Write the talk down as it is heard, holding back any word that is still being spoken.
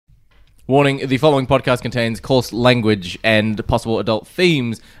Warning, the following podcast contains coarse language and possible adult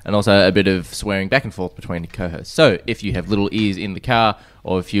themes, and also a bit of swearing back and forth between the co-hosts. So, if you have little ears in the car,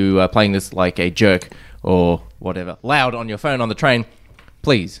 or if you are playing this like a jerk, or whatever, loud on your phone on the train,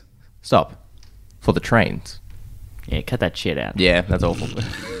 please stop for the trains. Yeah, cut that shit out. Yeah, that's awful.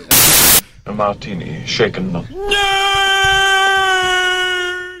 A martini, shaken not.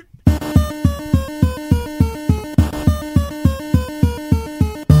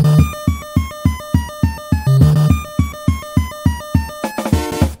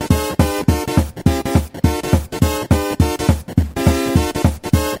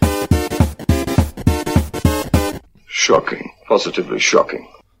 Shocking. Positively shocking.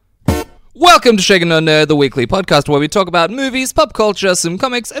 Welcome to Shaken Not Nerd, the weekly podcast where we talk about movies, pop culture, some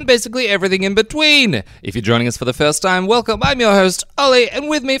comics, and basically everything in between. If you're joining us for the first time, welcome. I'm your host, Ollie, and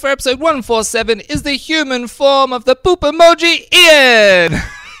with me for episode 147 is the human form of the poop emoji, Ian!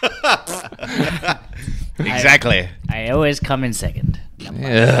 Exactly. I always come in second.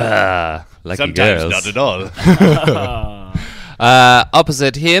 Yeah, lucky Sometimes girls. not at all.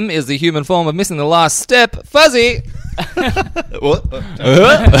 Opposite him is the human form of missing the last step, Fuzzy. What?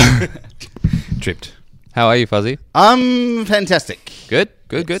 Tripped. How are you, Fuzzy? I'm fantastic. Good.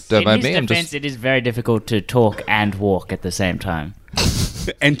 Don't In mind his me. I'm defense, just it is very difficult to talk and walk at the same time.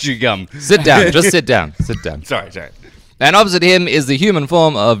 And chew gum. sit down. Just sit down. Sit down. Sorry. And opposite him is the human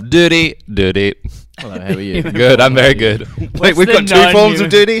form of Dirty. Hello, how are you? Good. I'm very good. Wait, we've the got two forms non-human- of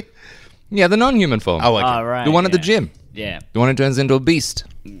duty? Yeah, the non-human form. Oh, okay. Oh, right. The one at the yeah. gym. Yeah. The one who turns into a beast.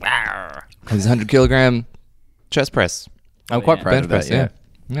 Rawr. His 100-kilogram chest press. I'm quite yeah. proud Bench of that, press, yeah.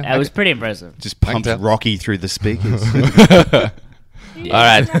 yeah. That was pretty impressive. Just pumped tell. Rocky through the speakers. All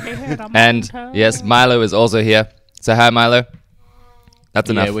right. And, yes, Milo is also here. Say hi, Milo. That's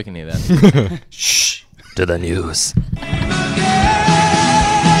enough. Yeah, we can hear that. Shh. To the news.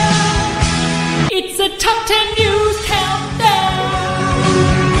 It's a top 10 news countdown.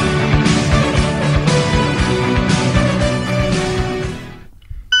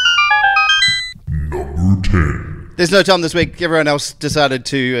 There's no time this week. Everyone else decided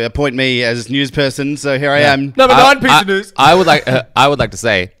to appoint me as news person, so here I am. Number 9 piece of news. I would like to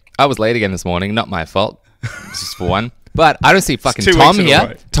say, I was late again this morning. Not my fault. Just for one. But I don't see fucking 2 Tom weeks in a here.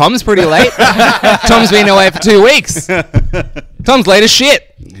 row. Tom's pretty late. Tom's been away for 2 weeks. Tom's late as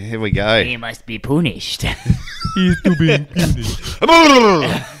shit. Here we go. He must be punished.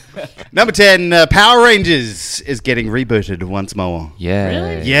 Number 10, Power Rangers is getting rebooted once more. Yeah.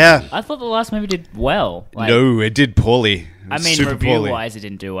 Really? Yeah. I thought the last movie did well. Like, No, it did poorly. It I was mean, super poorly. review-wise, it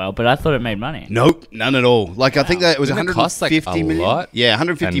didn't do well, but I thought it made money. Nope, none at all. Like, I think that it was Didn't it 150 cost, like, a million. lot? Yeah,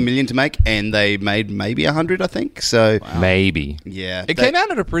 150 And- million to make, and they made maybe 100, I think. So, Maybe. yeah. It came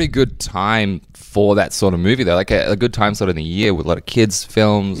out at a pretty good time for that sort of movie, though. Like a good time sort of in the year with a lot of kids'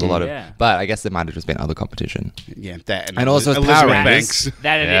 films, a lot of. Yeah. But I guess there might have just been other competition. Yeah, that And also it's Elizabeth Power Rangers. Banks.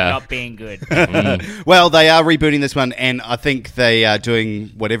 That ended Yeah. not being good. Well, they are rebooting this one, and I think they are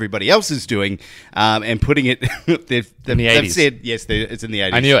doing what everybody else is doing, and putting it. They've In the they've 80s. said yes, I knew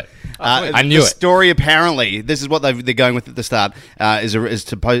it. I knew it. I knew the it. story apparently, this is what they're going with at the start. Is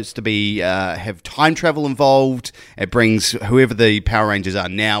supposed to be have time travel involved. It brings whoever the Power Rangers are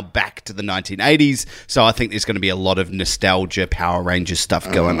now back to the 1980s. So I think there's going to be a lot of nostalgia Power Rangers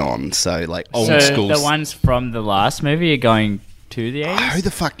stuff going on. So like old so school. the ones from the last movie are going to the 80s? Who the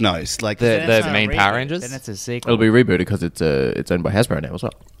fuck knows? Like The- Then it's not a main reboot, Power Rangers? Then it's a sequel. It'll be rebooted because it's owned by Hasbro now as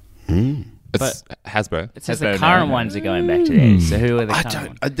well. It's Hasbro. It says Hasbro the current now. ones are going back to the 80s. So who are the I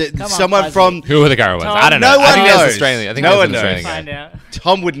current don't. ones? Come on, Someone Fuzzy. from Who are the current ones? Tom, I don't know. no I one think that's knows. Australian. I think No that's one an knows. Australian Find guy. out.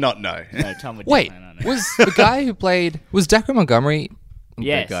 Tom would not know. No, Tom would Wait, definitely not know. was the guy who played Dacre Montgomery?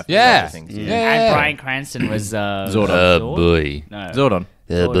 Yes. Guy for Yeah. other things, Yeah. And Bryan Cranston was Zordon. Zord? boy. No. Zordon.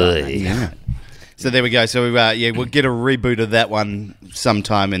 Zordon, that's right. So there we go. So we'll get a reboot of that one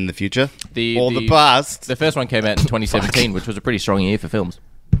sometime in the future The- or the the- past. The first one came out in 2017, which was a pretty strong year for films.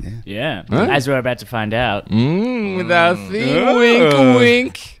 Yeah. Huh? As we're about to find out. Without the Oh.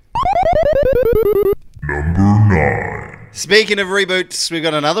 wink. Speaking of reboots, we've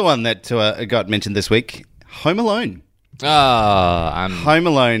got another one that got mentioned this week. Home Alone. I Home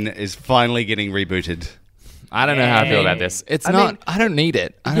Alone is finally getting rebooted. don't know how I feel about this. It's I not. mean- I don't need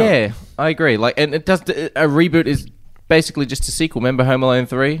it. I don't- Yeah, I agree. Like, and it does. A reboot is basically just a sequel. Remember Home Alone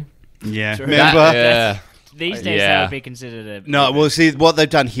 3? Yeah. That- Remember? yeah. These days, Yeah. that would be considered a... No, well, see, what they've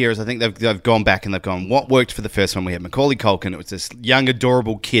done here is I think they've gone back and they've gone, what worked for the first one? We had Macaulay Culkin. It was this young,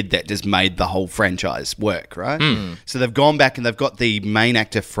 adorable kid that just made the whole franchise work, right? So they've gone back and they've got the main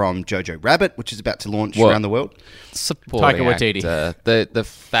actor from Jojo Rabbit, which is about to launch What? around the world. Supporting Taika Waititi. actor, the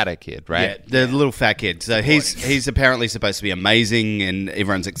fatter kid, Yeah, right? the little fat kid. So he's apparently supposed to be amazing and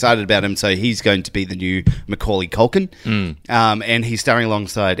everyone's excited about him. So he's going to be the new Macaulay Culkin. And he's starring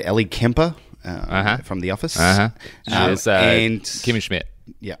alongside Ellie Kemper from The Office. She is and Kimmy Schmidt.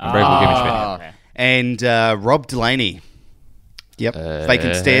 yeah, Unbreakable Kimmy Schmidt. Okay. and Rob Delaney. Yep,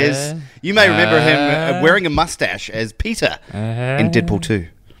 Vacant Stairs. You may remember him wearing a mustache as Peter in Deadpool 2.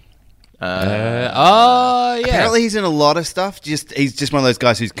 Oh yeah, Apparently, he's in a lot of stuff. He's just one of those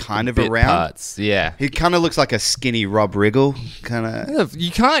guys who's kind of bit around. parts. Yeah. He kind of looks like a skinny Rob Riggle, kind of.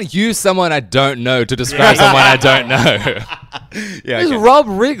 You can't use someone I don't know to describe someone I don't know. Yeah, Who's okay. Rob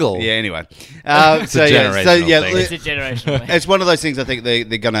Riggle? Yeah. Anyway, a generational thing. It's a generational thing. it's one of those things. I think they're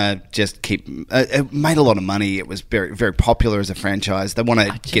gonna just keep. It made a lot of money. It was very very popular as a franchise. They want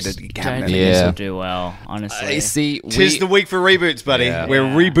to get it Don't happening. think Yeah. this will do well, honestly. I see. Tis the week for reboots, buddy. Yeah. We're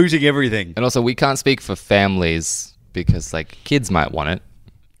Yeah. rebooting everything. And also, we can't speak for families because, like, kids might want it.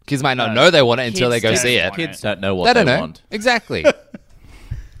 Kids might not know they want it until they kids go don't see it. want Kids don't know They what don't they know. want. Exactly.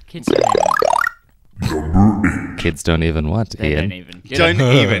 Kids don't Kids don't even want They Ian. don't even. Don't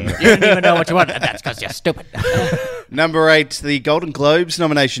even. You don't even know what you want. That's because you're stupid. Number 8, the Golden Globes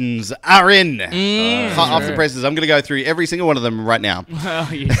nominations are in. Hot off the presses. I'm going to go through every single one of them right now. Oh,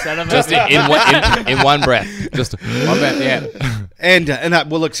 you son of a Just in one breath. Just Yeah. And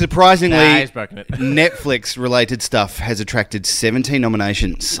well, look, surprisingly, Nah, he's broken it. Netflix-related stuff has attracted 17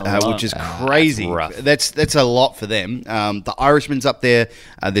 nominations, which is crazy. That's rough. That's a lot for them. The Irishman's up there.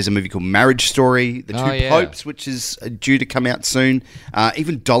 There's a movie called Marriage Story, The Two Oh, yeah. Popes, which is due to come out soon.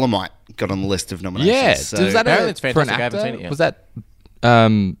 Even Dolomite got on the list of nominations. yeah. So Was that Apparently it's for an fantastic. I haven't actor? seen it yet. Was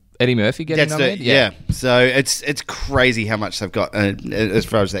that Eddie Murphy getting that's nominated? yeah. So it's crazy how much they've got as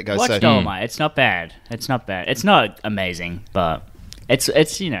far as that goes. Watch So Dolomite. It's not bad. It's not bad. It's not amazing, but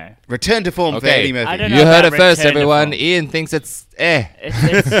it's you know. return to form for Okay. Eddie Murphy. I don't You know heard about it first, Return to everyone. Form. Ian thinks it's eh.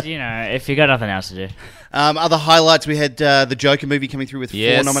 It's you know, if you got nothing else to do. Other highlights, we had the Joker movie coming through with 4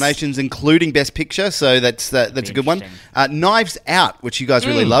 Yes. nominations, including Best Picture, so that's a good one. Interesting. Knives Out, which you guys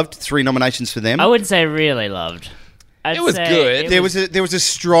really loved, 3 nominations for them. I wouldn't say really loved. I'd It was say good. it There was a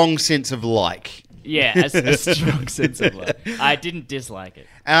strong sense of like, yeah, a strong sense of love. I didn't dislike it.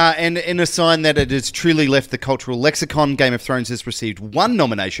 and in a sign that it has truly left the cultural lexicon. Game of Thrones has received 1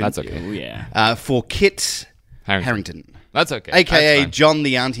 nomination. That's okay. Oh yeah. For Kit Harrington. Harington, That's okay. aka That's fine. John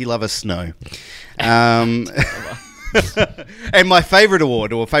the Auntie Lover Snow. And my favourite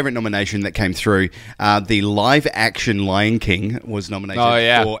award or favourite nomination that came through, the live action Lion King was nominated Oh,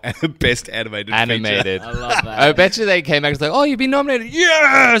 yeah. for Best Animated Animated. I love that. I bet you they came back and was like, oh, you've been nominated.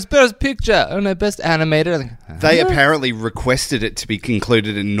 Yes, best picture. Oh no, best animated. I think, They apparently requested it to be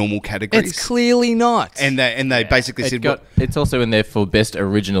included in normal categories. it's clearly not. and they basically said, It's also in there for best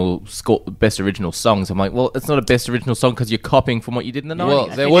original score, best original songs. I'm like, well, it's not a best original song because you're copying from what you did in the 90s. Well,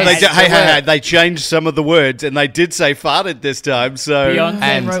 there well, was- hey, they changed some of the words and they did say farted this time. So Beyonce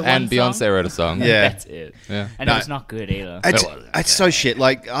and wrote and one Beyonce song. wrote a song. Yeah. That's it. Yeah. And No. it was not good either. it's so shit.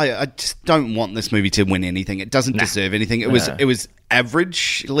 Like I just don't want this movie to win anything. It doesn't deserve anything. It was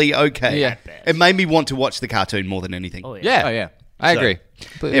averagely okay. Yeah. It made me want to watch the cartoon more than anything. Oh, yeah. Yeah. Oh, yeah. I So, agree.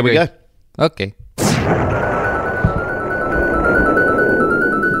 Completely There we agree. go. Okay.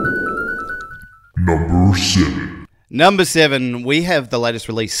 Number 7, we have the latest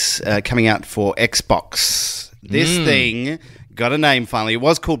release coming out for Xbox. This thing got a name finally. It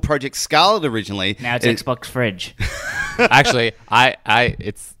was called Project Scarlet originally. Now it's Xbox Fridge. Actually,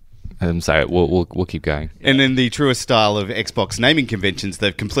 I'm sorry. We'll keep going. And in the truest style of Xbox naming conventions,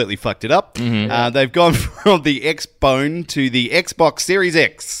 they've completely fucked it up. They've gone from the Xbone to the Xbox Series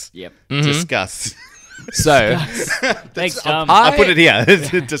X. Yep. Discuss. So Thanks, Tom. I put it here.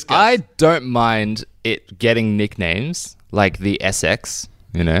 Discuss. I don't mind it getting nicknames like the SX,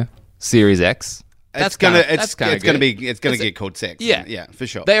 Series X. it's gonna good. get called sex. Yeah. Yeah, for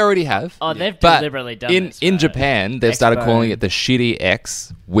sure. They already have. Oh, they've But deliberately done in this, in right? Japan, they've started Xbone. calling it the shitty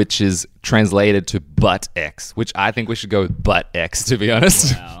X, which is translated to butt X, which I think we should go with butt X, to be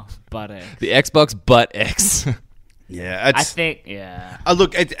honest. Wow. But The Xbox butt X. yeah, I think, yeah.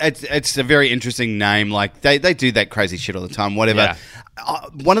 look, it's a very interesting name. Like they do that crazy shit all the time. Whatever. Yeah.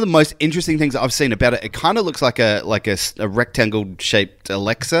 One of the most interesting things I've seen about it, it kind of looks like a rectangle shaped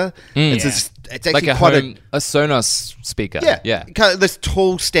Alexa. It's it's actually like quite a Sonos speaker. yeah. Kind of this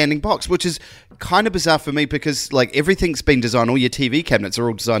tall standing box, which is kind of bizarre for me because like everything's been designed. All your TV cabinets are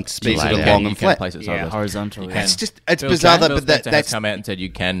all designed to be sort of long and flat. Place it Yeah, sideways. horizontal. Yeah. It's bizarre that, Phil but Spencer has that's come out and said you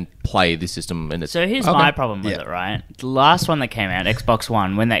can play the system in its. So here's my problem with it, right? The last one that came out, Xbox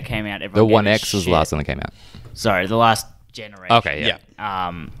One, when that came out, The everyone One gave a X was the shit. last one that came out. Sorry, the last generation. Okay,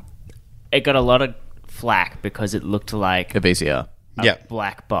 yeah. It got a lot of flack because it looked like a VCR. a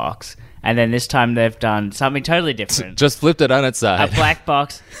black box. And then this time they've done something totally different. Just flipped it on its A side. black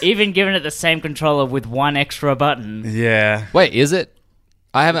box, even given it the same controller with one extra button. yeah. Wait, is it?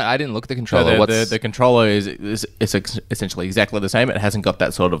 I didn't look at the controller. The controller is essentially exactly the same. It hasn't got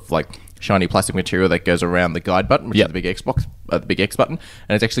that sort of like shiny plastic material that goes around the guide button, which is the big Xbox, the big X button,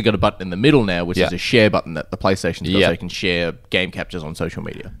 and it's actually got a button in the middle now, which is a share button that the PlayStation's got, so you can share game captures on social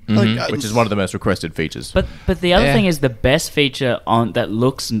media, which is one of the most requested features. But the other thing is the best feature on that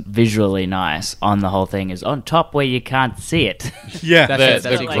looks visually nice on the whole thing is on top where you can't see it. Yeah. that's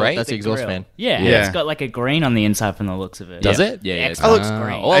the the grate? That's the exhaust grill. fan. Yeah, Yeah. it's got like a green on the inside from the looks of it. Does it? Yeah, Xbox yeah. looks green.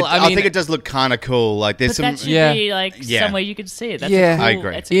 Well, I think it does look kind of cool. Like there's But some. that should Yeah. be like Yeah. somewhere you could see it. That's Yeah. a cool, I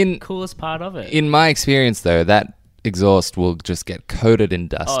agree. It's the In- coolest part of it. In my experience, though, that exhaust will just get coated in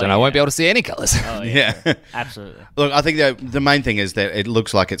dust, Oh, and I won't yeah. be able to see any colors. Oh, Yeah. absolutely. Look, I think the main thing is that it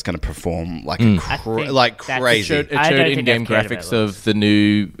looks like it's going to perform like I think like that's- crazy. It I showed don't think in-game they've cared about graphics looks. of the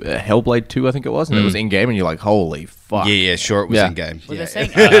new Hellblade 2, I think it was, and it was in-game, and you're like, holy fuck. Yeah, sure, it was Yeah. in game. Well, yeah. they're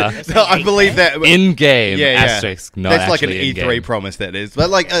saying, they're saying I believe that. In game, Yeah, yeah. asterisk. Not That's like an actually E3 in-game. promise. That is, but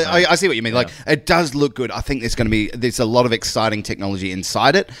like I see what you mean. Like it does look good. I think there's a lot of exciting technology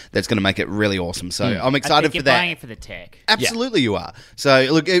inside it that's going to make it really awesome. So I'm I excited think for you're that. buying it for the tech. Absolutely, you are. So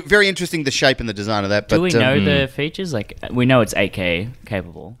look, very interesting the shape and the design of that. Do but, we know the features? Like, we know it's 8K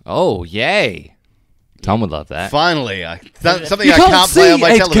capable. Oh, yay. Tom would love that. Finally, something You I can't can't play on see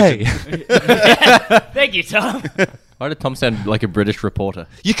my 8K. television. Thank you, Tom. Why did Tom sound like a British reporter?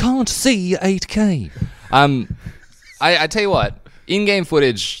 You can't see 8K. I tell you what, in-game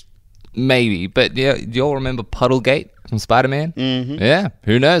footage, maybe, but yeah, do you all remember Puddlegate from Spider-Man? Mm-hmm. Yeah,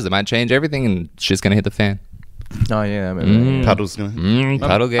 who knows? It might change everything and shit's going to hit the fan. Oh, yeah. I remember. Puddle's gonna.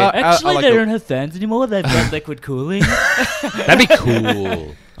 Puddlegate. Actually, like they the- don't have fans anymore. They've got liquid cooling. That'd be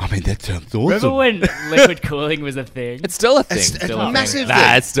cool. I mean, that sounds Remember awesome. when liquid cooling was a thing? It's still a thing. It's still a a thing. massive Nah,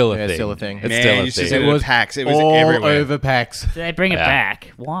 thing. it's still a Yeah, thing. it's still a thing. It's Man, still a you should thing. see it was PAX. It was all everywhere. over PAX. Did they bring it Yeah.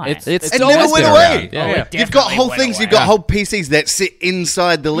 back? Why? It's It still never always went been away. around. Yeah, it yeah. You've got definitely whole went things. away. You've got whole PCs that sit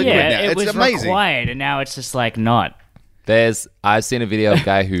inside the liquid yeah, now. it It's was amazing. required, and now it's just like not. I've seen a video of a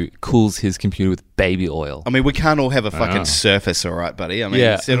guy who cools his computer with baby oil. I mean, we can't all have a fucking Surface, all right, buddy? I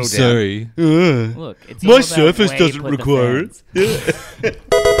mean, settle down. Look, it's My all about Surface where you doesn't put the require it.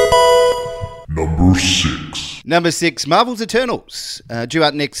 fans. Number 6, Marvel's Eternals, due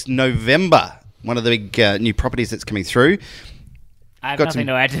out next November. One of the big new properties that's coming through. I have Got nothing some-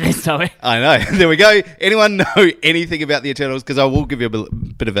 to add to this topic. I know. There we go. Anyone know anything about the Eternals? Because I will give you a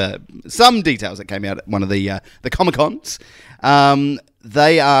bit of some details that came out at one of the Comic-Cons.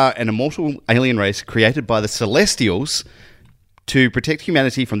 They are an immortal alien race created by the Celestials to protect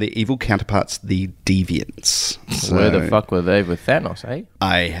humanity from the evil counterparts, the Deviants. Where the So, fuck were they with Thanos, eh?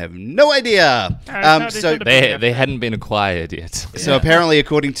 I have no idea. So They hadn't been acquired yet. So apparently,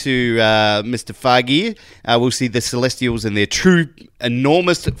 according to Mr. Feige, we'll see the Celestials in their true,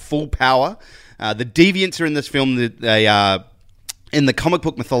 enormous, full power. The Deviants are in this film. They are in the comic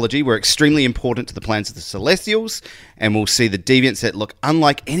book mythology. Were extremely important to the plans of the Celestials, and we'll see the Deviants that look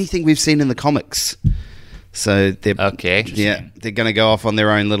unlike anything we've seen in the comics. So they're Okay. yeah, they're going to go off on their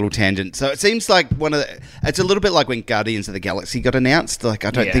own little tangent. So it seems like it's a little bit like when Guardians of the Galaxy got announced. Like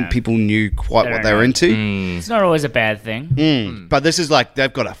I don't Yeah. think people knew quite They what don't they were know. into. It's not always a bad thing. But this is like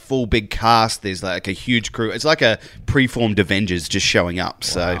they've got a full big cast. There's like a huge crew. It's like a preformed Avengers just showing up.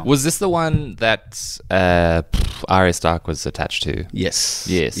 So Was this the one that Arya Stark was attached to? yes,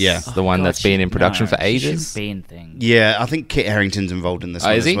 Yes. yeah, The one God, that's been in production for she shouldn't ages? be in things. yeah. I think Kit Harington's involved in this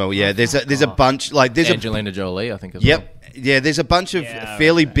one is as he? well. Yeah, there's a bunch like there's a Angelina Jolie, I think. As well. yep. Yeah, there's a bunch of Yeah,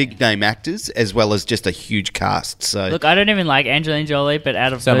 fairly big name actors as well as just a huge cast. So Look, I don't even like Angelina Jolie, but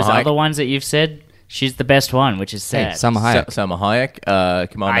out of Salma those Hayek. other ones that you've said, she's the best one, which is sad. Hey, Salma Hayek. Salma Hayek,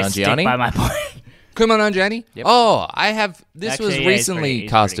 Kamal I stick by Nanjiani. my point. Kumail Nanjiani? Yep. Oh, I have. This Actually, was yeah, he's recently pretty- he's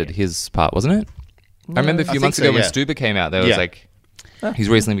casted, pretty good. his part, wasn't it? I remember a few think months so, ago when yeah. Stuber came out, there was Yeah. like, he's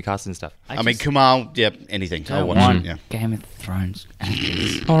recently been casted and stuff. I mean, Kamal, yeah, anything. I don't watch want it. Yeah. Game of Thrones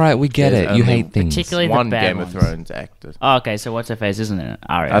actors. All right, we get There's it. You only hate things. Particularly the One bad Game ones. of Thrones actor. Oh, okay, so what's her face, isn't it?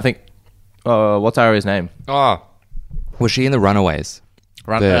 Arya. I think. What's Arya's name? Oh, was she in the Runaways?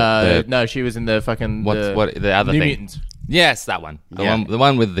 Run, The- no, she was in the fucking. What the other New thing? Mutants. Yes, that one. Yeah. The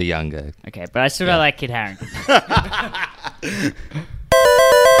one with the younger. Okay, but I still don't like Kit Harington.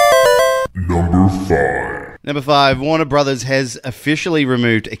 Number 5, Warner Brothers has officially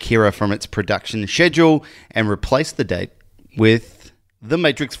removed Akira from its production schedule and replaced the date with The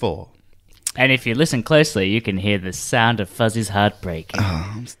Matrix 4. And if you listen closely, you can hear the sound of Fuzzy's heart breaking.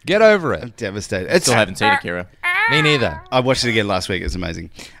 Get over it. Devastated. It's, Still haven't seen Akira. Me neither. I watched it again last week. It's amazing.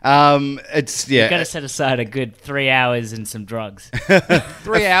 It's You've got to set aside a good 3 hours and some drugs.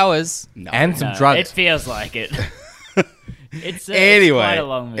 3 hours. And some No, drugs. It feels like it. It's quite a Anyway,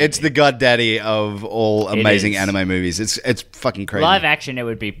 long movie. it's the goddaddy of all amazing is. anime movies. It's fucking crazy. Live action. It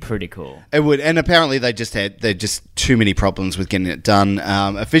would be pretty cool. It would, and apparently they just too many problems with getting it done.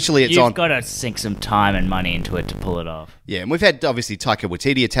 Officially, it's You've on. got to sink some time and money into it to pull it off. Yeah, and we've had obviously Taika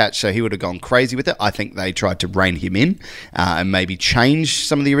Waititi attached, so he would have gone crazy with it. I think they tried to rein him in and maybe change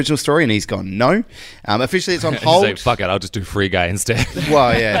some of the original story, and he's gone no. Officially, it's on hold. Say, fuck it, I'll just do Free Guy instead.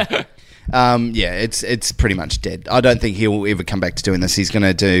 Well, yeah. It's pretty much dead. I don't think he'll ever come back to doing this. He's going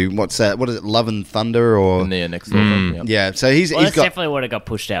to do what's that? What is it? Love and Thunder or And the next level. Yep. yeah. So he's Well, that's got definitely what it got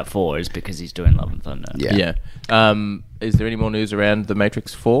pushed out for, is because he's doing Love and Thunder. yeah. Yeah. Is there any more news around The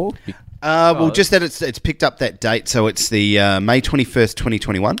Matrix 4? Well, just that it's picked up that date, so it's the May 21st,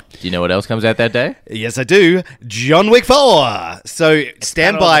 2021. Do you know what else comes out that day? Yes, I do. John Wick 4. So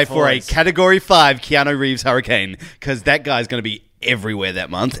stand got all by the for a fours. Category 5 Keanu Reeves Hurricane, because that guy's going to be everywhere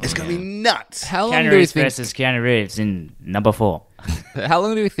that month. It's going to be nuts. How long Keanu do we Reeves think? versus Keanu Reeves in number 4. How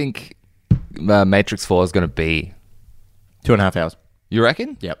long do we think Matrix 4 is going to be? 2.5 hours. You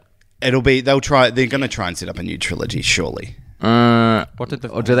reckon? Yep. They're going to try and set up a new trilogy, surely. What did the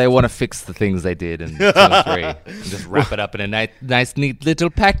Or do they want to fix the things they did in 2 and 3 and just wrap it up in a nice, neat little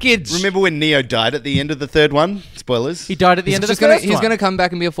package? Remember when Neo died at the end of the third one? Spoilers. He died at the He's end of the just gonna, first he's one. going to come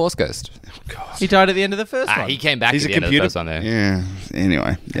back and be a Force Ghost. He died at the end of the first one. He came back He's at a the end of the computer. first one there. Yeah.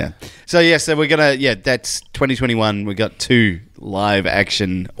 Anyway, yeah. So we're gonna that's 2021. We got 2 live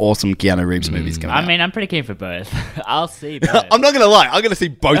action awesome Keanu Reeves movies coming I out. mean, I'm pretty keen for both. I'll see both. I'm not gonna lie. I'm gonna see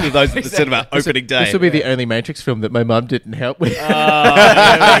both of those at the cinema opening day. This will be the only Matrix film that my mum didn't help with. And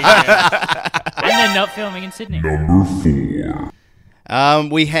they're not filming in Sydney.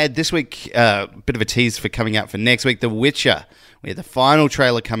 We had this week a bit of a tease for coming out for next week, The Witcher. We had the final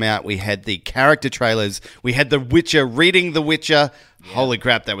trailer come out. We had the character trailers. We had The Witcher reading The Witcher. Holy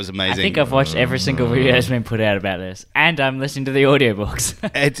crap, that was I amazing. think I've watched every single video that's been put out about this. And I'm listening to the audiobooks.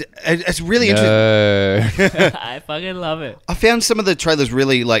 It's really interesting. I fucking love it. I found some of the trailers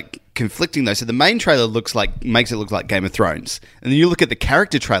really conflicting though. So the main trailer makes it look like Game of Thrones, and then you look at the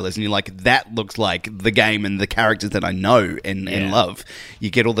character trailers and you're like, that looks like the game and the characters that I know and love. You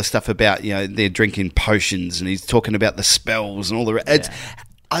get all the stuff about they're drinking potions and he's talking about the spells and all the.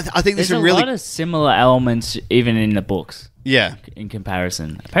 I think There's there's a some really lot of similar elements even in the books yeah. in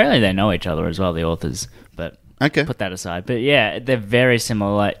comparison. Apparently they know each other as well, the authors, but Okay. put that aside. But yeah, they're very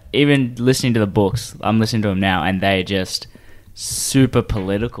similar. Like, even listening to the books, I'm listening to them now, and they're just super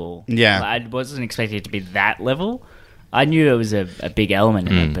political. Yeah. Like, I wasn't expecting it to be that level. I knew there was a big element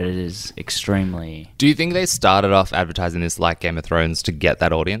in it, but it is extremely... Do you think they started off advertising this like Game of Thrones to get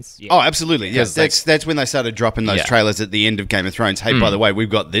that audience? Yeah. Oh, absolutely. Yeah, 'Cause, that's when they started dropping those Yeah. trailers at the end of Game of Thrones. Hey, by the way, we've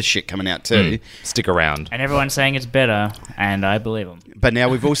got this shit coming out too. Stick around. And everyone's saying it's better, and I believe them. But now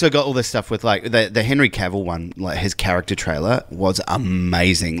we've also got all this stuff with the Henry Cavill one, like his character trailer was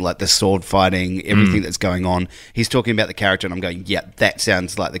amazing. Like the sword fighting, everything that's going on. He's talking about the character, and I'm going, yeah, that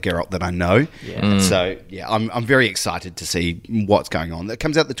sounds like the Geralt that I know. Yeah. So yeah, I'm very excited to see what's going on. That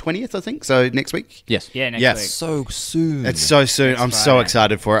comes out the 20th, I think. So next week. Yes. Yeah, next Yes. week. So soon. It's so soon. I'm so Friday.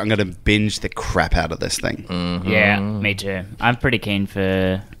 excited for it. I'm going to binge the crap out of this thing. Yeah, me too. I'm pretty keen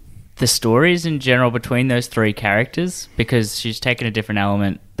for the stories in general between those 3 characters, because she's taken a different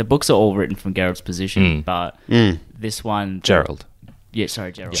element. The books are all written from Geralt's position, but this one... Gerald. Yeah,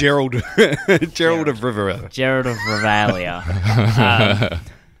 sorry, Gerald. Gerald of Rivera. Gerald of Revalia.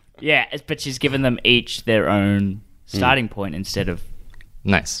 But she's given them each their own starting point instead of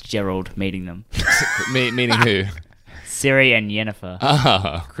Nice. Gerald meeting them. Meaning who? Siri and Yennefer.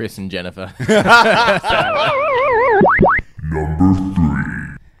 Chris and Jennifer.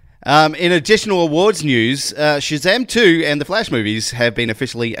 In additional awards news, Shazam 2 and the Flash movies have been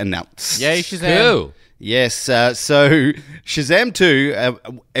officially announced. Yay, Shazam. Cool. Yes, so Shazam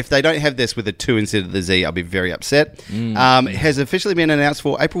 2, if they don't have this with a 2 instead of the Z, I'll be very upset, has officially been announced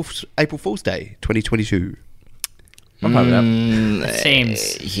for April Fool's Day 2022. I'm fine with that. It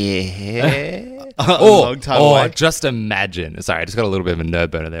seems... Yeah. A long time away. Just imagine. Sorry, I just got a little bit of a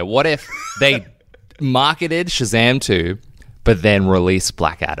nerd burner there. What if they marketed Shazam 2, but then released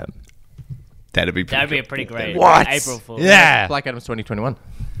Black Adam? That'd be pretty That'd be a cool. pretty great What? April Fool. Yeah. Black Adam's 2021.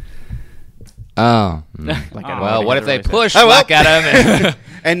 Oh. Black Adam Well, already what has if they released. push Oh, well. Black Adam?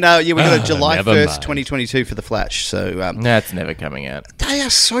 And yeah, we got a July Never 1st, mind. 2022 for The Flash. So That's never coming out. they are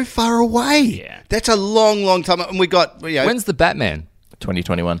so far away. Yeah. That's a long, long time. And we got, When's the Batman?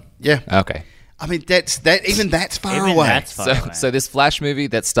 2021. yeah. Okay. I mean, that's far Even away. that's far away. So this Flash movie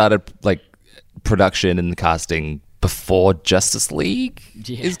that started like production and casting before Justice League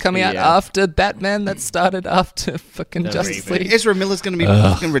Yeah. is coming out Yeah. after Batman that started after fucking Justice reboot. League. Ezra Miller's going to be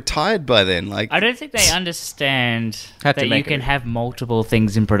fucking retired by then. Like, I don't think they understand Had to that you make can it. have multiple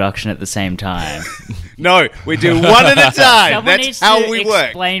things in production at the same time. no, we do one at a time. Someone That's needs how to we work.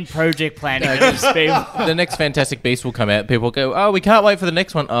 explain project planning to these people. The next Fantastic Beast will come out. People go, oh, we can't wait for the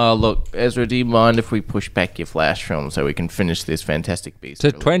next one. Oh, look, Ezra, do you mind if we push back your Flash film so we can finish this Fantastic Beast? To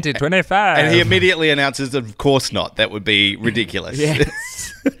release? 2025. And he immediately announces, of course not. That would be ridiculous.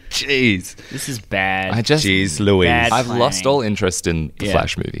 Jeez. This is bad. I just Jeez Louise. Bad. I've lost planning. all interest in the Yeah.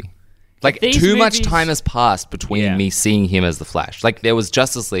 Flash movie. Like These too much movies- time has passed between Yeah. me seeing him as the Flash. Like there was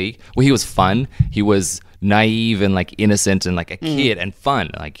Justice League where he was fun, he was naive and like innocent and like a kid and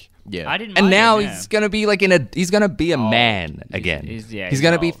fun. Like Yeah. I didn't and mind now him, he's gonna be like he's gonna be a man again. He's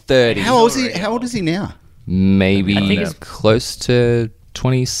gonna be old. 30. How old is he? already How old is he now? Maybe I think it's- close to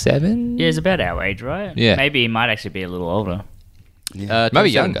 27. Yeah, he's about our age, right? Yeah. Maybe he might actually be a little older. Maybe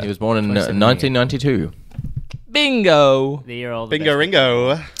 27. younger. He was born in 27, 1992. Bingo. The year older. Bingo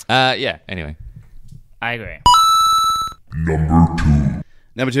Ringo. Yeah. Anyway, I agree.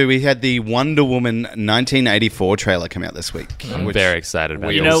 Number 2, we had the Wonder Woman 1984 trailer come out this week. I'm which very excited about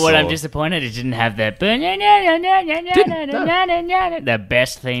we it. You know what? I'm saw. disappointed it didn't have that. The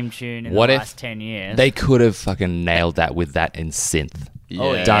best theme tune in What the if last 10 years. They could have fucking nailed that with that in synth.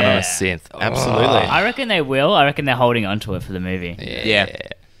 Oh, yeah. Done on a synth. Absolutely. I reckon they will. I reckon they're holding onto it for the movie. Yeah.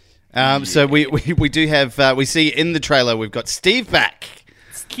 So we do have, we see in the trailer, we've got Steve back.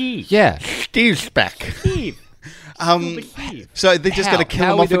 Steve. Yeah. Steve's back. Steve. So they're just going to kill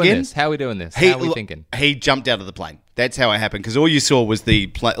How him are we off doing again? this? How are we doing this? He, How are we look, thinking? he jumped out of the plane. That's how it happened. Because all you saw was the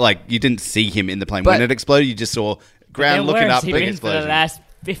plane. Like, you didn't see him in the plane. But- when it exploded, you just saw ground Then looking where's up, he big been explosion. for the last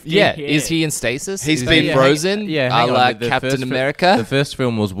 15 Yeah. years? Is he in stasis? He's Is been he frozen? Yeah, a hang la on. The Captain first America. The first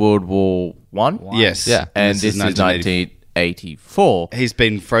film was World War One. Yes. Yeah. And this is 1984. He's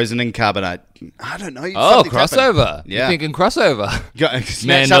been frozen in carbonite. I don't know. Oh, something's happened. crossover. Yeah. You're thinking crossover.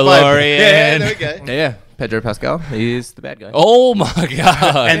 Snatched up by- Mandalorian. Yeah, there we go. Yeah, Pedro Pascal. He is the bad guy. Oh my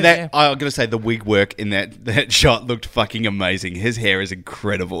god. And that I'm gonna say the wig work in that shot looked fucking amazing. His hair is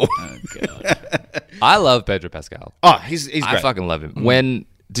incredible. I love Pedro Pascal. Oh, he's great. I fucking love him. When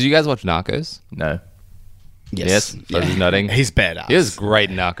did you guys watch Narcos? No. Yes. Fuzzy's nodding. He's badass. He was great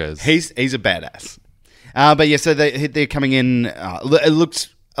in Narcos. He's a badass. But yeah, so they're coming in. It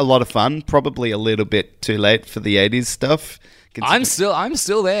looks a lot of fun. Probably a little bit too late for the 80s stuff. I'm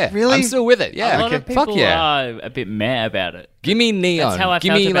still there. Really? I'm still with it. Yeah. A lot of people Fuck yeah. are a bit meh about it. Give me neon. That's how I Give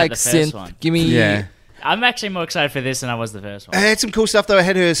felt me about like the first synth. one. Give me Yeah. I'm actually more excited for this than I was the first I one. had some cool stuff though. I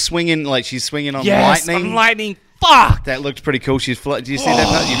had her swinging, like she's swinging on Yes, lightning. on lightning. Fuck. That looked pretty cool. She's do you see that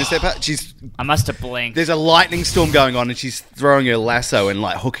part? You missed that part? I must have blinked. There's a lightning storm going on, and she's throwing her lasso and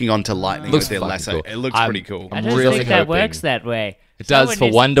like hooking onto lightning Looks with her fucking lasso. cool. It looks I'm- pretty cool. I I'm don't really think that hoping works that way. It does Someone for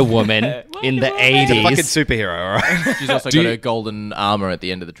needs- Wonder Woman in the Wonder Woman. It's a fucking 80s. superhero, all right? She's also Do got you- a golden armor at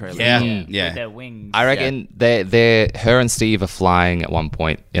the end of the trailer. Yeah. With Yeah. their wings. I reckon her and Steve are flying at one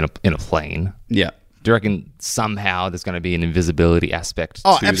point in a plane. Yeah. Do you reckon somehow there's going to be an invisibility aspect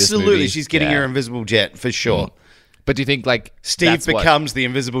Oh, to this absolutely. movie? She's getting Yeah. her invisible jet for sure. But do you think like Steve that's what- becomes the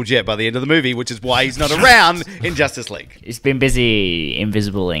invisible jet by the end of the movie, which is why he's not around in Justice League. He's been busy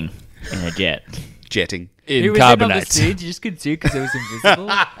invisibling in a jet. Jetting. in He was in on the carbonite? stage, you just couldn't see because it was invisible.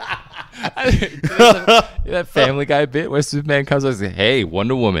 That Family Guy bit where Superman comes over and says, "Hey,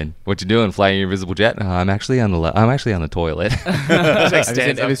 Wonder Woman, what you doing? Flying your invisible jet? "Oh, I'm actually on the toilet."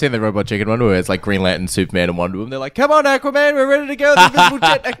 Have you seen the Robot Chicken one where it's like Green Lantern, Superman, and Wonder Woman? They're like, "Come on, Aquaman, we're ready to go." The invisible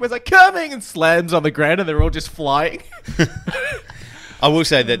jet. Aquaman's like, "Coming!" and slams on the ground, and they're all just flying. I will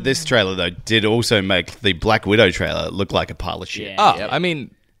say that this trailer, though, did also make the Black Widow trailer look like a pile of shit. Yeah. Oh, I mean,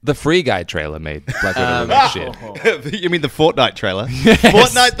 the Free Guy trailer made Black Widow look like shit. You mean the Fortnite trailer?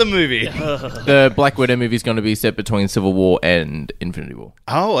 Fortnite the movie. The Black Widow movie is going to be set between Civil War and Infinity War.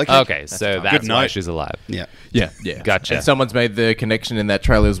 Oh, okay. Okay, so that's why note. she's alive. Yeah. Yeah. Gotcha. And someone's made the connection in that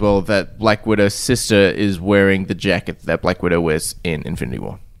trailer as well that Black Widow's sister is wearing the jacket that Black Widow wears in Infinity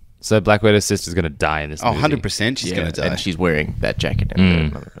War. So Black Widow's sister's gonna die in this Oh, movie. 100% she's going to die. And she's wearing that jacket.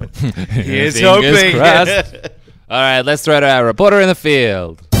 In Here's Fingers hoping. crossed. All right, let's throw to our reporter in the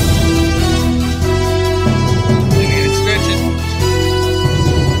field.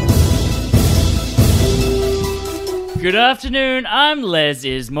 Good afternoon, I'm Les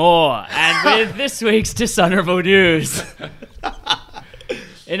Ismore, and with this week's Dishonourable News.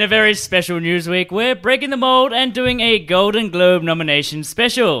 In a very special news week, we're breaking the mold and doing a Golden Globe nomination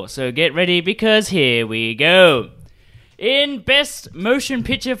special, so get ready because here we go. In Best Motion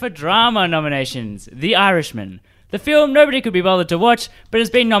Picture for Drama nominations, The Irishman. The film nobody could be bothered to watch, but has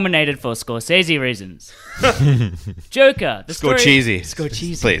been nominated for Scorsese reasons. Joker.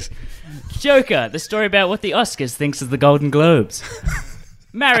 Scorsese. Please. Joker, the story about what the Oscars thinks of the Golden Globes.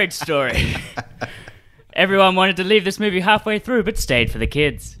 Marriage Story. Everyone wanted to leave this movie halfway through, but stayed for the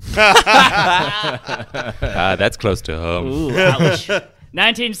kids. That's close to home. Ooh, ouch.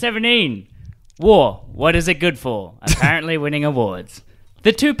 1917. War. What is it good for? Apparently winning awards.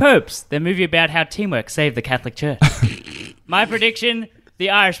 The Two Popes, the movie about how teamwork saved the Catholic Church. My prediction,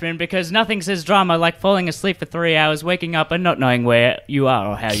 The Irishman, because nothing says drama like falling asleep for 3 hours, waking up and not knowing where you are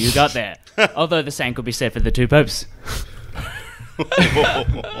or how you got there. Although the same could be said for The Two Popes.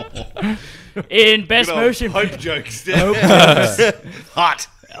 In Best Motion... Hope jokes. Hot.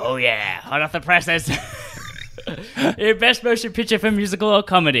 Oh yeah, hot off the presses. In Best Motion Picture for Musical or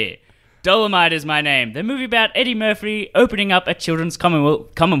Comedy. Dolomite Is My Name, the movie about Eddie Murphy opening up a children's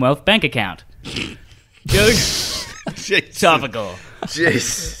Commonwealth bank account. Topical.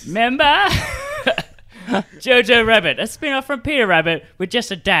 Jeez. Remember? Jojo Rabbit, a spin-off from Peter Rabbit with just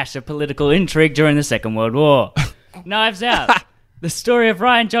a dash of political intrigue during the Second World War. Knives Out, the story of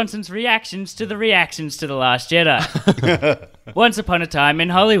Rian Johnson's reactions to the Last Jedi. Once Upon a Time in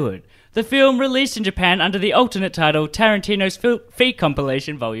Hollywood. The film released in Japan under the alternate title Tarantino's Feet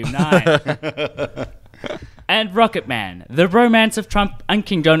Compilation Volume 9. And Rocketman, the romance of Trump and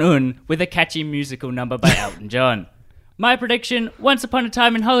Kim Jong-un with a catchy musical number by Elton John. My prediction, Once Upon a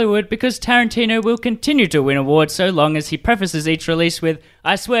Time in Hollywood, because Tarantino will continue to win awards so long as he prefaces each release with,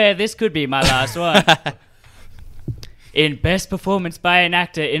 I swear this could be my last one. In Best Performance by an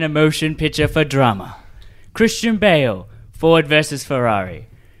Actor in a Motion Picture for Drama. Christian Bale, Ford vs. Ferrari.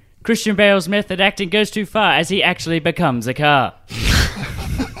 Christian Bale's method acting goes too far as he actually becomes a car.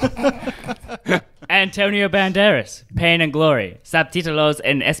 Antonio Banderas, Pain and Glory, subtítulos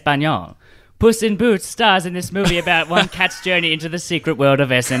en español. Puss in Boots stars in this movie about one cat's journey into the secret world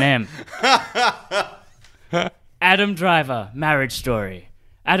of S&M. Adam Driver, Marriage Story.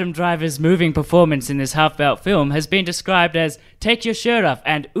 Adam Driver's moving performance in this half-built film has been described as Take Your Shirt Off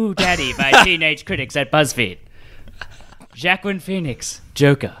and Ooh Daddy by teenage critics at BuzzFeed. Joaquin Phoenix,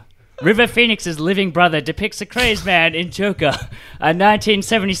 Joker. River Phoenix's living brother depicts a crazed man in Joker, a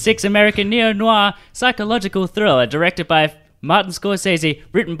 1976 American neo-noir psychological thriller directed by Martin Scorsese,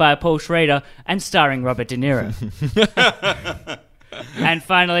 written by Paul Schrader, and starring Robert De Niro. And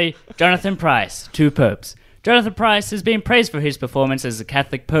finally, Jonathan Pryce, Two Popes. Jonathan Pryce has been praised for his performance as a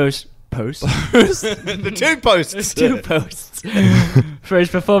Catholic post? The Two Posts. Two Posts. For his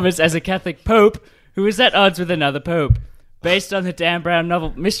performance as a Catholic Pope who is at odds with another Pope. Based on the Dan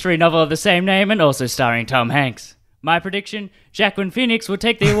Brown mystery novel of the same name and also starring Tom Hanks. My prediction, Joaquin Phoenix will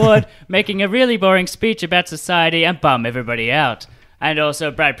take the award, making a really boring speech about society and bum everybody out. And also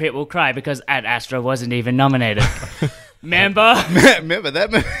Brad Pitt will cry because Ad Astra wasn't even nominated. Remember? Remember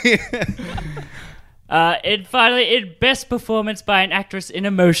that movie? And finally, in Best Performance by an Actress in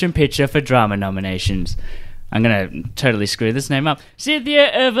a Motion Picture for Drama nominations. I'm going to totally screw this name up.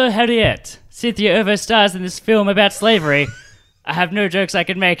 Cynthia Erivo Harriet. Cynthia Erivo stars in this film about slavery. I have no jokes I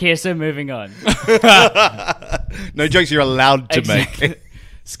can make here, so moving on. No jokes you're allowed to make.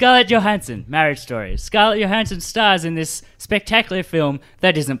 Scarlett Johansson, Marriage Story. Scarlett Johansson stars in this spectacular film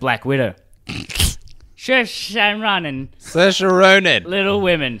that isn't Black Widow. Saoirse Ronan, Little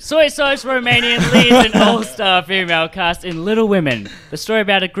Women. Soy Sauce Romanian leads an all-star female cast in Little Women, the story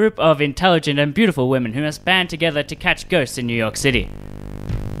about a group of intelligent and beautiful women who must band together to catch ghosts in New York City.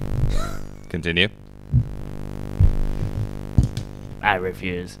 Continue. I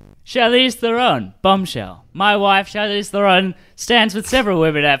refuse. Charlize Theron, Bombshell. My wife, Charlize Theron, stands with several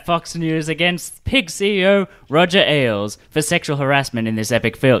women at Fox News against Pig CEO Roger Ailes for sexual harassment in this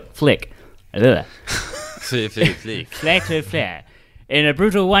epic flick. Ugh. Flair. In a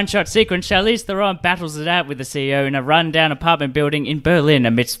brutal one-shot sequence, Charlize Theron battles it out with the CEO in a run-down apartment building in Berlin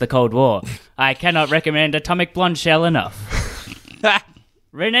amidst the Cold War. I cannot recommend Atomic Blonde Shell enough.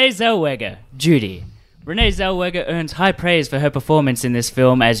 Renee Zellweger, Judy. Renee Zellweger earns high praise for her performance in this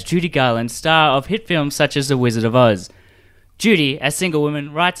film as Judy Garland, star of hit films such as The Wizard of Oz. Judy, a single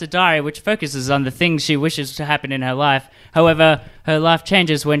woman, writes a diary which focuses on the things she wishes to happen in her life. However, her life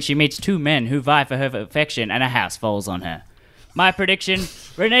changes when she meets two men who vie for her affection and a house falls on her. My prediction,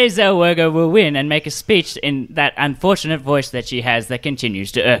 Renee Zellweger will win and make a speech in that unfortunate voice that she has that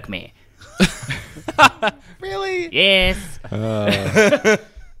continues to irk me. Really? Fuzzy? Yes.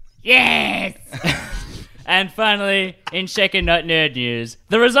 Yes. And finally, in Shaken Not Nerd news,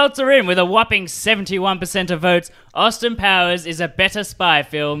 the results are in with a whopping 71% of votes. Austin Powers is a better spy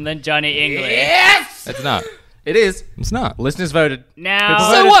film than Johnny English. It's not. It is. It's not. Listeners voted.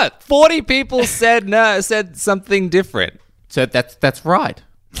 Now, So what? 40 people said no, said something different. So that's right.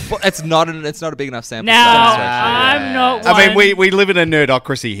 Well, it's not a big enough sample. now size. I'm not one. I mean, we live in a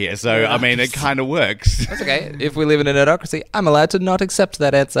nerdocracy here, so I mean, it kind of works. That's okay. If we live in a nerdocracy, I'm allowed to not accept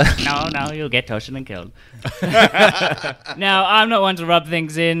that answer. No, you'll get Toshin and killed. Now, I'm not one to rub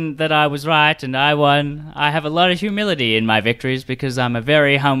things in that I was right and I won. I have a lot of humility in my victories because I'm a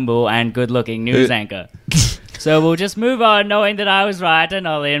very humble and good-looking news anchor. So we'll just move on knowing that I was right and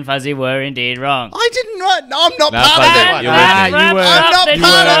Ollie and Fuzzy were indeed wrong. I didn't write. No, I'm not No, part of Fuzzy, that. you're That right. You wraps were. up I'm not the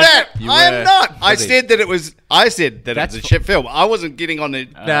part of news. that. You I am were. not. I Fuzzy. said that it was. I said that it was a shit film. I wasn't getting on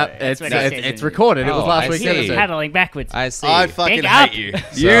it. No, that's it's what he says it's in- recorded. It was Oh, last I week's see. episode. Paddling backwards. I see. I fucking Pick up. hate you.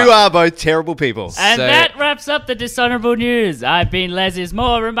 You are both terrible people. And So- that wraps up the dishonorable news. I've been Les is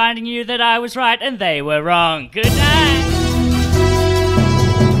More, reminding you that I was right and they were wrong. Good night.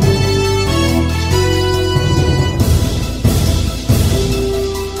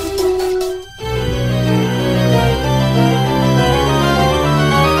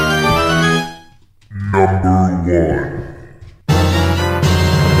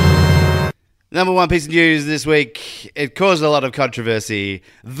 Number one piece of news this week. It caused a lot of controversy.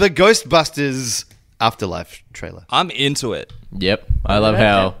 The Ghostbusters Afterlife trailer. I'm into it. Yep, I love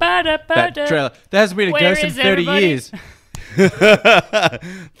how that trailer. There hasn't been a Where ghost in is 30 everybody? years.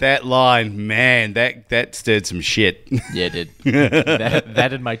 That line, man, that stirred some shit. Yeah, it did.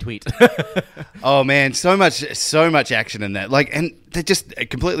 that in my tweet. Oh man, so much action in that. Like, and they just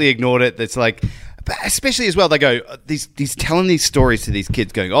completely ignored it. It's like, but especially as well, they go these telling these stories to these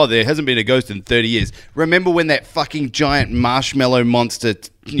kids, going, "Oh, there hasn't been a ghost in 30 years." Remember when that fucking giant marshmallow monster,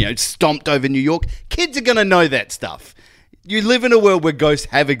 stomped over New York? Kids are gonna know that stuff. You live in a world where ghosts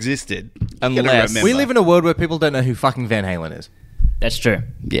have existed. You're gonna Unless- remember. We live in a world where people don't know who fucking Van Halen is. That's true.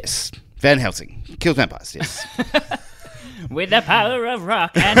 Yes, Van Helsing kills vampires. Yes. With the power of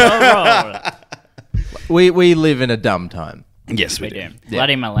rock and roll. We live in a dumb time. Yes, We do.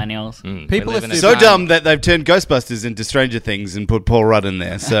 Bloody millennials. People live are in a So time- dumb that they've turned Ghostbusters into Stranger Things and put Paul Rudd in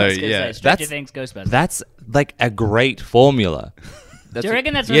there. So I was gonna yeah, say, Stranger That's- Things, Ghostbusters. That's like a great formula. Do you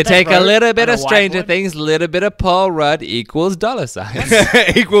reckon that's what You they take a wrote little bit on of a Stranger whiteboard? Things, little bit of Paul Rudd equals dollar signs.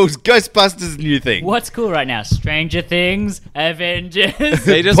 equals Ghostbusters new thing. What's cool right now? Stranger Things, Avengers.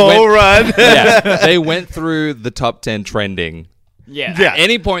 They just Paul went, Rudd. yeah, they went through the top 10 trending. yeah. Yeah.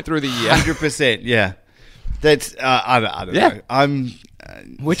 Any point through the year. 100%. Yeah, that's I don't Yeah. know. I'm.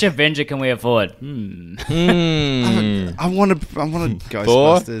 Which Avenger can we afford? I want to For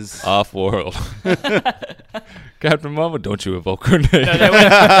Ghostbusters. off-world. Captain Marvel, don't you evoke her name. No, they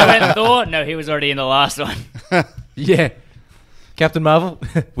went Thor. No, he was already in the last one. Yeah. Captain Marvel,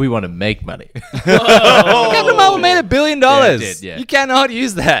 we want to make money. Captain Marvel made $1 billion. Yeah, it did, yeah. You cannot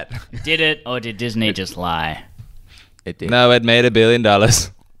use that. Did it, or did Disney just lie? It did. No, it made $1 billion.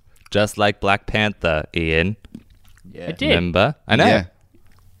 Just like Black Panther, Ian. Yeah. It did. Remember? I know. Yeah.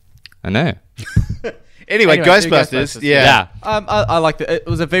 I know. Anyway, do Ghostbusters. Yeah. I liked it. It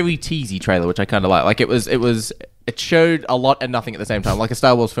was a very teasy trailer, which I kind of like. Like it showed a lot and nothing at the same time. Like a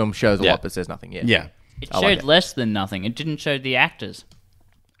Star Wars film shows a Yeah. lot but says nothing. Yeah. Yeah. It I showed like it. less than nothing. It didn't show the actors.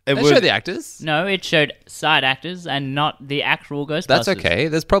 It They was- show the actors. No, it showed side actors and not the actual Ghostbusters. That's okay.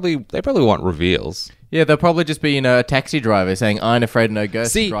 They probably want reveals. Yeah, they'll probably just be a taxi driver saying, "I'm afraid of no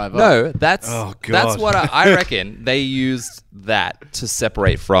ghost See, driver." no, that's Oh, God. that's what I reckon. They used that to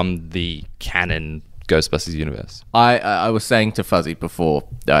separate from the canon Ghostbusters universe. I was saying to Fuzzy before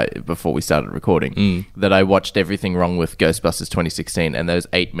we started recording that I watched everything wrong with Ghostbusters 2016, and those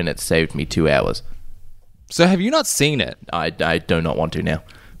 8 minutes saved me 2 hours. So have you not seen it? I do not want to now.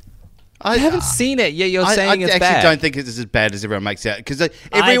 I I haven't seen it yet. You're saying I it's actually bad. don't think it's as bad as everyone makes it out because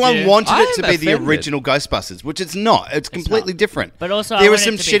everyone do. wanted it to I'm be the offended. original Ghostbusters, which it's not. It's completely not. different. But also, I there was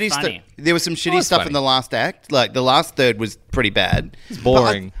want some it to be shitty stuff. funny. There was some shitty it's stuff funny. in the last act. Like the last third was pretty bad. It's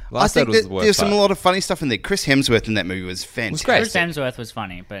boring. Last I think third was that the worst there's some part. a lot of funny stuff in there. Chris Hemsworth in that movie was fantastic. great. Chris Hemsworth was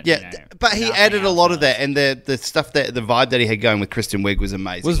funny, but Yeah, you know, but he nothing added a else lot of was. that, and the stuff that the vibe that he had going with Kristen Wiig was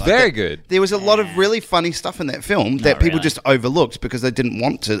amazing. Was Like, very that- good. There was a lot of really funny stuff in that film that people really. just overlooked because they didn't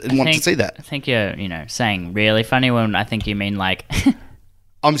want to see I that. think you're, saying really funny when I think you mean like.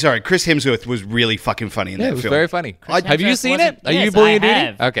 I'm sorry, Chris Hemsworth was really fucking funny in Yeah, that it was film. very funny. Have you Hemsworth seen wasn't- it? Are you Yes, bullying I a duty?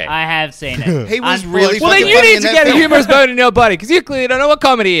 have. Okay. I have seen it. He was really Well, then fucking you funny need in to that get a film. humorous bone in your body because you clearly don't know what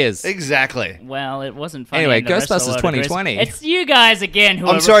comedy is. Exactly. Well, it wasn't funny. Anyway, in the rest of the Ghostbusters world, Chris. 2020. It's you guys again who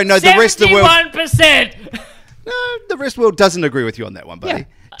I'm are sorry, no, the rest of the world- 71%. No, the rest of the world doesn't agree with you on that one, buddy. Yeah.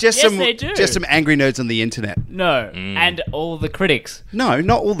 Just Yes, they do. Just some angry nerds on the internet. No, and all the critics. No,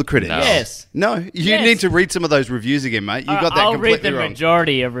 not all the critics. No. Yes. No, you Yes. need to read some of those reviews again, mate. You got that I'll completely read the wrong.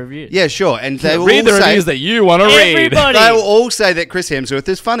 majority of reviews. Yeah, sure. And they will Read the all say, reviews that you want to read. Everybody. they will all say that Chris Hemsworth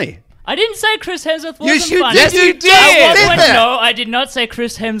is funny. I didn't say Chris Hemsworth wasn't Yes, you funny. did. you did. No, I did not say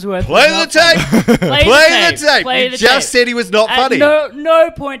Chris Hemsworth. Play was the not funny. tape. Play Play the tape. Play You the just tape. said he was not At funny.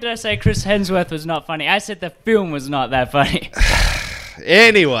 no point did I say Chris Hemsworth was not funny. I said the film was not that funny.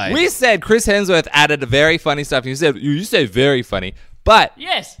 Anyway. We said Chris Hemsworth added very funny stuff. You said very funny, but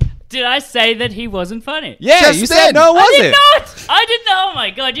Yes. Did I say that he wasn't funny? yeah, Just you then. said no, it I wasn't. did not. I did not. Oh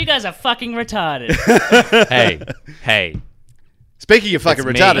my god, you guys are fucking retarded. Hey. Speaking of fucking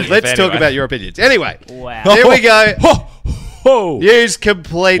It's me, retarded, if let's talk anyone. about your opinions. Anyway, Wow. here we go. Ho. News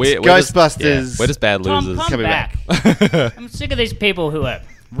complete. We're just- Ghostbusters. We're just bad Tom, losers. come Coming back. I'm sick of these people who are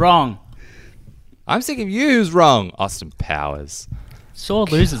wrong. I'm sick of you who's wrong, Austin Powers. Sore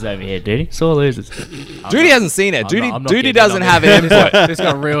losers over here, Duty. Sore losers. Duty hasn't seen it. Duty I'm not Duty getting doesn't on have this. input. This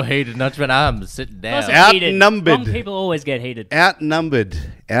got real heated. Not even I'm sitting down. Plus Outnumbered. heated. Wrong people always get heated. Outnumbered.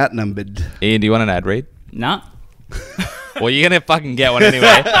 Ian, do you want an ad read? Nah. Well, you're going to fucking get one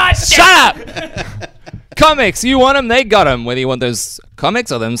anyway. Shut up! Comics, you want them, they got them. Whether you want those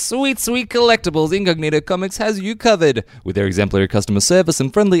comics or them sweet, sweet collectibles, Incognito Comics has you covered. With their exemplary customer service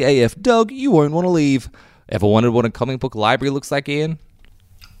and friendly AF dog, you won't want to leave. Ever wondered what a comic book library looks like, Ian?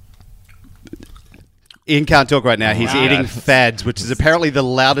 Ian can't talk right now. He's Wow. eating fads, which is apparently the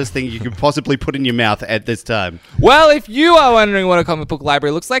loudest thing you could possibly put in your mouth at this time. Well, if you are wondering what a comic book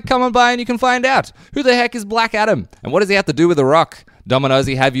library looks like, come on by and you can find out. Who the heck is Black Adam? And what does he have to do with The Rock?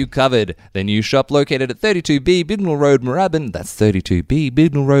 Dominozy have you covered. Their new shop located at 32B Bignell Road, Moorabbin. That's 32B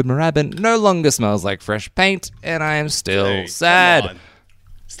Bignell Road, Moorabbin. No longer smells like fresh paint, and I am still Hey, come sad. on.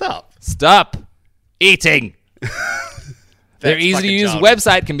 Stop. Stop eating. Their That's easy to fucking use childish.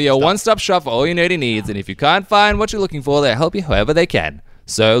 website can be a one-stop shop for all your nerdy needs, and if you can't find what you're looking for, they'll help you however they can.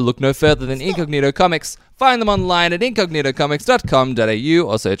 So look no further than Incognito Comics. Find them online at incognitocomics.com.au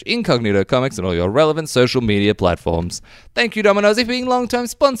or search Incognito Comics on all your relevant social media platforms. Thank you, Dominozy, for being long-time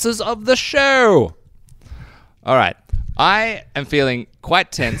sponsors of the show. All right. I am feeling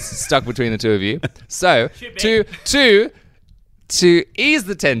quite tense, stuck between the two of you. So to ease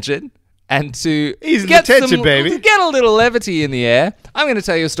the tension and to Ease the get tension, baby. get a little levity in the air, I'm going to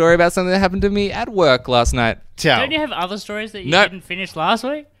tell you a story about something that happened to me at work last night. Ciao. Don't you have other stories that you No. didn't finish last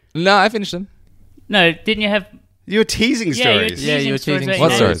week? No, I finished them. No, didn't you have... You were teasing Yeah, you were stories. Yeah, you were Teasing teasing stories What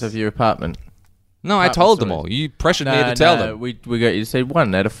about stories? stories of your apartment. No, I Apartment told them stories. all. You pressured me to tell them. We got you to say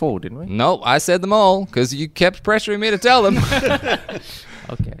 1 out of 4, didn't we? Nope, I said them all because you kept pressuring me to tell them.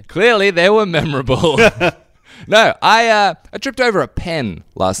 Okay. Clearly, they were memorable. No, I tripped over a pen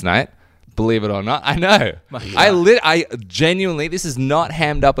last night. Believe it or not, I know. I genuinely, this is not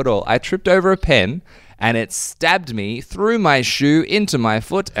hammed up at all. I tripped over a pen, and it stabbed me through my shoe into my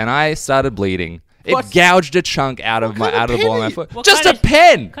foot, and I started bleeding. It What? gouged a chunk out of kind of the pen ball of are my you- foot. What Just a kind of-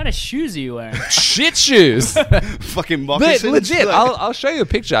 pen. What kind of shoes are you wearing? Shit shoes. Fucking But moccasins. legit, I'll show you a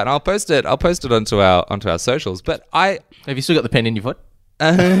picture and I'll post it onto our socials. But Have you still got the pen in your foot?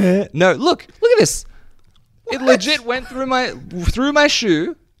 no, look at this. It legit went through my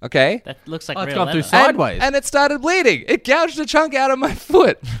shoe. Okay. That looks like Oh, it's real gone through leather. sideways. And it started bleeding. It gouged a chunk out of my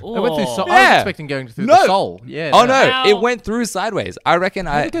foot. It went through I was Yeah. expecting going through No. the sole. Yeah. Oh no, Ow. it went through sideways. I reckon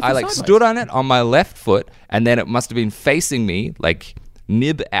I did it go through like sideways? stood on it on my left foot and then it must have been facing me like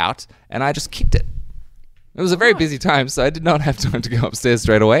nib out and I just kicked it. It was a very busy time, so I did not have time to go upstairs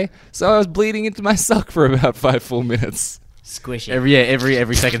straight away. So I was bleeding into my sock for about 5 full minutes. Squishy.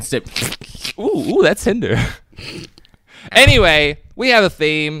 Every second step. Ooh, that's tender. Anyway, we have a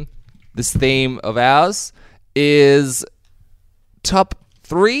theme. This theme of ours is top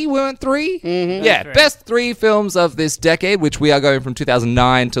 3. We went 3? Mm-hmm. Yeah, Three. best 3 films of this decade, which we are going from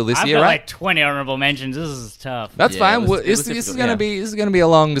 2009 till this I've year, got right? like 20 honorable mentions. This is tough. That's Yeah, fine. it was This is difficult, gonna yeah. be a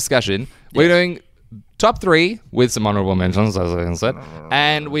long discussion. We're doing top 3 with some honorable mentions, as I said,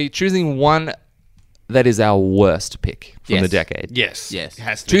 and we're choosing one that is our worst pick from Yes. the decade. Yes. Yes. It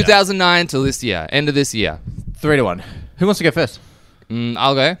has to be done. 2009 till this year, end of this year. 3-1. Who wants to go first?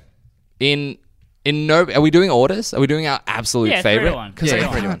 I'll go. In no, are we doing orders? Are we doing our absolute Yeah, favorite? 3-1. 'Cause Yeah,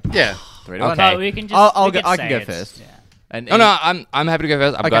 I- 3-1. Yeah. 3-1. Okay. But we can just, I can say go it's- first. yeah. And Oh no, I'm happy to go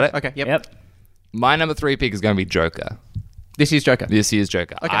first. I've got it. Okay. Yep. Yep. My number 3 pick is going to be Joker. This is Joker. This year's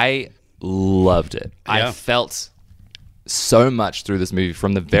Joker. I loved it. Yeah. I felt so much through this movie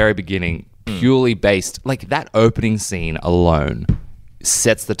from the very beginning, purely based, like that opening scene alone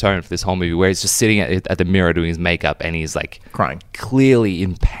sets the tone for this whole movie where he's just sitting at the mirror doing his makeup and he's like Crying. clearly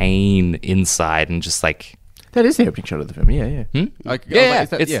in pain inside and just like That is the opening shot of the film. Yeah, yeah. Like, I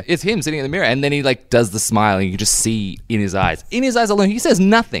was like, is that- It's him sitting in the mirror, and then he like does the smile, and you can just see in his eyes alone. He says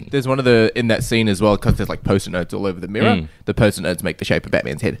nothing. There's one of the in that scene as well because there's like post-it notes all over the mirror. The post-it notes make the shape of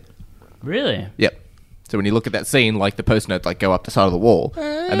Batman's head. Really? Yep. So when you look at that scene, like the post-it notes like go up the side of the wall,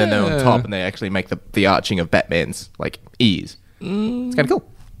 and then they're on top, and they actually make the arching of Batman's like ears. It's kind of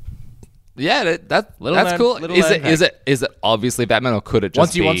cool. Yeah, that's known- cool. little Is known it obviously Batman, or could it just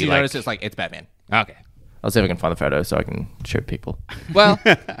Once you be like, notice, it's like it's Batman. okay? I'll see if I can find the photo so I can show people. Well,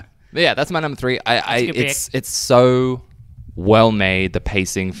 yeah, that's my number 3. a good It's so well made. The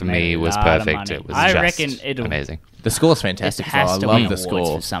pacing for me Made a was lot of perfect. money. It was I just reckon it'll- amazing. The score's It fantastic. So has I to love win the awards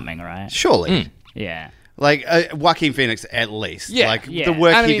score. for something, right? Surely. Yeah. Like Joaquin Phoenix, at least. Yeah. Like Yeah. the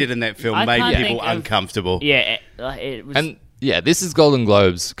work I he mean, did in that film I made can't people think of- uncomfortable. Yeah, it was. And yeah, this is Golden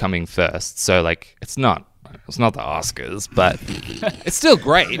Globes coming first, so like it's not the Oscars, but it's still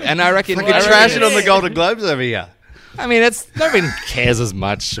great. And I reckon Fucking I reckon trash it on the it's- Golden Globes over here. I mean, nobody cares as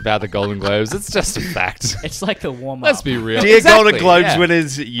much about the Golden Globes. It's just a fact. it's like the warm up. Let's be real. Dear Exactly, Golden Globes yeah.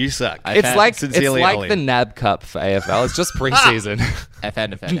 winners, you suck. It's like Sincerely, Ollie. the NAB Cup for AFL. It's just preseason.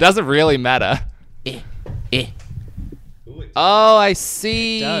 It It doesn't really matter. Oh, I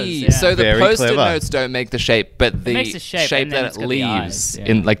see. does, yeah. So the Very post-it clever. notes don't make the shape, but the makes the shape, and then that it's it got the leaves eyes, yeah.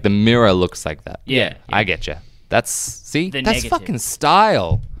 in like the mirror looks like that. Yeah, I get you. That's The that's negative. fucking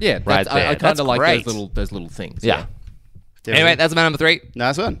style. Yeah, right that's, there. I kind That's of like great. those little things. Yeah. Anyway, that's my number 3.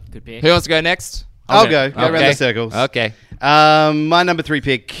 Nice one. Good pick. Who wants to go next? I'll go. Go around the circles. Okay. My number 3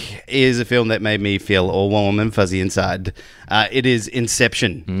 pick is a film that made me feel all warm and fuzzy inside. It is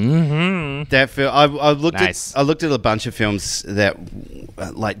Inception. Mm-hmm. That film, I looked Nice. at a bunch of films that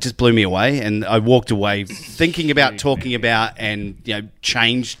like just blew me away, and I walked away thinking about, talking about, and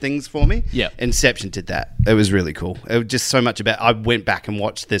changed things for me. Yeah. Inception did that. It was really cool. It was just so much about. I went back and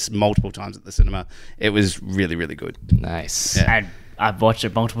watched this multiple times at the cinema. It was really, really good. Nice. And I've watched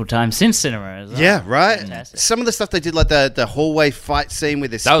it multiple times since cinema as well. Yeah, right. Fantastic. Some of the stuff they did, like the hallway fight scene where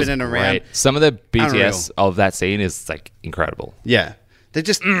they're That was spinning around. great. Some of the BTS Unreal. of that scene is like incredible. Yeah. They're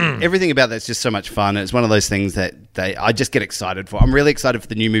just everything about that's just so much fun. It's one of those things that I just get excited for. I'm really excited for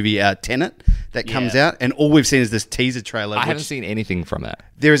the new movie Tenet that comes Yeah. out, and all we've seen is this teaser trailer. I haven't which- seen anything from that.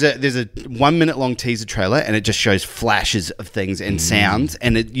 There's a 1 minute long teaser trailer, and it just shows flashes of things and sounds,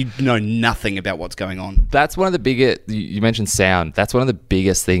 and you know nothing about what's going on. That's one of the biggest. You mentioned sound. That's one of the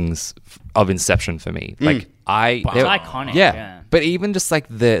biggest things of Inception for me. Like It's iconic. Yeah, but even just like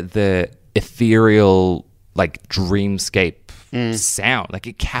the ethereal, like dreamscape sound, like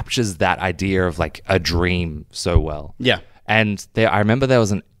it captures that idea of like a dream so well. Yeah. And I remember there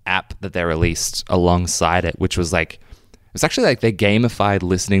was an app that they released alongside it, which was like, it was actually like they gamified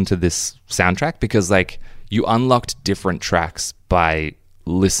listening to this soundtrack because like you unlocked different tracks by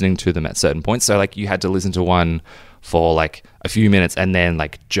listening to them at certain points. So like you had to listen to one for like a few minutes and then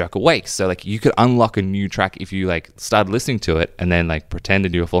like jerk awake. So like you could unlock a new track if you like started listening to it and then like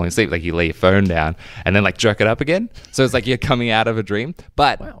pretended you were falling asleep. Like you lay your phone down and then like jerk it up again. So it's like you're coming out of a dream.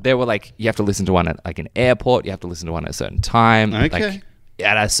 But there were like, you have to listen to one at like an airport. You have to listen to one at a certain time. Okay. Like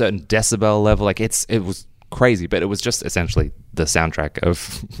at a certain decibel level. Like it was crazy, but it was just essentially the soundtrack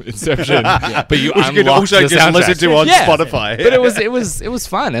of Inception. But you Which you could unlocked also the just soundtrack. listen to on Spotify. But it was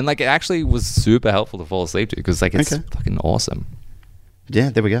fun, and like it actually was super helpful to fall asleep to because like it's Okay. fucking awesome.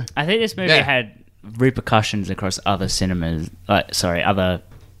 Yeah, there we go. I think this movie Yeah. had repercussions across other cinemas. Other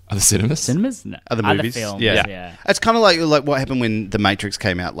Are the cinemas? cinemas? No, Other movies, films. yeah. Yeah. It's kind of like what happened when The Matrix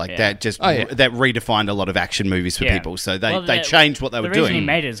came out. Like Yeah. that just Oh, yeah. that redefined a lot of action movies for Yeah. people. So they Well, changed what they were The reason doing. he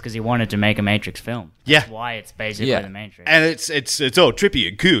made it is because he wanted to make a Matrix film. Yeah. That's why it's basically Yeah. the Matrix. And it's all trippy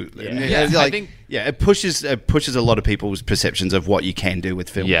and cool. And Yeah, it's I like, think- it pushes a lot of people's perceptions of what you can do with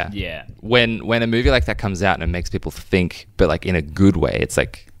film. Yeah. Yeah. When a movie like that comes out and it makes people think, but like in a good way, it's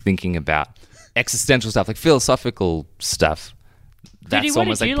like thinking about existential stuff, like philosophical stuff. That's Judy, what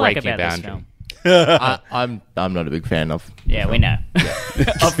almost did you like like breaking about this boundary. film? I'm not a big fan of. Yeah, we know.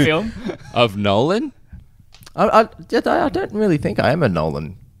 Of film? Of Nolan? I don't really think I am a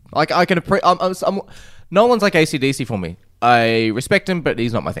Nolan. Like I can I'm Nolan's like AC/DC for me. I respect him, but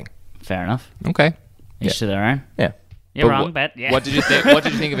he's not my thing. Fair enough. Okay. Each to their own. Yeah. You're But wrong, what- but yeah. What did you think? What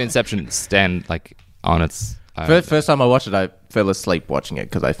did you think of Inception stand like on its own? First time I watched it, I fell asleep watching it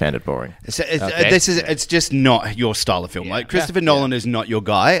because I found it boring. It's just not your style of film. Like Christopher Nolan is not your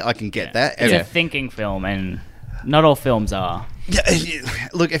guy. I can get that. It's Yeah. a thinking film, and not all films are.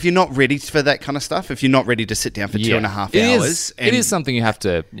 Look, if you're not ready for that kind of stuff, if you're not ready to sit down for 2.5 hours, It is something you have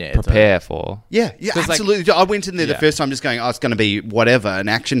to Yeah, it's prepare for. Yeah, 'Cause, like- absolutely. I went in there the Yeah. first time just going, oh, it's going to be whatever, an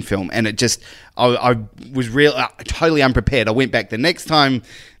action film. And it just, I was totally unprepared. I went back the next time.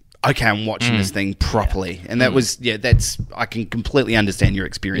 okay, I'm watching this thing properly. And that was, I can completely understand your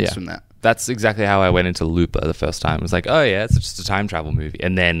experience from that. That's exactly how I went into Looper the first time. It was like, oh yeah, it's just a time travel movie.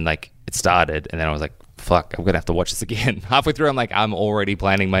 And then like it started, and then I was like, fuck, I'm gonna have to watch this again. Halfway through, I'm like, I'm already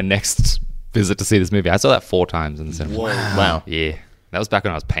planning my next visit to see this movie. I saw that 4 times in the cinema. Wow. Yeah. That was back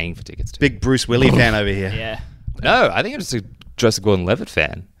when I was paying for tickets too. Big Bruce Willis fan over here. Yeah. No, I think I'm just a Joseph Gordon-Levitt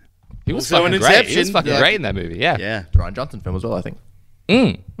fan. He was Also fucking in great. He was Inception. fucking Yeah. great in that movie. Yeah. Yeah. Ryan Johnson film as well, I think.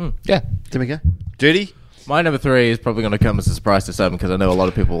 Yeah. There we go. Duty? My number 3 is probably going to come as a surprise to some because I know a lot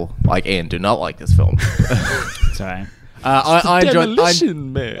of people like Ian do not like this film. Sorry. I enjoyed.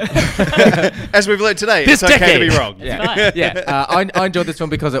 Man. As we've learned today, This it's okay decade. to be wrong. I enjoyed this film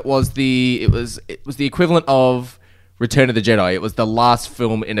because it was the equivalent of Return of the Jedi. It was the last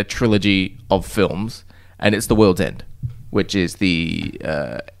film in a trilogy of films, and it's The World's End, which is the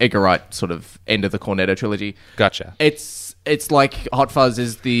Edgar Wright sort of end of the Cornetto trilogy. Gotcha. It's like Hot Fuzz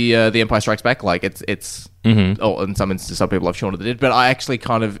is the Empire Strikes Back. Like it's oh, in some instances, some people have shown that it did, but I actually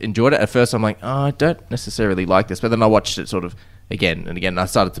kind of enjoyed it. At first, I'm like, oh, I don't necessarily like this, but then I watched it sort of again and again. And I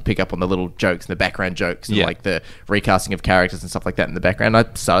started to pick up on the little jokes and the background jokes and like the recasting of characters and stuff like that in the background. I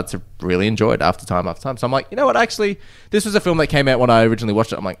started to really enjoy it after time after time. So I'm like, you know what? Actually, this was a film that came out when I originally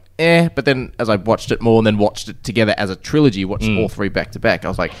watched it. I'm like, but then as I watched it more and then watched it together as a trilogy, watched all 3 back to back, I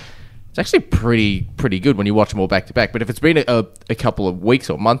was like, it's actually pretty good when you watch them all back to back. But if it's been a couple of weeks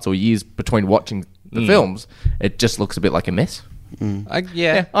or months or years between watching the films, it just looks a bit like a mess.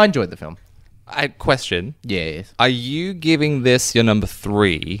 Yeah. I enjoyed the film. I question. Yes. Are you giving this your number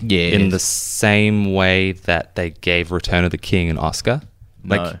 3 Yes. in the same way that they gave Return of the King an Oscar?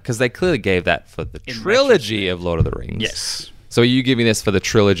 No. Because they clearly gave that for the trilogy of Lord of the Rings. Yes. So are you giving this for the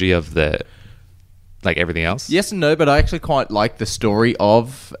trilogy of the, like everything else? Yes and no, but I actually quite like the story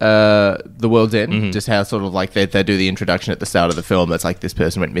of The World's End. Just how sort of like they do the introduction at the start of the film. It's like this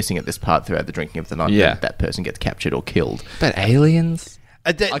person went missing at this part throughout the drinking of the night. Yeah. That person gets captured or killed. But aliens?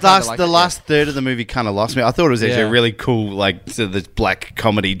 kinda like The it, last third of the movie kind of lost me. I thought it was actually Yeah. a really cool, like, sort of this black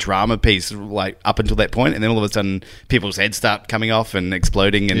comedy drama piece, like, up until that point, and then all of a sudden, people's heads start coming off and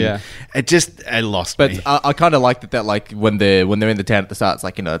exploding, and it lost But me. I kind of liked that like when they're in the town at the start, it's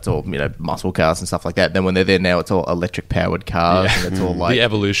like, you know, it's all, you know, muscle cars and stuff like that. Then when they're there now, it's all electric powered cars, and it's all like The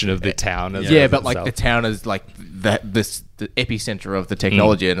evolution of the town. As yeah, as but like itself. the town is like the epicenter of the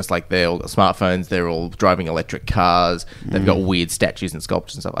technology, and it's like they're all got smartphones, they're all driving electric cars, they've got weird statues and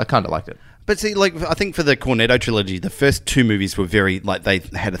sculptures and stuff. I kind of liked it. But see, like, I think for the Cornetto trilogy, the first 2 movies were very, like, they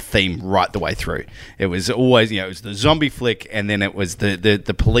had a theme right the way through. It was always, you know, it was the zombie flick, and then it was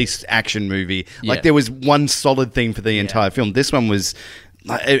the police action movie. Like, Yeah. there was one solid theme for the entire film. This one was,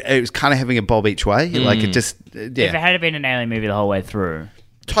 like, it was kind of having a bob each way. Like, it just, If it had been an alien movie the whole way through,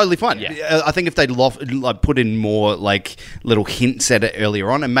 totally fine. I think if they'd like put in more like little hints at it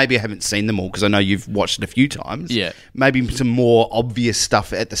earlier on, and maybe I haven't seen them all because I know you've watched it a few times. Yeah. Maybe some more obvious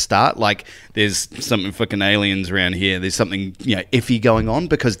stuff at the start, like there's something fucking aliens around here. There's something, you know, iffy going on,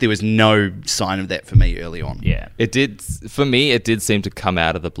 because there was no sign of that for me early on. yeah. It did, for me, it did seem to come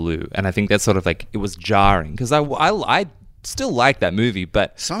out of the blue. And I think that's sort of like, it was jarring. Because I still like that movie,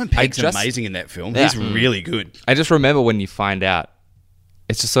 but Simon I Pegg's just- amazing in that film. Yeah. He's really good. I just remember when you find out,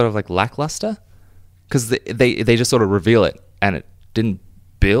 it's just sort of like lackluster. Because they just sort of reveal it, and it didn't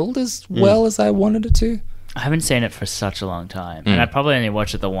build as well as I wanted it to. I haven't seen it for such a long time, and I probably only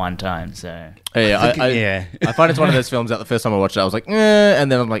watched it the one time. So Yeah, I find it's one of those films that the first time I watched it, I was like, and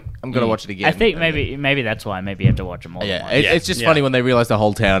then I'm like, I'm gonna watch it again. I think And then- maybe that's why. Maybe you have to watch it more. Yeah, than once. it's just funny when they realize the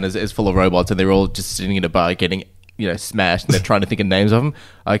whole town is full of robots and they're all just sitting in a bar getting, you know, smashed, and they're trying to think of names of them.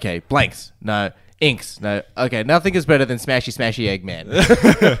 Okay, blanks. No. Inks. No. Okay, nothing is better than Smashy Smashy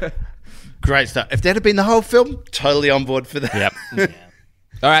Eggman. Great stuff. If that had been the whole film, totally on board for that. Yep.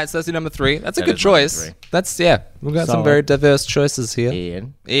 All right, so that's your number 3. That's a That good is my number choice. 3. That's, yeah, we've got some Solid. very diverse choices here.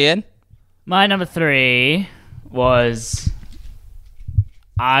 Ian. Ian? My number 3 was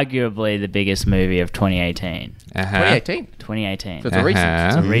arguably the biggest movie of 2018. 2018. 2018. So it's a recent.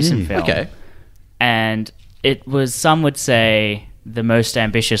 It's a recent film. Okay. And it was, some would say, the most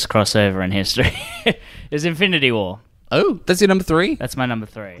ambitious crossover in history. Is Infinity War. Oh. That's your number 3? That's my number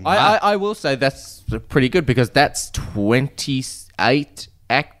 3. I will say that's pretty good because that's 28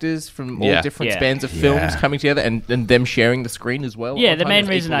 actors from all Yeah. different Yeah. spans of films coming together and them sharing the screen as well. Yeah, the main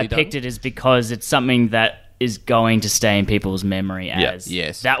reason I picked it is because it's something that is going to stay in people's memory as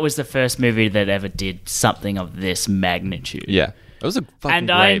Yes. that was the first movie that ever did something of this magnitude. Yeah. It was a fucking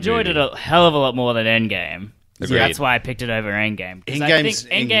And I great enjoyed movie. it a hell of a lot more than Endgame. So Agreed. that's why I picked it over Endgame. 'Cause I Endgame's-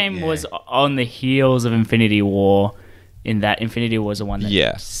 think Endgame yeah. was on the heels of Infinity War, in that Infinity War was the one that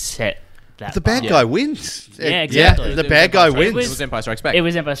Yeah. set that. The bad far. guy wins. Yeah, exactly. Yeah, the bad guy It wins. It was Empire Strikes Back. It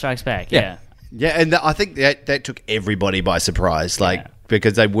was Empire Strikes Back. Yeah. Yeah, and I think that took everybody by surprise, Yeah.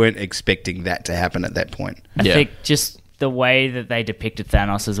 because they weren't expecting that to happen at that point. I Yeah. think just the way that they depicted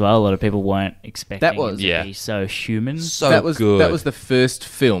Thanos as well, a lot of people weren't expecting That was- him to Yeah. be so human. So that was good. That was the first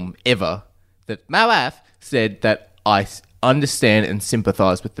film ever that my wife said that I understand and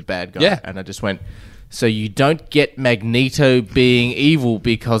sympathize with the bad guy. Yeah. And I just went, so you don't get Magneto being evil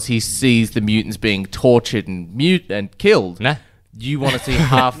because he sees the mutants being tortured and killed. Nah. You want to see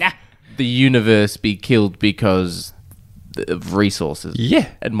half Nah. the universe be killed because of resources. Yeah.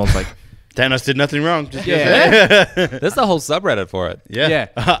 And Mom's like, Thanos did nothing wrong. Just yeah. There's the whole subreddit for it. yeah.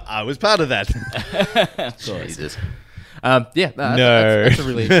 Yeah. I was part of that. Jesus. No. That's a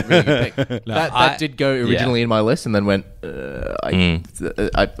really, really good pick. That I- did go originally in my list and then went,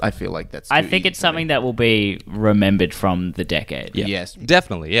 I feel like that's I too think easy it's for me. something that will be remembered from the decade. Yeah. Yes.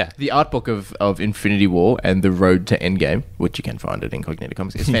 Definitely, yeah. The art book of Infinity War and the Road to Endgame, which you can find at Incognito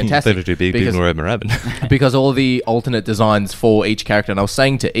Comics, is fantastic. Because all the alternate designs for each character, and I was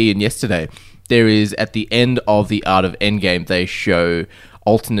saying to Ian yesterday, there is at the end of the Art of Endgame, they show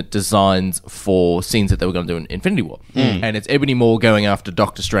alternate designs for scenes that they were going to do in Infinity War. And it's Ebony Maw going after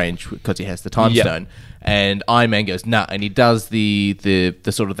Doctor Strange because he has the Time Yep. Stone. And Iron Man goes, nah, and he does the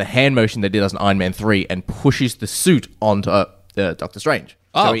sort of the hand motion they did as in Iron Man 3 and pushes the suit onto Doctor Strange.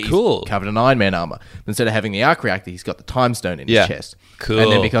 Oh, he's cool. covered in Iron Man armor. Instead of having the arc reactor, he's got the Time Stone in Yeah. his chest. Cool.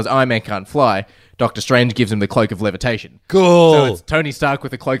 And then because Iron Man can't fly, Doctor Strange gives him the Cloak of Levitation. Cool. So it's Tony Stark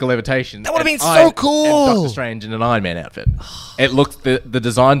with the Cloak of Levitation. That would've and been so And cool. Doctor Strange in an Iron Man outfit. It looks, the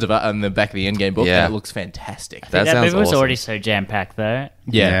designs of it on the back of the Endgame book, Yeah. and it looks fantastic. That That sounds movie was awesome. already so jam packed, though.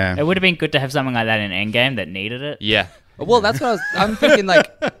 Yeah. It would have been good to have something like that in Endgame that needed it. Yeah. Well, that's what I'm thinking, like,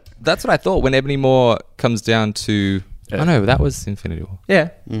 that's what I thought when Ebony Maw comes down to... Oh, no, that was Infinity War. Yeah.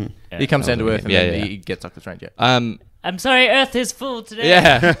 He comes down to Earth and Yeah, then yeah. he gets Doctor Strange, yeah. I'm sorry, Earth is full today.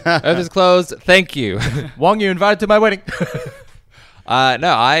 Yeah. Earth is closed. Thank you. Wong, you invited to my wedding. No,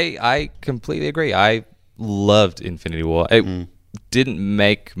 I completely agree. I loved Infinity War. It didn't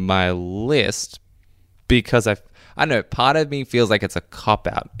make my list because I don't know, part of me feels like it's a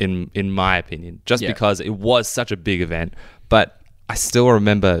cop-out in my opinion, just Yeah. because it was such a big event. But I still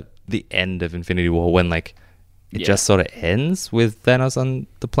remember the end of Infinity War when, like, it just sort of ends with Thanos on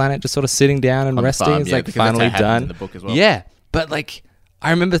the planet just sort of sitting down and On the resting. farm, It's yeah, like because that's how finally it happens done. in the book as well. Yeah, but like I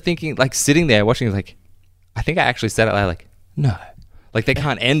remember thinking, like, sitting there watching it, like, I think I actually said it like, no, like, they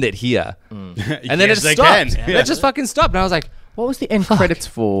can't end it here. And then Yes, it they stopped. can. It just fucking stopped, and I was like, What was the end credits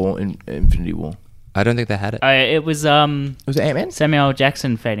for Infinity War? I don't think they had it. It was Was it Ant-Man? Samuel L.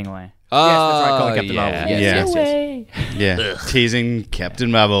 Jackson fading away. Oh, Yes, that's right, calling Captain Marvel. Yes, Yeah. yes, yes. Away. Yeah. Teasing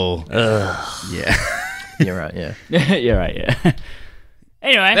Captain Marvel. Yeah. You're right, yeah. You're right, yeah.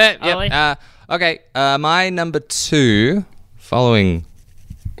 Anyway, Ollie. Okay, my number 2, following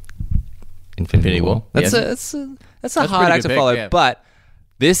Infinity War. Yes. That's a That's hard a pretty act good to pick, follow, yeah. but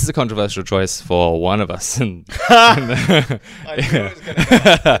this is a controversial choice for one of us in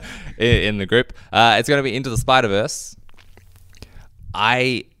the group. It's going to be Into the Spider-Verse.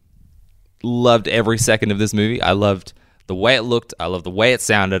 I loved every second of this movie. I loved the way it looked. I loved the way it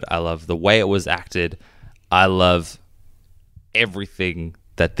sounded. I loved the way it was acted. I love everything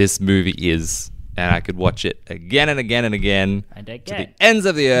that this movie is, and I could watch it again and again and again And to again. the ends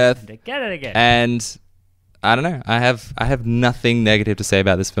of the earth. To get it again. And I don't know. I have nothing negative to say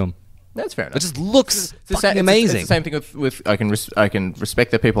about this film. That's fair enough. It just looks It's the fucking sa- amazing. It's the same thing with I can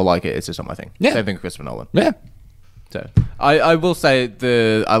respect that people like it. It's just not my thing. Yeah. Same thing with Christopher Nolan. Yeah. So I will say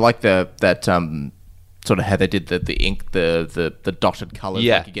I like that sort of how they did the ink the dotted colors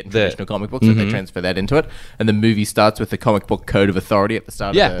Yeah, like you get in the- traditional comic books. So they transfer that into it, and the movie starts with the comic book code of authority at the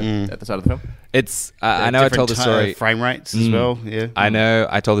start. Yeah. At the start of the film. It's I know I told the story. Frame rates as well. Yeah. I know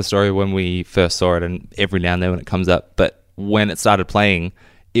I told the story when we first saw it, and every now and then when it comes up. But when it started playing,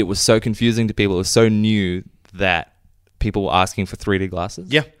 it was so confusing to people. It was so new that people were asking for 3D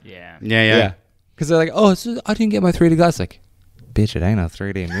glasses. Yeah. yeah. Yeah. Because they're like, oh, I didn't get my 3D glasses. Like, bitch, it ain't a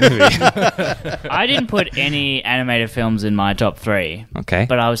 3D movie. I didn't put any animated films in my top 3. Okay.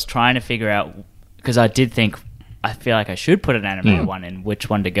 But I was trying to figure out, because I did think, I feel like I should put an animated one in, which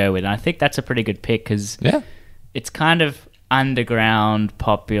one to go with. And I think that's a pretty good pick, because Yeah. it's kind of underground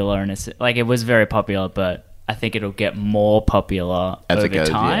popular. And like, it was very popular, but I think it'll get more popular As over it goes,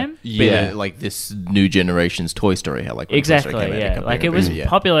 time. Yeah. like this new generation's Toy Story. How like when Toy Story Exactly, came out, yeah. couple Like, years it was ago, yeah.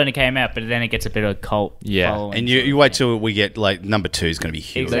 popular when it came out, but then it gets a bit of a cult Yeah. following. And you wait till we get like number 2 is going to be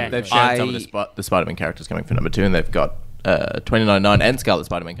huge. Exactly. They've shown some of the Spider-Man characters coming for number 2, and they've got 2099 and Scarlet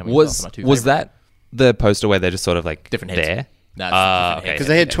Spider-Man coming. Was as well, for my two was favorites. that the poster where they're just sort of like Different heads. there? No, it's Ah, different okay. Because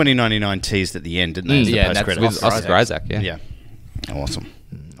they had 2099 teased at the end, didn't they? as the Yeah, and that's post-credits. With Oscar Isaac, yeah. Yeah. Awesome.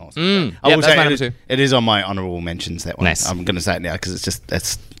 I Yeah, will that's say my it number is- two. it is on my honourable mentions, that one. Nice. I'm going to say it now because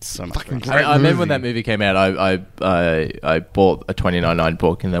it's so much fun. I remember when that movie came out, I bought a 29.9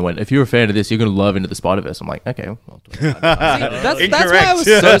 book and they went, if you're a fan of this, you're going to love Into the Spider-Verse. I'm like, okay, well, That's why I was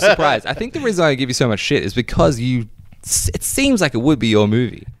so surprised. I think the reason I give you so much shit is because it seems like it would be your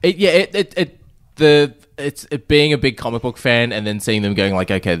movie. It's being a big comic book fan and then seeing them going like,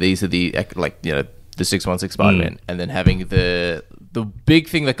 okay, these are the the 616 Spider-Man, and then having the big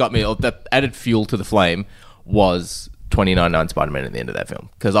thing that got me, or that added fuel to the flame, was 29.9 Spider-Man at the end of that film,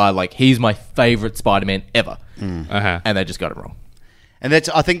 because he's my favorite Spider-Man ever, and they just got it wrong. And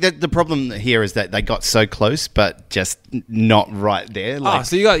I think that the problem here is that they got so close, but just not right there.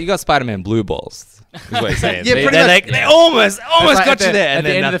 So you got Spider-Man blue balls. Is what you're saying. Yeah, pretty much. They almost It's got you there. At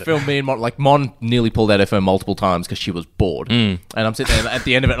the end of the film, me and Mon nearly pulled out her phone multiple times because she was bored. And I'm sitting there at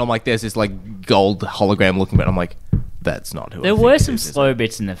the end of it, and I'm like, there's this gold hologram looking bit. I'm like, that's not who. I There think were it some is, slow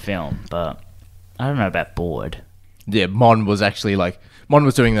bits in the film, but I don't know about bored. Yeah, Mon was actually Mon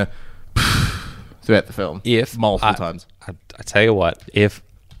was doing the throughout the film, multiple times. I tell you what, if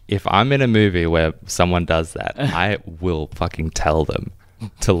I'm in a movie where someone does that, I will fucking tell them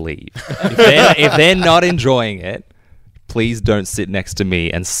to leave. If they're not enjoying it, please don't sit next to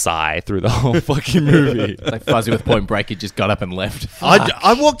me and sigh through the whole fucking movie. Like Fuzzy with Point Break, he just got up and left.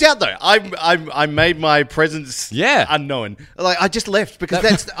 I walked out though. I made my presence unknown. I just left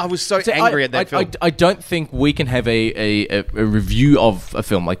because I was so angry at that film. I don't think we can have a review of a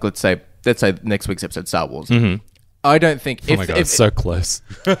film let's say next week's episode, Star Wars. I don't think. Oh my god, it's so close.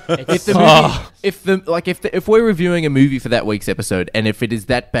 If the movie, if we're reviewing a movie for that week's episode, and if it is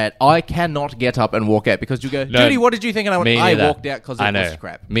that bad, I cannot get up and walk out because you go, Judy, what did you think? And I went, I walked out because it was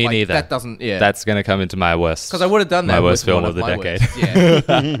crap. Me neither. That doesn't. Yeah, that's gonna come into my worst. Because I would have done that. My worst with film one of the my decade. worst.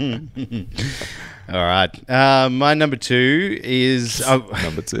 Yeah. All right. My number two is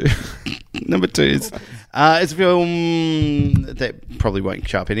Number two. Number two is it's a film that probably won't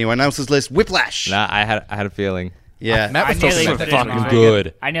show up anyone else's list. Whiplash. Nah, I had a feeling. Yeah. Matt was I nearly talking put about it that. in mine.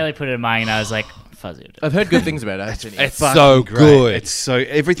 good. I nearly put it in mine, and I was like, Fuzzy. I've heard good things about it. It's Fucking so great. good. It's so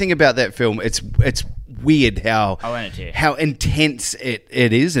everything about that film. It's weird how intense it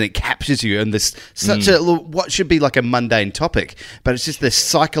is, and it captures you. And this such a what should be like a mundane topic, but it's just this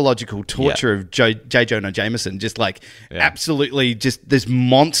psychological torture of J. Jonah Jameson, just absolutely just this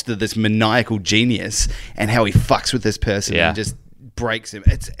monster, this maniacal genius, and how he fucks with this person and just breaks him.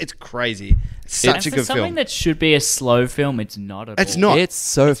 It's crazy. Such a good something film. that should be a slow film. It's not at It's all. not. It's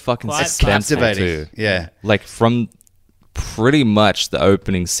so fucking quite suspenseful captivating. too. Yeah. From pretty much the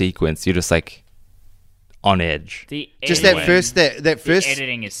opening sequence, you're just on edge. Just editing, that first the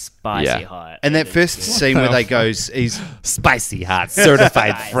editing is spicy hot. and that first scene where they he's Spicy hot,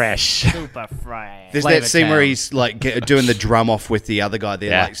 certified fresh. super fresh. there's Flavor that scene where Town. he's doing the drum off with the other guy.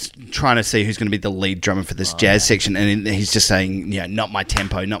 They're trying to see who's going to be the lead drummer for this jazz section, and he's just saying, not my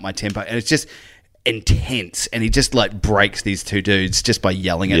tempo, not my tempo, and it's just intense, and he just breaks these two dudes just by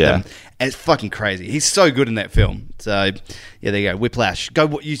yelling at them. And it's fucking crazy. He's so good in that film. So there you go. Whiplash.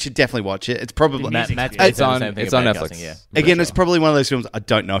 You should definitely watch it. It's probably Matt's It's on Netflix. Yeah, again. It's probably one of those films I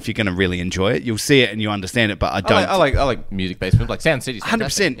don't know if you're going to really enjoy it. You'll see it and you understand it, but I don't. I like music-based films, like Sound City.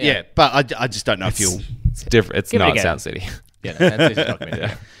 100%. Yeah, but I just don't know if you'll. It's different. It's Give it a not go. Sound City. Yeah, no, Sound City's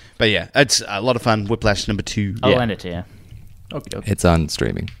documentary. But yeah, it's a lot of fun. Whiplash number 2. I'll lend it to you. Okay. It's on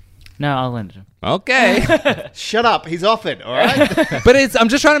streaming. No, I'll lend it to you. Okay. Shut up. He's off it. All right. But I'm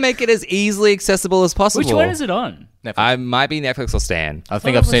just trying to make it as easily accessible as possible. Which one is it on? I might be Netflix or Stan. I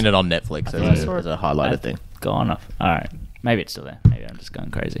think I've seen it on Netflix as a highlighted thing. Gone off. All right. Maybe it's still there. Maybe I'm just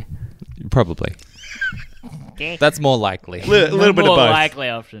going crazy. Probably. That's more likely. A little bit of More both. likely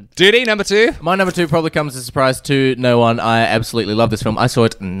option. Duty number 2. My number 2 probably comes as a surprise to no one. I absolutely love this film. I saw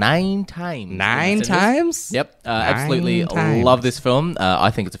it 9 times. 9 times? Yep. Absolutely times. love this film.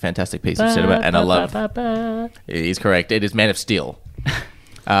 I think it's a fantastic piece of cinema, and I love... He's correct. It is Man of Steel.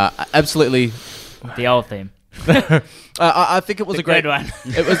 Absolutely... The old theme. I think it was a great good one.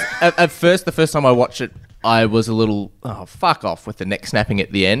 It was at first. The first time I watched it, I was a little fuck off with the neck snapping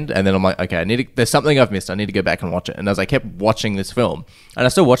at the end, and then I'm like, okay, there's something I've missed. I need to go back and watch it. And as I kept watching this film, and I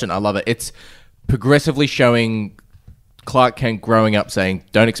still watch it, and I love it. It's progressively showing Clark Kent growing up, saying,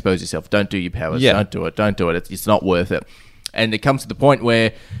 "Don't expose yourself. Don't do your powers. Yeah. Don't do it. Don't do it. It's not worth it." And it comes to the point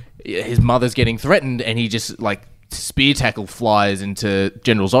where his mother's getting threatened, and he just spear tackle flies into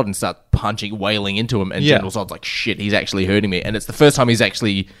General Zod and starts wailing into him, and Yeah. General Zod's like, shit, he's actually hurting me. And it's the first time he's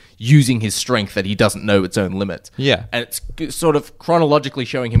actually using his strength that he doesn't know its own limits. Yeah. And it's sort of chronologically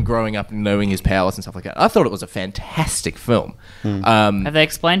showing him growing up and knowing his powers and stuff like that. I thought it was a fantastic film. Have they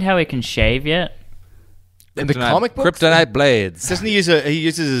explained how he can shave yet? In the comic books? Kryptonite blades. Doesn't he he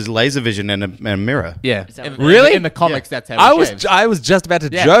uses his laser vision and a mirror? Yeah. that In- Really? In the comics, that's how I he was shaves. I was just about to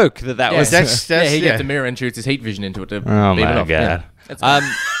Yeah. joke that Yeah. was. That's He gets a mirror and shoots his heat vision into it to Oh beam my it off. god. Yeah. That's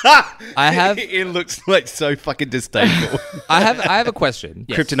I have It looks like so fucking disdainful. I have a question.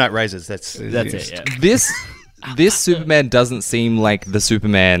 Yes. Kryptonite razors. That's It. Yeah. This Superman doesn't seem like the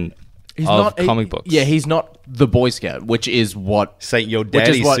Superman of comic books. Yeah, he's not the Boy Scout, which is what... Saint your Which is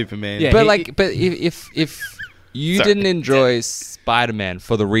daddy's what- Superman. yeah. But if you Sorry. didn't enjoy Spider-Man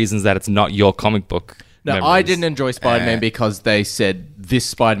for the reasons that it's not your comic book. No, memories. I didn't enjoy Spider-Man because they said this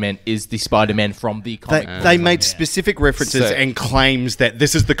Spider-Man is the Spider-Man from the comic book. They made specific references So- and claims that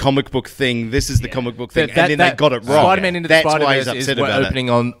this is the comic book thing, this is the comic book thing, and then they got it wrong. Spider-Man into the That's why Spider-Verse he's is upset we're about opening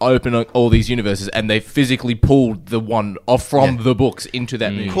on all these universes, and they physically pulled the one off from the books into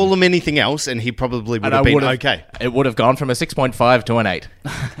that movie. Call him anything else, and he probably would And have I been would've- okay. It would have gone from a 6.5 to an 8.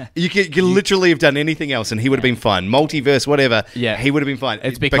 You could literally have done anything else, and he would have been fine. Multiverse, whatever. Yeah. he would have been fine.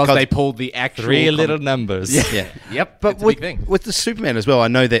 It's because they pulled the actual... Three little numbers. Yeah. Yep, But it's a with, big thing. with the Superman as well, I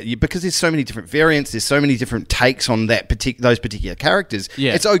know that because there's so many different variants, there's so many different takes on those particular characters.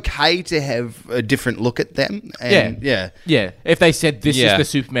 Yeah. It's okay to have a different look at them. And Yeah. If they said this Yeah. is the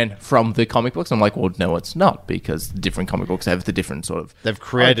Superman from the comic books, I'm like, well, no, it's not, because different comic books have the different sort of... They've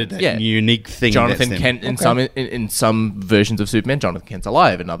created that Yeah. unique thing. Jonathan that's them. Kent in some versions of Superman, Jonathan Kent's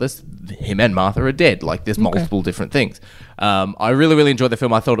alive. In others, him and Martha are dead. Like there's multiple different things. I really, really enjoyed the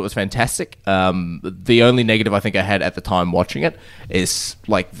film. I thought it was fantastic. The only negative I think I had at the time watching it is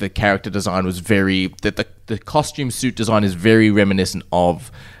like the character design was the costume suit design is very reminiscent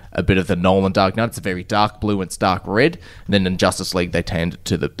of a bit of the Nolan Dark Knight. It's a very dark blue and it's dark red. And then in Justice League, they turned it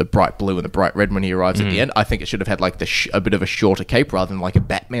to the bright blue and the bright red when he arrives at the end. I think it should have had like a bit of a shorter cape rather than like a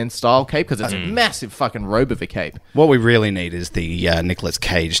Batman style cape, because it's a massive fucking robe of a cape. What we really need is the Nicolas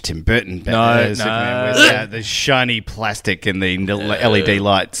Cage, Tim Burton Superman with the shiny plastic and the LED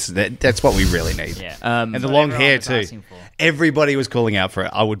lights. That's what we really need. Yeah. And the That's long what hair everyone too. was asking for. Everybody was calling out for it.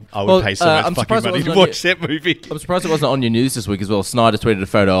 I would Well, pay so much I'm fucking surprised it money to wasn't on watch that movie. I'm surprised it wasn't on your news this week as well. Snyder tweeted a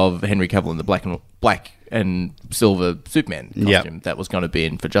photo of Henry Cavill in the black and silver Superman costume Yep. that was going to be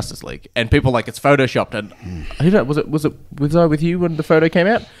in for Justice League, and people like it's photoshopped. And who know, was I with you when the photo came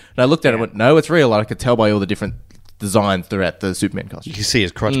out? And I looked at it and went, no, it's real. I could tell by all the different designs throughout the Superman You costume. can see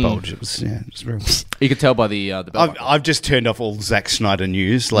his crotch bulge. It was real. You could tell by the belt buckle. I've just turned off all Zack Snyder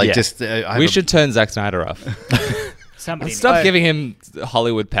news. Like, Yeah. just I have We a- should turn Zack Snyder off. Somebody Stop giving him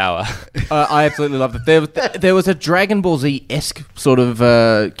Hollywood power. I absolutely loved it. There was a Dragon Ball Z-esque sort of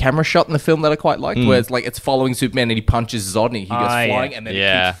camera shot in the film that I quite liked, where it's like it's following Superman and he punches Zod and he goes yeah. flying and then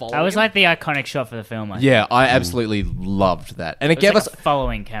Yeah. it keeps following That was him. like the iconic shot for the film. I think. Yeah, I absolutely loved that, and it, It was gave like us a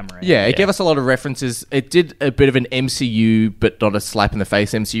following camera. yeah, it gave us a lot of references. It did a bit of an MCU, but not a slap in the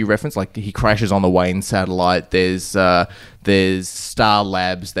face MCU reference. Like he crashes on the Wayne satellite. There's Star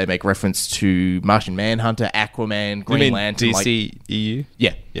Labs. They make reference to Martian Manhunter, Aquaman, Green Lantern. like- DCEU?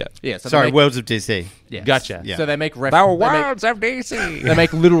 yeah, Yeah. yeah. So Sorry, they make, Worlds of DC. yeah. Gotcha. Yeah. So they make The reference. worlds of DC. They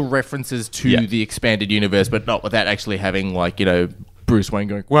make little references to Yeah. the expanded universe, but not without actually having like Bruce Wayne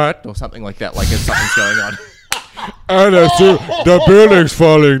going what or something like that. Like something's going on. And the building's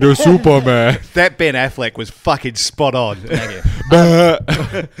falling to Superman. That Ben Affleck was fucking spot on.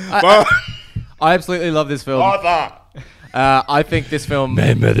 I absolutely love this film. I think this film.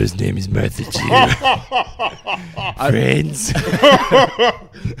 My mother's name is Martha G. Friends.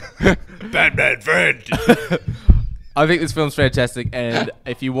 Batman friend. I think this film's fantastic, and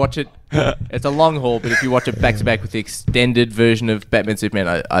if you watch it, it's a long haul. But if you watch it back to back with the extended version of Batman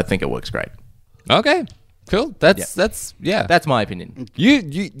Superman, I think it works great. Okay. Cool. That's That's my opinion.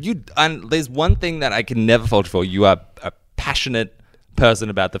 You and there's one thing that I can never fault you for. You are a passionate person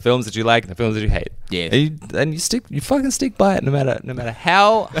about the films that you like and the films that you hate. Yes. And you fucking stick by it no matter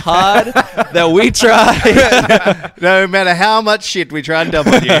how hard that we try. No matter how much shit we try and dump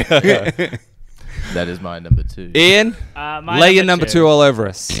on you. That is my number 2. Ian, My lay your number 2 all over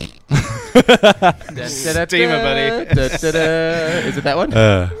us. Steamer, buddy. Is it that one?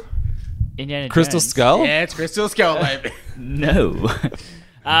 Indiana Crystal Jones. Skull? Yeah, it's Crystal Skull, baby. No.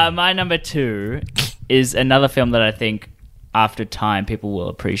 My number 2 is another film that I think after time people will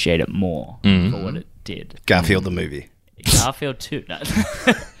appreciate it more for what it did. Garfield the movie. Garfield 2. No.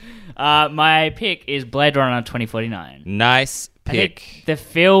 My pick is Blade Runner 2049. Nice I pick. think the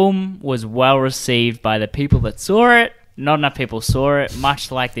film was well received by the people that saw it. Not enough people saw it,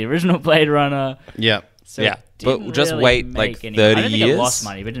 much like the original Blade Runner. Yeah. So Yeah, it but didn't just really wait, make like, any- 30 I don't think years? it lost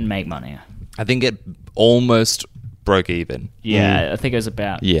money, but it didn't make money. I think it almost broke even. Yeah, I think it was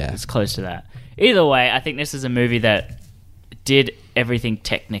about. Yeah. It's close to that. Either way, I think this is a movie that did everything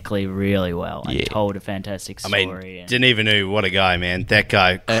technically really well and Yeah. told a fantastic I story. mean, and didn't even know what a guy, man. That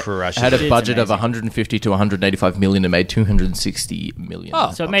guy crushed Had it. a It's budget of amazing. 150 to 185 million and made 260 million.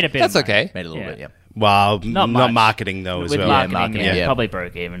 Oh, so it made a bit. that's of money. okay. Made a little bit, yeah. Wow, Not not much. marketing though as With well. marketing, marketing, yeah, yeah. probably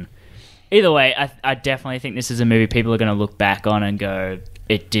broke even. Either way, I definitely think this is a movie people are going to look back on and go,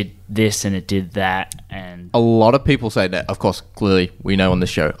 it did this and it did that. And A lot of people say that, of course, clearly, we know on the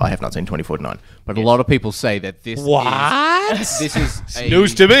show, I have not seen 2049, but a lot of people say that this is a,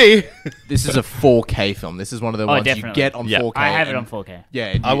 News to me. this is a 4K film. This is one of the ones you definitely. get on Yeah. 4K. I have it and- on 4K.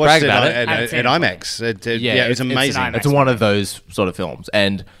 Yeah, I you- watched brag it about at, it. at, Haven't at, seen it IMAX. Yeah, it was it's- amazing. IMAX. It's one of those sort of films,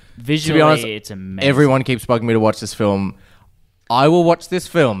 and Visually, to be honest, it's amazing. everyone keeps bugging me to watch this film. I will watch this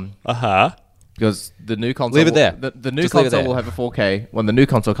film because the new console. Leave it there. The new Just leave it console there. will have a 4K. When the new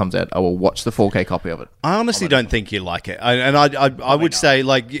console comes out, I will watch the 4K copy of it. I honestly don't think you like it, I would say,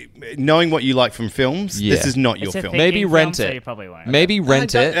 like, knowing what you like from films, Yeah. this is not your It's a film. thinking Maybe film, rent so it. you probably won't. Maybe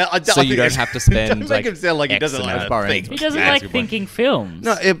rent I it don't so you think don't it's- have to spend. don't make him sound like he X doesn't like amount. borrowing. He doesn't That's a like good point. thinking films.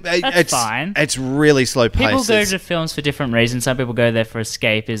 No, That's it's fine. It's really slow paced. People go to films for different reasons. Some people go there for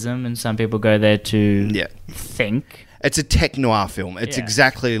escapism, and some people go there to Yeah. think. It's a tech noir film. It's Yeah.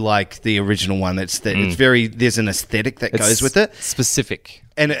 exactly like the original one. It's very. There's an aesthetic that goes with it, Specific.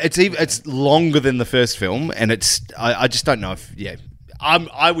 and it's longer than the first film. And I just don't know if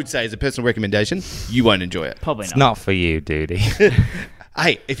I would say as a personal recommendation, you won't enjoy it. Probably It's not. not for you, dude.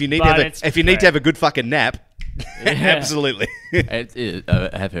 Hey, if you need But to it's have a good fucking nap, absolutely. I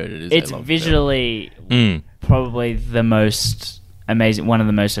have heard it is. It's a long film. visually probably the most amazing, one of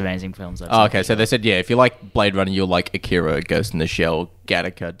the most amazing films I've seen. Oh, okay, so they said, yeah, if you like Blade Runner, you'll like Akira, Ghost in the Shell,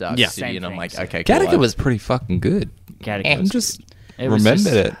 Gattaca, Dark Yeah. City, Same and I'm thing, like, same okay, cool. Gattaca was pretty fucking good. Gattaca I was just It was remembered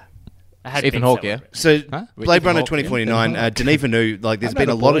just- it. I had Ethan been Hawke, so yeah? over it. So, Huh? Blade Ethan Runner Hawke, 2049, Denis Villeneuve, like, there's I'm been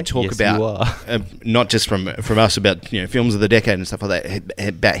a not a lot boy. of talk Yes, about, you are. not just from us, about films of the decade and stuff like that,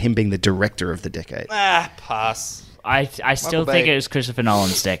 about him being the director of the decade. Pass. I still Michael think Bay. it was Christopher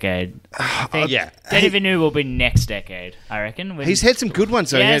Nolan's decade. I think yeah. Denis Villeneuve will be next decade, I reckon. When- He's had some good ones.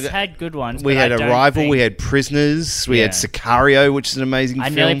 So he he has had, had good ones. we but had I don't Arrival, we think- had Prisoners, we had Yeah. Sicario, which is an amazing I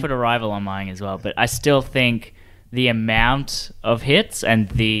film. nearly put Arrival on mine as well, but I still think the amount of hits and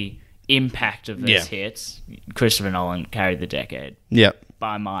the impact of those Yeah. hits, Christopher Nolan carried the decade Yeah.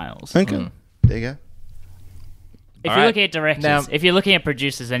 by miles. Okay. There you go. If All you're right. looking at directors, Now- if you're looking at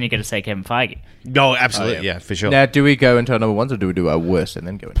producers, then you're going to say Kevin Feige. No, absolutely. yeah. for sure. Now, do we go into our number ones or do we do our worst and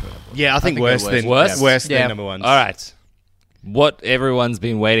then go into our number ones? yeah, I think think worse they're than worse. worse Yeah. than number one. All right. What everyone's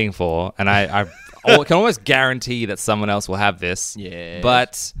been waiting for, and I can almost guarantee that someone else will have this. Yes.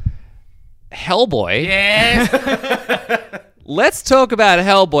 But Hellboy. Let's talk about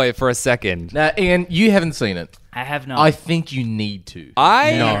Hellboy for a second. Now, Ian, you haven't seen it. I have not. I think you need to.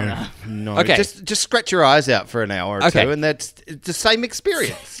 No. Okay. Just scratch your eyes out for an hour or Okay. two, and that's it's the same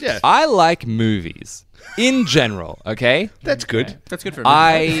experience. Yeah. I like movies in general, okay? That's good. That's good for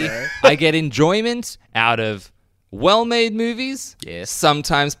I get enjoyment out of well-made movies. Yes.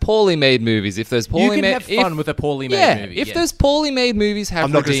 Sometimes poorly made movies. If those poorly You can made, have fun with a poorly made yeah, movie. if yes. those poorly made movies have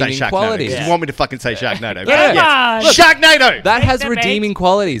I'm not going to say redeeming Sharknado. qualities, Because you want me to fucking say Sharknado. Yeah. Yes. Sharknado! that Take has the redeeming bait.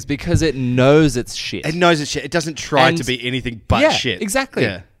 qualities because it knows its shit. It knows its shit. It doesn't try And- to be anything but yeah, shit. exactly.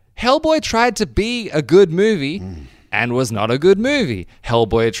 Yeah. Hellboy tried to be a good movie and was not a good movie.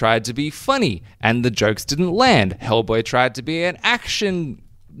 Hellboy tried to be funny and the jokes didn't land. Hellboy tried to be an action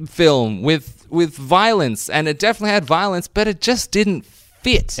film with violence, and it definitely had violence, but it just didn't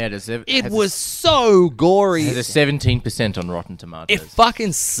fit. Yeah, it it has was so gory. It has a 17% on Rotten Tomatoes. It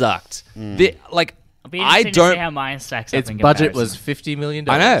fucking sucked. Like, It'll be I interesting to see don't. how mine stacks up its in budget comparison. was $50 million.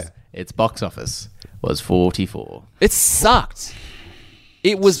 I know. Its box office was 44. It sucked.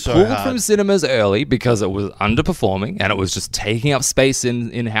 It was So pulled hard. from cinemas early because it was underperforming and it was just taking up space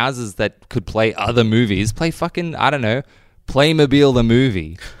in houses that could play other movies. Play fucking, I don't know, Playmobil the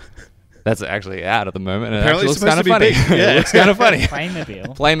movie. That's actually out at the moment. And Apparently it it's actually looks kind of supposed to funny. be big, yeah. It looks kind of funny.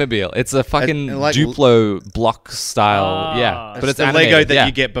 Playmobil. Playmobil. It's a fucking And like- Duplo block style. Oh. Yeah. But it's the animated. Lego that yeah.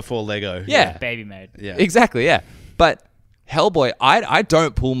 you get before Lego. Yeah. Baby mode. Yeah. Exactly, yeah. But Hellboy, I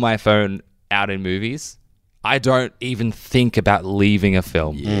don't pull my phone out in movies. I don't even think about leaving a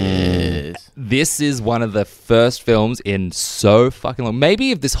film. Yes. This is one of the first films in so fucking long,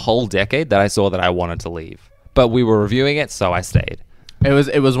 maybe of this whole decade, that I saw that I wanted to leave. But we were reviewing it, so I stayed.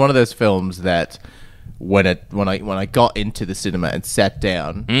 It was one of those films that when I got into the cinema and sat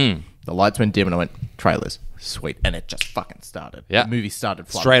down, the lights went dim and I went, trailers. Sweet. And it just fucking started. Yeah. The movie started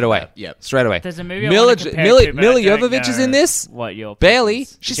flying. Straight away. Yeah. Straight away. There's a movie I want to compare it to, but Mila I don't Jovovich is know in this? What your pick Barely.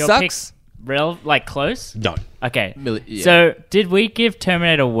 is. She Is your sucks. pick real, like, close? No. Okay. Yeah. So, did we give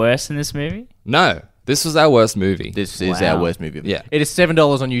Terminator worse than this movie? No. This was our worst movie. This is Wow. our worst movie. Yeah. It is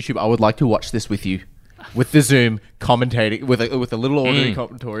 $7 on YouTube. I would like to watch this with you. With the Zoom, commentating, with a little audio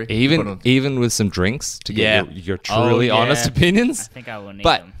commentary. Even with some drinks to Yeah. get your Oh, truly yeah. honest I opinions. think I will need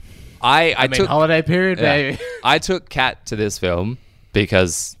But them. I mean, took holiday period, yeah. baby. I took Kat to this film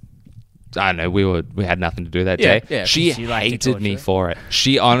because I don't know, we had nothing to do that Yeah, day. yeah. She She liked to hated me torture. for it.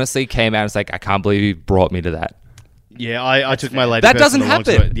 She honestly came out and was like, I can't believe you brought me to that. Yeah, I took my lady. That person doesn't along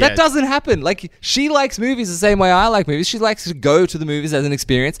to happen. it. Yeah. That doesn't happen. Like, she likes movies the same way I like movies. She likes to go to the movies as an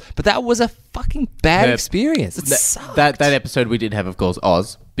experience, but that was a fucking bad Yeah. experience. It That, sucked. that episode we did have, of course,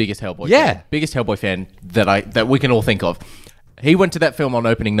 Oz, biggest Hellboy Yeah. fan. Biggest Hellboy fan that we can all think of. He went to that film on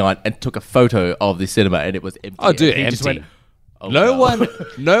opening night and took a photo of the cinema, and it was empty. Oh, dude, And he just empty. went, oh, no well.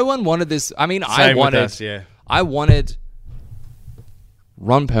 no one wanted this. I mean, Same with wanted us, yeah. I wanted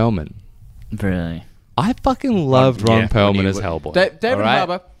Ron Perlman. Really? I fucking loved Ron yeah, Perlman as Hellboy. David alright?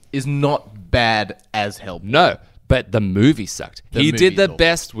 Harbour is not bad as Hellboy. No, but the movie sucked. The He did movie's the awful.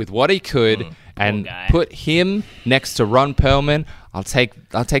 best with what he could, and guy. put him next to Ron Perlman. I'll take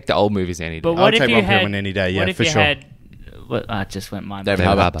the old movies any day. But I'll what if take you Ron had... Perlman any day, yeah, what if for you sure. had... What, I just went mind. David David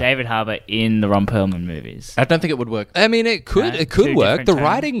Harbour. Harbour. David Harbour in the Ron Perlman movies. I don't think it would work. I mean, it could No, two work. different The tones.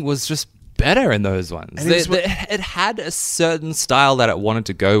 writing was just better in those ones. It had a certain style that it wanted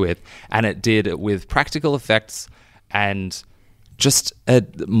to go with, and it did it with practical effects and just a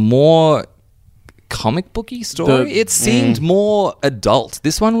more comic booky story. It seemed more adult.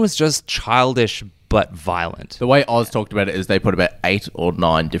 This one was just childish but violent. The way Oz talked about it is they put about 8 or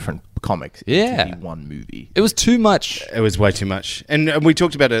 9 different comics Yeah. into the one movie. It was too much. It was way too much. And we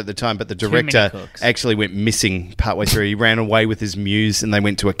talked about it at the time, but the many director cooks. actually went missing partway through. He ran away with his muse and they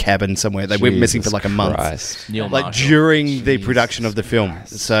went to a cabin somewhere. They went missing for like a month. Christ. Neil Like Marshall. during the production of the film.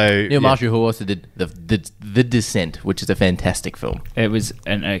 So Neil Marshall, who also did the Descent, which is a fantastic film. It was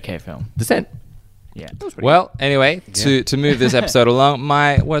an okay film. Descent. Yeah. Well, anyway, to move this episode along,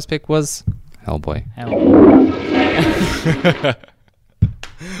 my worst pick was Hellboy.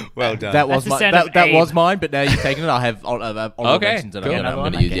 well done. That was That's the my, sound of that Abe. was mine, but now you've taken it. I have honorable Okay, mentions that cool. I'm Another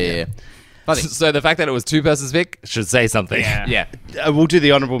going to one? use. Okay. Yeah. I think, So the fact that it was two persons pick should say something. Yeah. yeah. We'll do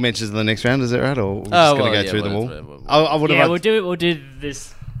the honourable mentions in the next round, is that right? Or we're just Oh, going to well, go yeah, through them well, all? I would Yeah, have we'll do it. We'll do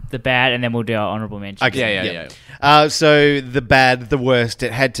this, the bad, and then we'll do our honourable mentions. Okay, Yeah. So the bad, the worst,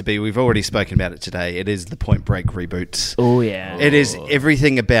 it had to be. We've already spoken about it today. It is the Point Break reboot. Oh, yeah. It is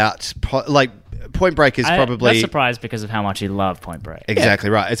everything about Point Break is I'm probably not surprised because of how much you love Point Break.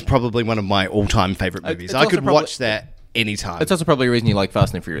 exactly right. It's probably one of my all-time favorite movies. it's I could also probably- watch that anytime. It's also probably a reason you like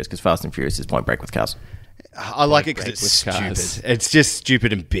Fast and Furious, because Fast and Furious is Point Break with cars. I like it because Break it's with stupid. cars. It's just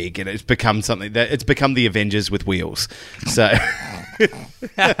stupid and big, and it's become something that it's become the Avengers with wheels. So,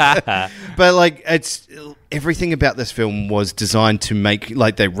 but like, it's everything about this film was designed to make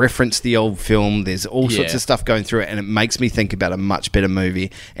like they reference the old film. There's all sorts Yeah. of stuff going through it, and it makes me think about a much better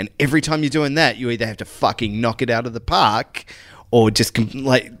movie. And every time you're doing that, you either have to fucking knock it out of the park, or just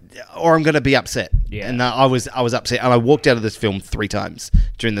or I'm going to be upset. Yeah. And I was upset, and I walked out of this film 3 times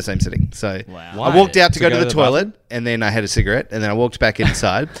during the same sitting. So Wow. I walked out to To go go to to the the toilet, and then I had a cigarette, and then I walked back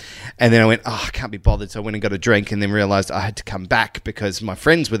inside, and then I went, oh, I can't be bothered. So I went and got a drink, and then realised I had to come back because my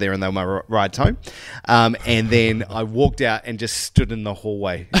friends were there and they were my rides home. And then I walked out and just stood in the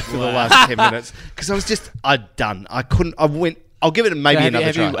hallway for the last 10 minutes because I was just, I'd done. I couldn't, I went, I'll give it maybe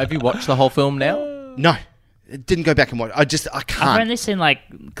another try. Have you watched the whole film now? No, didn't go back and watch. I I've can't. only seen like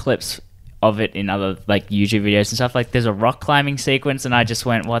clips of it in other like YouTube videos and stuff. Like there's a rock climbing sequence, and I just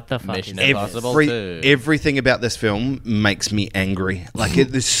went, "What the fuck Mission is this?" Impossible. too. Everything about this film makes me angry. Like,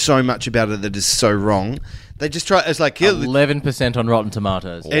 there's so much about it that is so wrong. They just try. It's like 11% on Rotten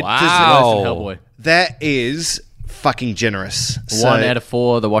Tomatoes. It Wow. Worse than Hellboy. that is fucking generous. 1 out of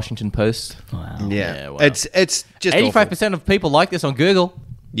 4, The Washington Post. Wow. Yeah, wow. it's just 85% of people like this on Google.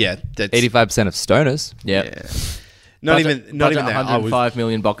 Yeah, that's 85% of stoners. Yeah. not even that. 105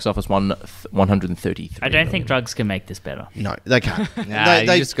 million box office, 133. I don't think drugs can make this better. No, they can't. Nah,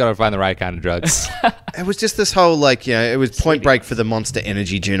 they, you just got to find the right kind of drugs. it was just this whole it was Point Break for the Monster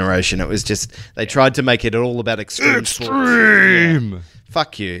Energy generation. It was just they tried to make it all about extreme sports. Yeah.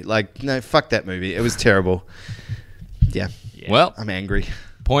 Fuck you! Like no, fuck that movie. It was terrible. Yeah, Well, I'm angry.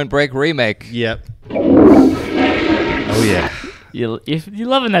 Point Break remake. Yep. Oh yeah. You're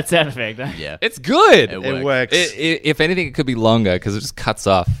loving that sound effect. Huh? Yeah. It's good. It It works. If anything, it could be longer because it just cuts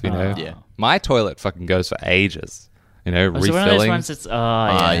off, you know. Yeah. My toilet fucking goes for ages. You know, Oh, so refilling. one of those ones that's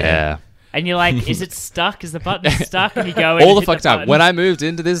yeah. yeah. And you're like, is it stuck? Is the button stuck? And you go in All and the hit fucked up. button. When I moved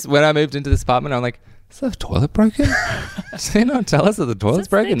into this apartment, I'm like, is the toilet broken? Did they not tell us that the toilet's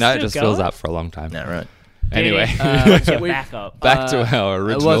the thing broken? No, it still just fills going? up for a long time. Yeah, right. Anyway, What's your backup? back to our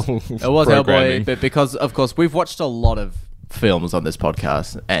original It was Hellboy, programming. but because, of course, we've watched a lot of films on this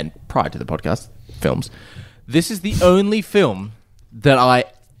podcast, and prior to the podcast, films. This is the only film that I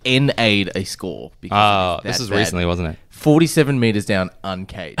NA'd a score. Because Oh, it this that was bad. recently, wasn't it? 47 meters down,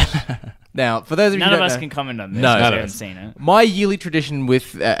 uncaged. Now, for those of you None who of don't us know, can comment on this. No. because None we of haven't us. seen it. my yearly tradition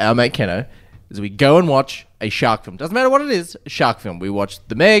with our mate Keno is we go and watch a shark film. Doesn't matter what it is, a shark film. We watch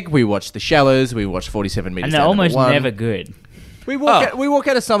The Meg, we watch The Shallows, we watch 47 meters And they're down. almost number one. never good. We walk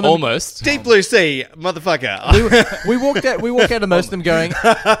out of some of them. Almost. Deep Blue Sea, motherfucker. We walked out of most of them going,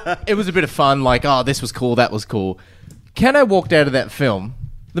 it was a bit of fun, like, oh, this was cool, that was cool. Keno walked out of that film,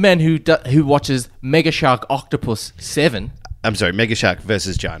 the man who watches Mega Shark Octopus 7. I'm sorry, Mega Shark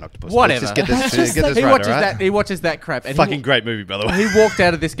versus Giant Octopus. Whatever. Let's just get this he right, watches all right? that. He watches that crap. And Fucking great movie, by the way. He walked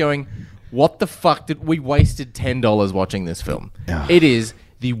out of this going, "What the fuck did we wasted $10 watching this film?" It is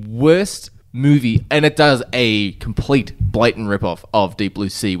the worst movie, and it does a complete blatant ripoff of Deep Blue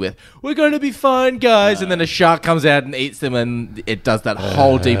Sea with "We're going to be fine, guys," and then a shark comes out and eats them, and it does that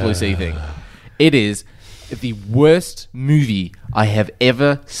whole Deep Blue Sea thing. It is the worst movie I have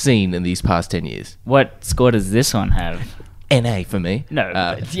ever seen in these past 10 years. What score does this one have? NA for me. No,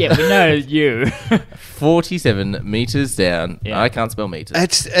 yeah, we know you. 47 meters down. Yeah. I can't spell meters.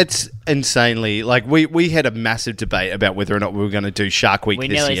 It's insanely like we had a massive debate about whether or not we were going to do Shark Week We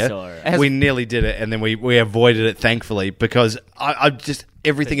this nearly year. saw it. We nearly did it, and then we avoided it thankfully because I just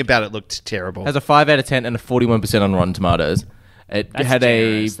everything about it looked terrible. Has a 5 out of 10 and a 41% on Rotten Tomatoes. It That's had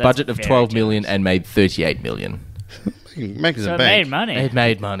generous. a That's budget of very 12 million generous. and made 38 million. Makes So a it bank. made money. It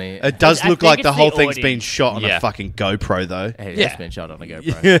made money. It does I look think like it's the whole the thing's been audience. shot on Yeah. a fucking GoPro though. It's Yeah. been shot on a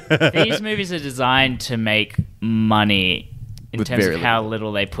GoPro. These movies are designed to make money in With terms very of how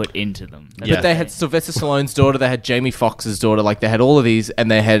little they put into them. That's Yeah. But they had Sylvester Stallone's daughter, they had Jamie Foxx's daughter, like they had all of these, and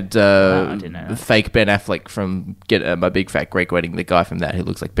they had I didn't know that. fake Ben Affleck from Get My Big Fat Greek Wedding, the guy from that who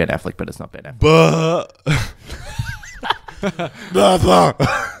looks like Ben Affleck, but it's not Ben Affleck.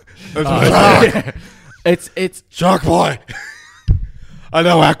 It's Shark Boy. I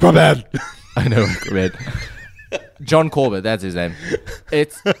know Aquaman. I know, Red. John Corbett, that's his name.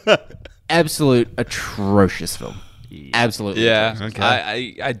 It's absolute atrocious film. Absolutely. Yeah, atrocious.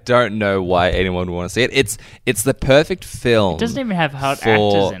 I don't know why anyone would want to see it. It's the perfect film. It doesn't even have hot for-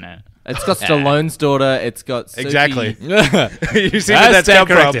 actors in it. It's got Stallone's daughter. It's got Sophie- Exactly. you You see where that's come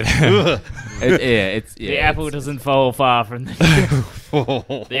from? The apple doesn't fall far from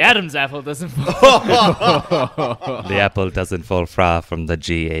the... the Adam's apple doesn't fall The apple doesn't fall far from the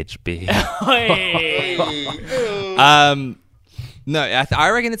GHB. Hey. No, I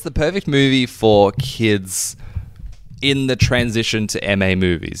reckon it's the perfect movie for kids in the transition to MA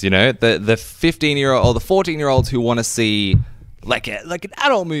movies. You know, the 15-year-old or the 14-year-olds who want to see like an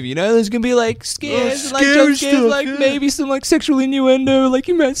adult movie. You know, there's gonna be like scares, and, like jump scares, like maybe some like sexual innuendo, like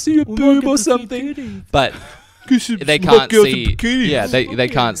you might see a boob or something, but. They can't see. Yeah, they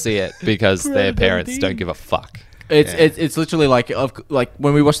can't see it because their parents don't give a fuck. It's literally like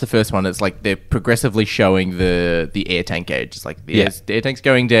when we watched the first one, it's like they're progressively showing the air tank gauge. It's like the air tank's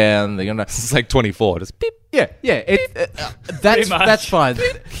going down. They're gonna It's like 24. Just beep. yeah. That's fine.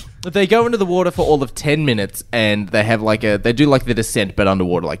 They go into the water for all of 10 minutes, and they have they do like the descent, but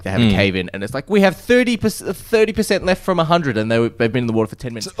underwater. Like they have a cave in, and it's like we have 30% left from 100, and they've been in the water for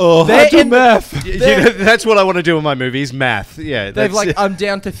 10 minutes. Oh, They're in- math. That's what I want to do in my movies, math. Yeah, They've that's, I'm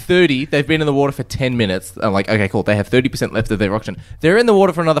down to 30. They've been in the water for 10 minutes. I'm like, okay, cool. They have 30% left of their oxygen. They're in the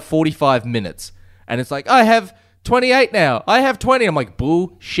water for another 45 minutes. And it's like, I have 28 now. I have 20. I'm like,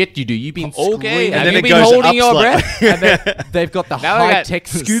 bullshit you do. You've been Okay, screaming. have then you it been goes holding up your slightly. breath? And they've got the Now I got high-tech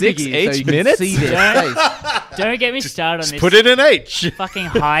scuba 6 gear so each you can minutes? see their face. Don't get me started on this put it in H. fucking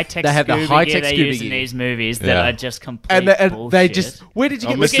high-tech They have the scuba high-tech gear they scuba use in gear. these movies that Yeah. are just complete And they bullshit. just, where did you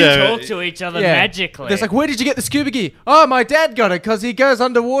get Oh, we the Mr. can talk to each other magically. It's like, where did you get the scuba gear? Oh, my dad got it because he goes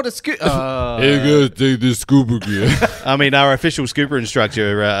underwater scuba. Hey guys, take this scuba gear. I mean, our official scuba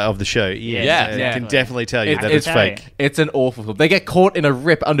instructor of the show, Yeah. can definitely tell you It- that it's it's- fake. It's an awful film. They get caught in a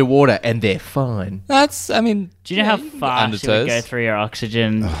rip underwater and they're fine. That's, I mean, Do you know how you can get fast you would go undertows. through your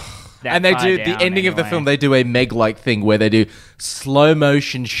oxygen? that And they far do the down ending of the anyway? film. They do a Meg-like thing where they do slow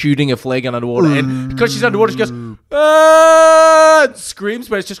motion shooting a flare gun underwater, and because she's underwater, she goes "Ah!" and screams,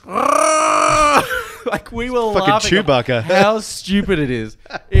 but it's just "Ah!" like we were Fucking laughing at Chewbacca. How stupid it is!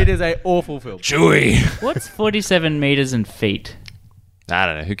 It is a awful film. Chewy. What's 47 meters in feet? I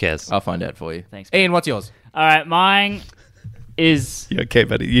don't know. Who cares? I'll find out for you. Thanks, Ian, what's yours? All right, mine is You okay,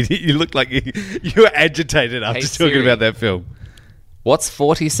 buddy? You look like you were agitated after Hey, talking Siri. about that film. What's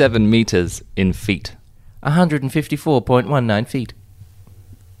 47 meters in feet? 154.19 feet.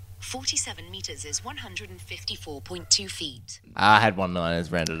 47 meters is 154.2 feet. I had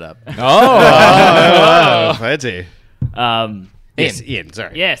 1/9 rounded up. Oh, fancy. yes, Ian,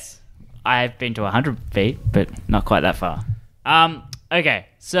 sorry. yes. I've been to 100 feet, but not quite that far. Okay,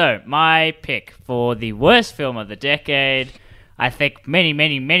 so my pick for the worst film of the decade, I think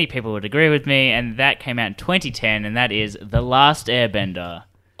many people would agree with me, and that came out in 2010, and that is The Last Airbender.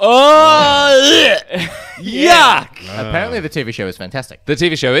 Oh, yuck! Apparently, the TV show is fantastic. The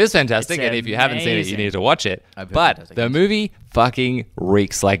TV show is fantastic, It's and if you haven't seen it, you amazing. need to watch it. I've heard But fantastic the things. movie fucking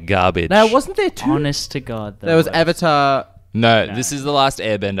reeks like garbage. Now, wasn't there two? Honest to God, though. There was Avatar. No, this is The Last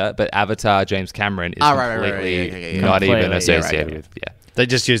Airbender, but Avatar James Cameron is right, completely yeah. not even Completely, associated yeah, with. Yeah, They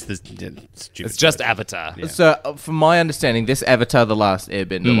just used this stupid. it's just Avatar. So, from my understanding, this Avatar: The Last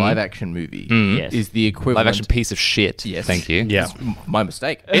Airbender live-action movie Yes. is the equivalent. Live action piece of shit. Yes. Thank you. Yeah. My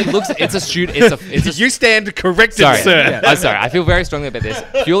mistake. It looks. It's a shoot. It's a. You stand corrected, Sorry, sir. I'm sorry. I feel very strongly about this.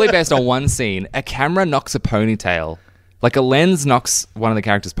 Purely based on one scene, a camera knocks a ponytail. Like a lens knocks one of the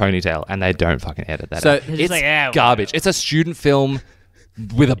characters' ponytail, and they don't fucking edit that. So out. it's just It's like, yeah, garbage. whatever. It's a student film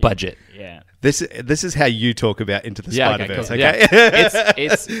with a budget. Yeah. This is how you talk about Into the Yeah, Spider-Verse, okay, okay? cool. Yeah.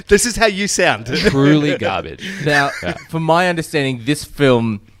 It's This is how you sound. truly garbage. Now, from my understanding, this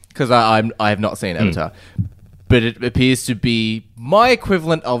film, because I have not seen Avatar, but it appears to be my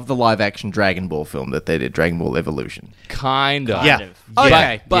equivalent of the live-action Dragon Ball film that they did, Dragon Ball Evolution. Kind of. Yeah.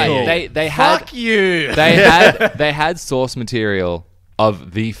 Okay, But cool. they had Fuck you. they had source material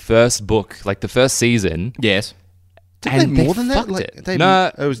of the first book, like the first season. Yes. And they more than that? fucked Like, it. they-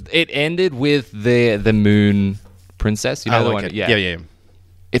 No, it was- it ended with the Moon Princess. You know the one? okay. Yeah. Yeah.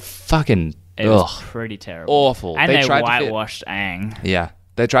 It fucking It was ugh. pretty terrible. Awful. And They they, tried to fit- whitewashed Aang. Yeah.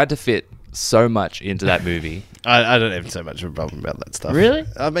 They tried to fit so much into that movie. I don't have so much of a problem about that stuff. Really?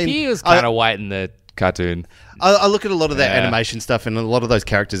 I mean, He was kind of white in the cartoon. I look at a lot of that Yeah. animation stuff and a lot of those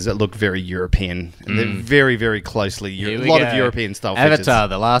characters that look very European. And they're very, very closely Here a we lot go. of European style Avatar: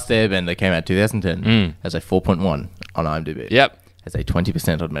 The Last Airbender came out 2010. Has a 4.1 on IMDb. Yep. Has a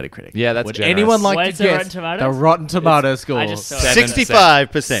 20% on Metacritic. Yeah, that's Would generous. anyone like What's to the guess Rotten Tomatoes? the Rotten Tomato score? I just saw it.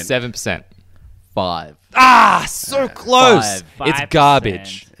 65%. 7%. 5. Ah, so close. 5%. It's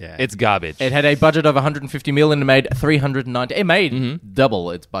garbage. Yeah. It's garbage. It had a budget of 150 million and made 390. It made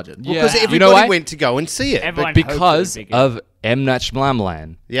double its budget. Yeah. Because You know everybody why? went to go and see it. Everyone because hoped it would be good. of M. Night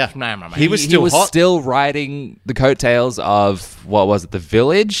Shyamalan. Yeah. Nah, He was still hot. still riding the coattails of, what was it, The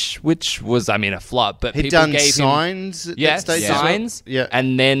Village, which was, I mean, a flop, but He'd people done gave him... Signs at Yes, that stage as well. Signs, Yeah.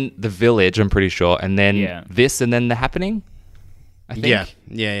 and then The Village, I'm pretty sure, and then Yeah. this, and then The Happening, I think.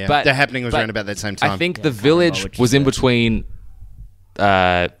 Yeah. But- The Happening was but around about that same time. I think Yeah, The I can't remember Village which was is in it. between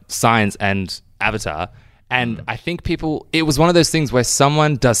Signs and Avatar, and I think people... It was one of those things where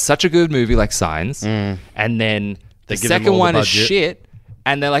someone does such a good movie like Signs, and then the give him second all the one is budget. shit,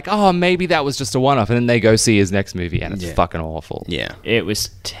 and they're like, oh, maybe that was just a one-off, and then they go see his next movie, and it's Yeah. fucking awful. Yeah. It was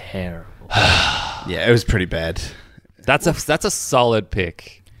terrible. Yeah, it was pretty bad. That's a solid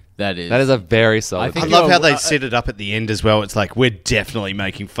pick. That is. That is a very solid I think I pick. love how Yo, they set it up at the end as well. It's like, we're definitely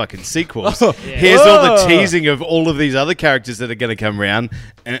making fucking sequels. Oh, Here's all the teasing of all of these other characters that are going to come around.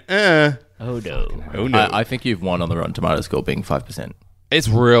 Oh no. Oh, no. I think you've won on the Rotten Tomato score being 5%. It's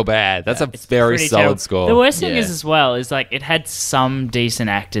real bad. That's a very Pretty solid terrible. score. The worst thing Yeah. is as well is like it had some decent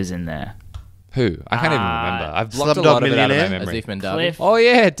actors in there. Who? I can't even remember. I've blocked a Slumdog lot of it out of my Millionaire? memory. Azif Mendavi. Cliff. Oh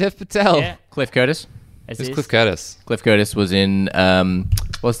yeah, Dev Patel. Yeah. Cliff Curtis. As Who's is. Cliff Curtis? Cliff Curtis was in.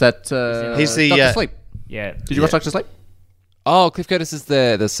 What's that? He's the, Doctor Sleep. Yeah. Did you watch Doctor Sleep? Oh, Cliff Curtis is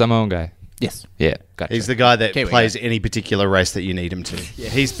the Samoan guy. Yes. Yeah, gotcha. He's the guy that Kiwi, plays any particular race that you need him to.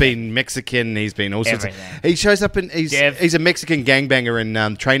 He's been Mexican. He's been all sorts of... Everything. He shows up in... Dev. He's a Mexican gangbanger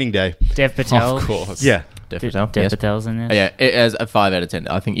in Training Day. Dev Patel. Of course. Yeah. Dev Dev Patel. Yes. Patel's in there. Oh, yeah, it has a 5 out of 10.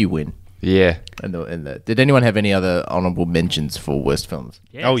 I think you win. Yeah. Did anyone have any other honourable mentions for worst films?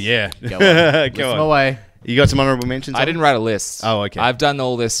 Yes. Oh, yeah. Go on. List Go them on. away. You got some honorable mentions? I didn't write a list. Oh, okay. I've done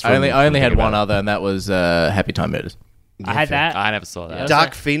all this. I only from had thinking one about other, and that was Happy Time Murders. I had that. I never saw that.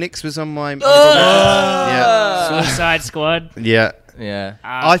 Dark Phoenix was on my honorable mentions. Suicide Squad. Yeah. Yeah.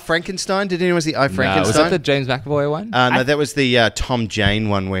 I Frankenstein. Did anyone see I No, Frankenstein? was that the James McAvoy one? No, that was the Tom Jane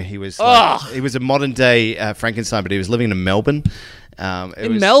one where he was he was a modern day Frankenstein, but he was living in Melbourne,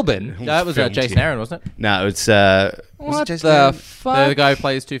 In Melbourne? That was filmed Jason here. Aaron, wasn't it? No, it's What Jason the Aaron? fuck? The guy who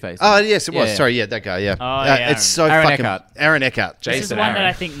plays Two-Face. Oh yes, it was. Yeah. Sorry, yeah, that guy. Yeah. Oh, yeah, It's so Aaron fucking Eckhart. Aaron Eckhart. This is Jason one that Aaron.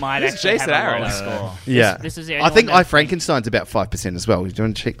 I think might This is actually Jason have a Aaron. lower score. Yeah. This is the I only think one that I Frankenstein's about 5% as well. Do you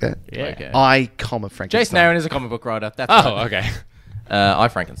want to check that? Yeah. Okay. I, Frankenstein. Jason Aaron is a comic book writer. That's Oh, right. okay. I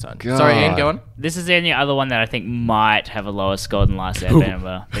Frankenstein. Sorry, Ian, go on. This is the only other one that I think might have a lower score than Last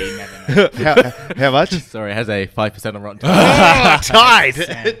Airbender, but you never know. How much? Sorry, it has a 5% on Rotten Tomatoes.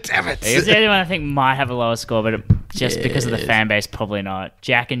 Tied. Damn it. This is the only one I think might have a lower score, but just because of the fan base, probably not.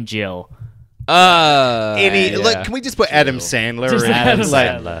 Jack and Jill. Any? Yeah. Look, can we just put Adam Sandler Just in? Adam Like,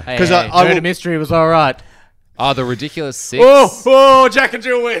 Sandler. Hey, 'Cause hey, I Murder will- Mystery was all right. Oh, the ridiculous six. Oh, Jack and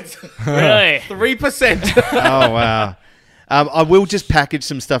Jill wins. Really? 3%. Oh wow. I will just package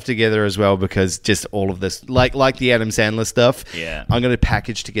some stuff together as well because just all of this, like the Adam Sandler stuff. Yeah. I'm going to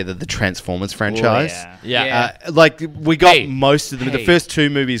package together the Transformers franchise. yeah. Yeah. Like we got Hey. most of them. The Hey. first two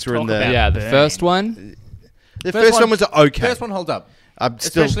movies were in Talk the. about- Yeah, the Burning. first one. The first one was okay. First one holds up. I'm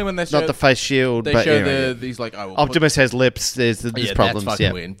still Especially when they show- not the face shield, They but show anyway. these like, oh, we'll Optimus has lips. There's put, yeah, problems. that's fucking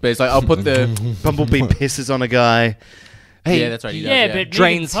Yeah. weird. But it's like, I'll put the... Bumblebee pisses on a guy. yeah, that's right. He does, Yeah, yeah, but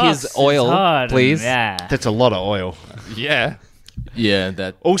Drains Megan his Fox is oil, hard and- please. Yeah. That's a lot of oil. Yeah. Yeah,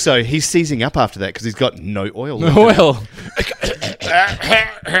 that... Also, he's seizing up after that because he's got no oil. left. Well,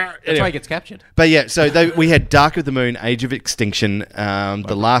 That's why he gets captured. But yeah, so we had Dark of the Moon, Age of Extinction,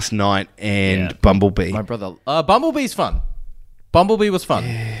 The Last Night, and Yeah. Bumblebee. My brother... Bumblebee's fun. Bumblebee was fun.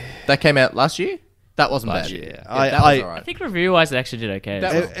 That came out last year? That wasn't bad. year. Yeah, I- that was I- I alright. think review-wise, it actually did okay. That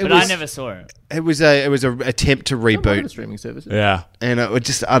as well. was- it but was- I never saw it. It was a attempt to reboot, Streaming services. yeah. and it would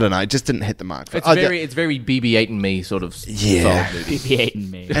just I don't know, it just didn't hit the mark. It's I- very BB-8 and Me sort of Yeah. style movie. BB-8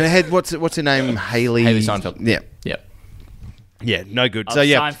 and me. and it had what's her name, Haley Steinfeld. Yeah, Yeah. yeah, no good. Of So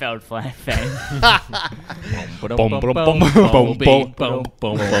yeah, Seinfeld fame.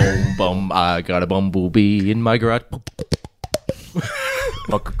 I got a bumblebee in my garage.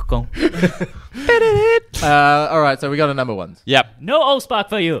 All right, so we got a number ones. Yep. No Allspark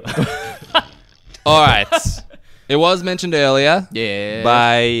for you. All right. It was mentioned earlier Yeah.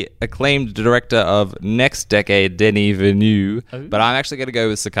 by acclaimed director of Next Decade, Denis Villeneuve, but I'm actually going to go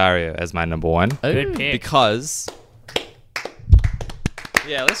with Sicario as my number one Good pick. because.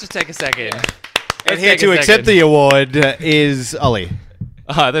 Yeah, let's just take a second. and here to accept the award is Ollie.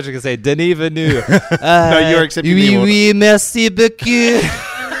 Oh, I thought you were going to say Denis Villeneuve. No, you're accepting the award. oui, merci beaucoup.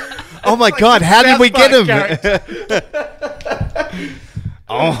 Oh my God, how did we get him?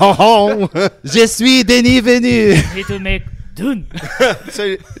 Oh, Je suis Denis Villeneuve. Need to make Dune.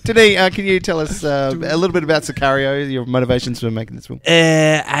 so today, can you tell us a little bit about Sicario, your motivations for making this film?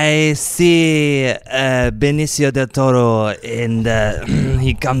 I see Benicio del Toro, and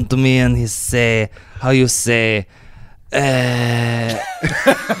he come to me and he say, how you say,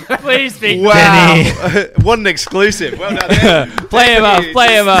 Please speak. Wow, what an exclusive! Well done. Play him up,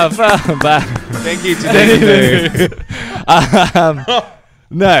 play him up. Thank you to David.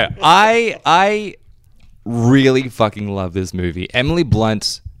 No, I really fucking love this movie. Emily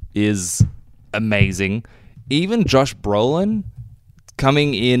Blunt is amazing. Even Josh Brolin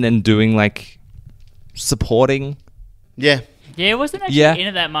coming in and doing like supporting. Yeah, Yeah, it wasn't actually Yeah. in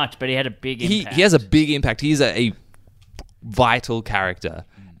it that much, but he had a big He impact. has a big impact. He's a vital character,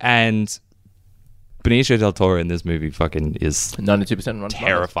 and Benicio del Toro in this movie fucking is 92% on Rotten Tomatoes.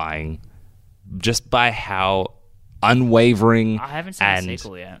 terrifying, just by how unwavering. I haven't seen and the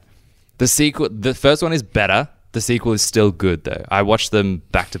sequel yet. The sequel, the first one is better. The sequel is still good though. I watched them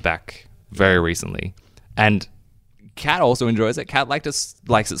back to back very recently, and Kat also enjoys it. Kat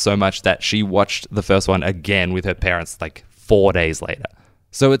likes it so much that she watched the first one again with her parents like 4 days later.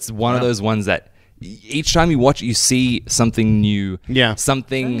 So it's one of those ones that each time you watch it, you see something new, Yeah.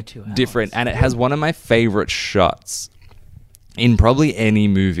 something Only 2 hours. different, and it has one of my favorite shots in probably any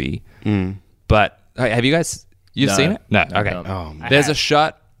movie. But have you guys No. seen it? No. No, Okay. no. Oh, man. There's a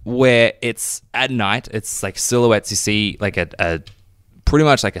shot where it's at night. It's like silhouettes. You see like a pretty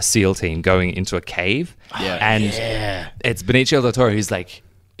much like a SEAL team going into a cave. Yeah. And it's Benicio del Toro who's like,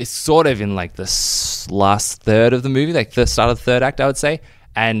 it's sort of in like the last third of the movie, like the start of the third act, I would say.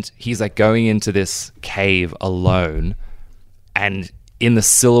 And he's like going into this cave alone. And in the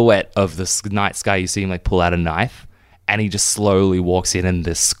silhouette of the night sky, you see him like pull out a knife. And he just slowly walks in and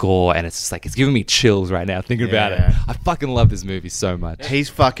this score. And it's just like, it's giving me chills right now thinking about it. Yeah. I fucking love this movie so much. he's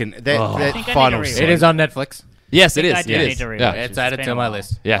fucking that I think I final need to scene. It is on Netflix. Yes, it I is. do It need is. to rewatch Yeah. it. It's added been to a my while.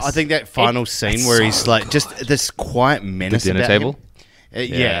 list. Yes. I think that final scene where he's like just this quiet menace dinner about table? him.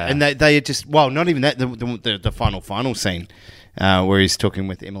 Yeah, Yeah. and they are just not even that the final scene where he's talking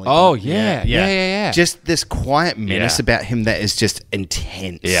with Emily. Oh, Blunt. yeah. Just this quiet menace Yeah. about him that is just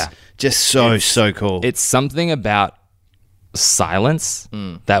intense. Yeah. Just so cool. It's something about silence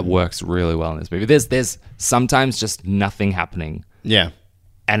that works really well in this movie. There's sometimes just nothing happening, yeah.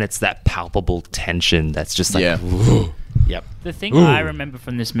 and it's that palpable tension that's just like, Yeah. Yep. The thing I remember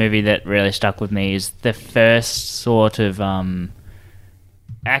from this movie that really stuck with me is the first sort of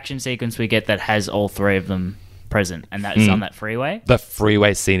action sequence we get that has all three of them present, and that's on that freeway. the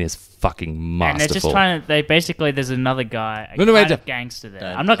freeway scene is fucking masterful. And they're just trying to. They basically, there's another guy, a No, wait, kind of gangster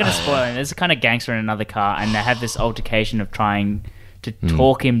there. I'm not going to spoil it. There's a kind of gangster in another car, and they have this altercation of trying to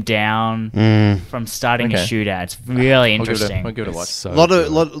talk him down from starting a Okay. shootout. It's really I'll give it interesting. a watch. So A lot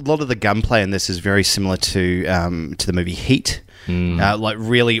good. of the gunplay in this is very similar to the movie Heat. Like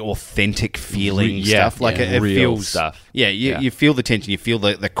really authentic feeling Yeah, stuff. Like yeah. it Real feels stuff. Yeah, you feel the tension. You feel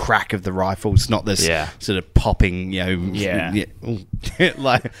the crack of the rifles, not this sort of popping. Yeah.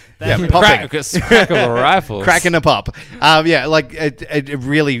 like That's popping. Crack of a rifle. Cracking a pop. Like it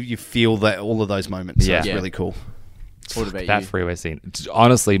really, you feel that all of those moments. So Yeah. it's Yeah. really cool. What about That you? freeway scene. It's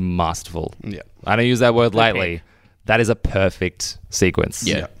honestly masterful. Yeah. I don't use that word lightly. That is a perfect sequence.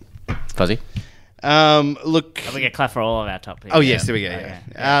 Yeah. Fuzzy? Look. We get clap for all of our top picks. Oh yes, there we go.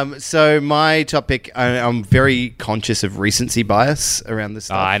 Yeah. So my topic, I'm very conscious of recency bias around this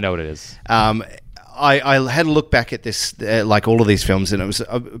Oh, stuff. I know what it is. I had a look back at this, like all of these films, and it was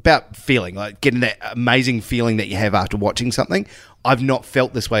about feeling, like getting that amazing feeling that you have after watching something. I've not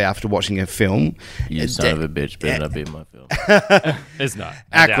felt this way after watching a film. You son of a bitch. Better not be in my film. It's not.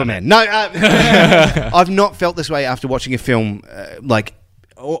 I doubt Aquaman. it. No, I've not felt this way after watching a film, like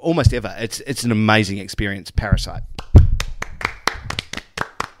almost ever. It's an amazing experience. Parasite.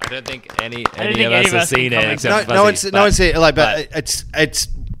 I don't think any don't think of us have seen it can except No Fuzzy, one's seen it. Like, but- but it's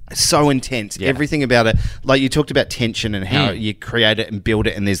so intense. Yeah. Everything about it. Like you talked about tension and how you create it and build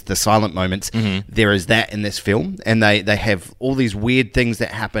it, and there's the silent moments. There is that in this film, and they have all these weird things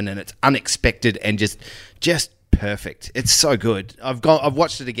that happen, and it's unexpected and just perfect. It's so good. I've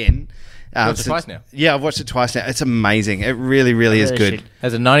watched it again. watched it twice now? Yeah, I've watched it twice now. It's amazing. It really, really is really good. should.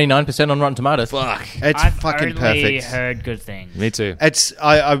 Has a 99% on Rotten Tomatoes. Fuck. It's I've fucking only perfect. heard good things. Me too. It's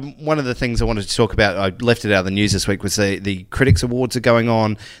I one of the things I wanted to talk about. I left it out of the news this week. Was the Critics Awards are going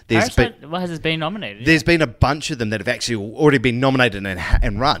on. Parasite, what has it been nominated? There's been a bunch of them that have actually already been nominated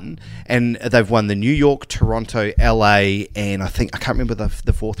and run, and they've won the New York, Toronto, LA, and I can't remember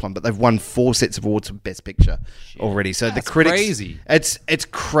the fourth one, but they've won 4 sets of awards for Best Picture already. So the critics, crazy. It's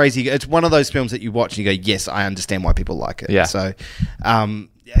crazy. It's one of those films that you watch and you go, yes, I understand why people like it. Yeah. So,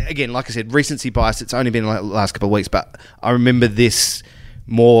 again, like I said, recency bias. It's only been like the last couple of weeks, but I remember this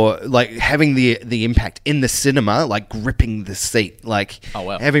more like having the impact in the cinema, like gripping the seat, like Oh,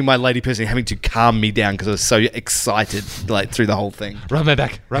 wow. having my lady person having to calm me down because I was so excited like through the whole thing. Rub my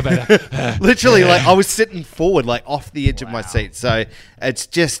back. Rub my back. Literally, like I was sitting forward, like off the edge of my seat. So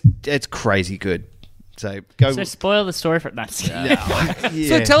it's crazy good. So go. So spoil the story for that. Yeah.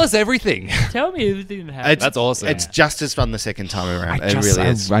 So tell us everything. Tell me everything that happened. That's awesome. It's just as fun the second time around. It really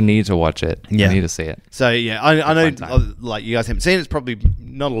is. I need to watch it. Yeah. I need to see it. So yeah, I fun know time. like you guys haven't seen it. It's probably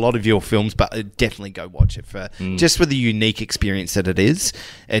not a lot of your films, but definitely go watch it for just for the unique experience that it is.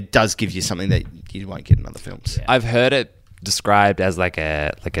 It does give you something that you won't get in other films. I've heard it described as like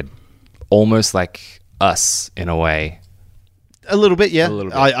a almost like Us in a way. A little bit, yeah. A little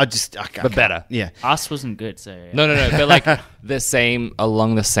bit. I can't. But better. Yeah. Us wasn't good, so yeah. No, but like the same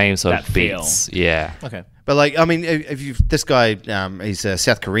along the same sort That of beats. Yeah. Okay. But like, I mean, if you this guy, he's a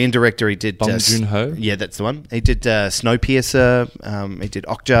South Korean director. He did Bong Joon-ho? Yeah, that's the one. He did Snowpiercer. He did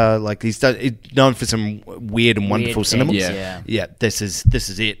Okja. Like he's known for some weird and wonderful cinema. things, Yeah. yeah. Yeah, this is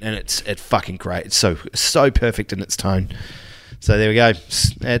it, and it's fucking great. It's so perfect in its tone. So there we go.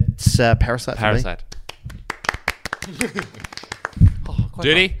 It's Parasite. for me. Parasite.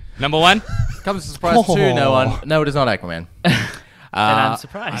 Duty number 1. Comes as a surprise to no one. No, it is not Aquaman. And I'm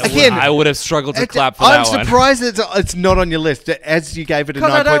surprised. Again, I would have struggled to clap for I'm that one. surprised it's not on your list, as you gave it a 9.6.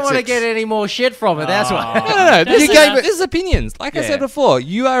 Because I don't want to get any more shit from it. That's why. No. You gave it- This is opinions. Like I Yeah. said before,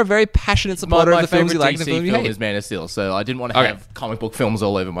 you are a very passionate supporter of the films you like and the DC films you film hate. is Man of Steel, so I didn't want to Okay. have comic book films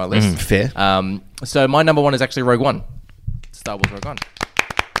all over my list. Fair. So my number 1 is actually Rogue One. Star Wars Rogue One.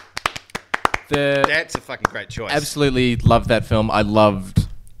 That's a fucking great choice. Absolutely loved that film. I loved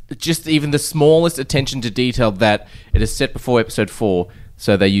just even the smallest attention to detail that it is set before Episode 4.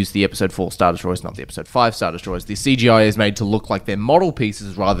 So they use the Episode 4 Star Destroyers, not the Episode 5 Star Destroyers. The CGI is made to look like they're model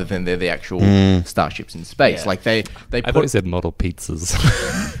pieces rather than they're the actual starships in space. Like they I thought you put said model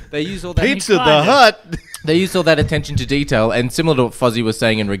pizzas. they use all that Pizza the Kind of. Hut. they used all that attention to detail, and similar to what Fuzzy was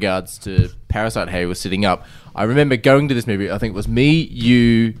saying in regards to Parasite Harry was sitting up. I remember going to this movie. I think it was me,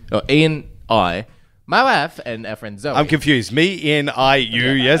 you, Ian, my wife, and our friend Zoe. I'm confused. Me, Ian, I,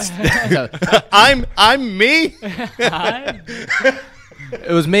 you, yes. I'm me.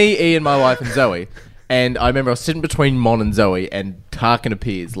 It was me, Ian, my wife, and Zoe. And I remember I was sitting between Mon and Zoe, and Tarkin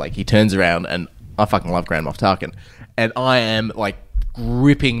appears. Like, he turns around, and I fucking love Grand Moff Tarkin. And I am, like,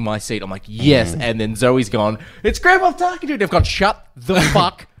 gripping my seat. I'm like, yes. And then Zoe's gone, it's Grand Moff Tarkin, dude. They've gone, shut the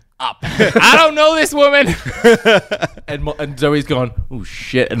fuck up. I don't know this woman. And Zoe's gone, oh,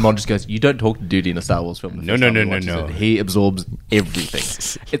 shit. And Mon just goes, you don't talk to dude in a Star Wars film. No. He absorbs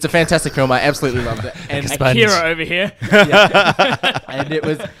everything. It's a fantastic film. I absolutely loved it. And Akira over here. and it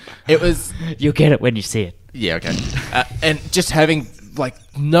was You'll get it when you see it. yeah, okay. And just having, like,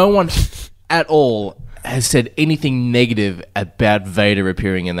 no one at all has said anything negative about Vader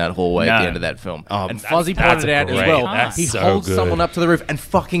appearing in that hallway at the end of that film. And Fuzzy pointed out as well. He holds someone up to the roof and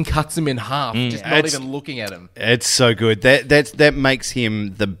fucking cuts him in half, just not even looking at him. It's so good. That makes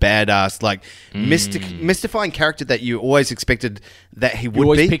him the badass, like mystifying character that you always expected that he would You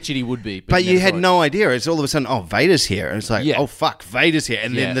always be. pictured he would be. But you had never no idea. It's all of a sudden, oh, Vader's here. And it's like, oh, fuck, Vader's here.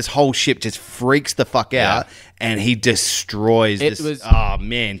 And then this whole ship just freaks the fuck out, and he destroys this. Oh,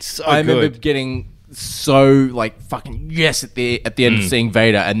 man, so I good. remember getting so, like, fucking yes at the end of seeing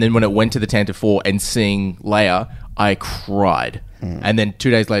Vader, and then when it went to the Tantive 4 and seeing Leia, I cried. And then 2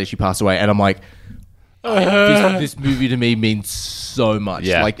 days later, she passed away, and I'm like, this movie to me means so much.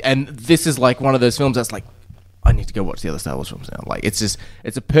 Yeah. Like, and this is like one of those films that's like, I need to go watch the other Star Wars films now. Like, it's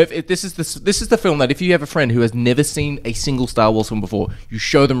a perfect. This is the film that if you have a friend who has never seen a single Star Wars film before, you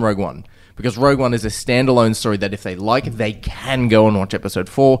show them Rogue One, because Rogue One is a standalone story that if they like it, they can go and watch Episode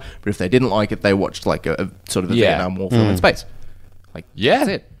 4. But if they didn't like it, they watched like a sort of a Vietnam War film in space. Like, that's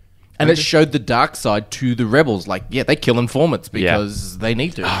it. And it showed the dark side to the rebels. Like, yeah, they kill informants because they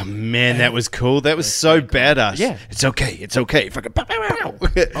need to. Oh, man, that was cool. That was so badass. Yeah. It's okay. Fucking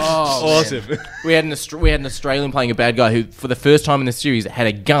Oh, awesome. We had an Australian playing a bad guy who, for the first time in the series, had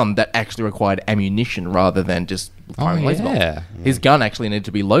a gun that actually required ammunition rather than just firing laser bolts. His gun actually needed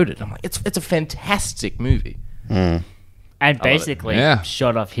to be loaded. I'm like, it's a fantastic movie. And basically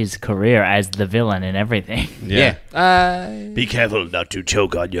shot off his career as the villain and everything. Yeah. Be careful not to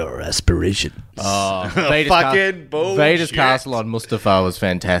choke on your aspirations. Oh, Fucking bullshit. Vader's castle on Mustafar was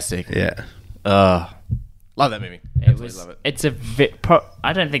fantastic. Yeah. Love that movie. Love it. It's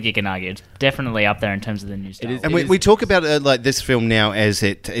I don't think you can argue. It's definitely up there in terms of the new Star Wars. And we talk about like this film now as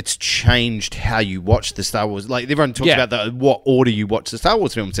it's changed how you watch the Star Wars. Like everyone talks about what order you watch the Star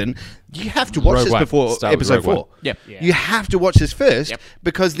Wars films in. You have to watch Rogue this One. before Start with Episode Rogue 4. One. Yep. You have to watch this first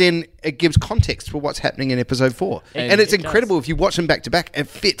because then it gives context for what's happening in Episode 4. And it's incredible if you watch them back to back. It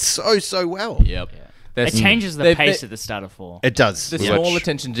fits so well. Yep. It changes the pace at the start of 4. It does. The small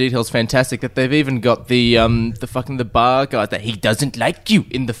attention to detail is fantastic. That they've even got the bar guy that he doesn't like you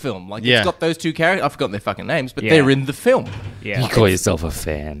in the film. Like it's got those two characters. I've forgotten their fucking names, but they're in the film. Yeah. You call yourself a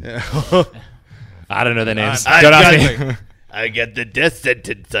fan. I don't know their names. I Don't ask me. got the death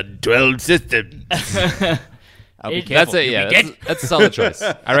sentence on 12 systems. That's it. Yeah, that's a solid choice.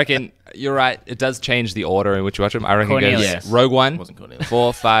 I reckon you're right. It does change the order in which you watch them. I reckon it Cornelius. goes Rogue One, Wasn't Cornelius.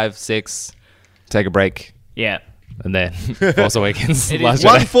 4, 5, 6. Take a break, Yeah. and then Force Awakens. It Last is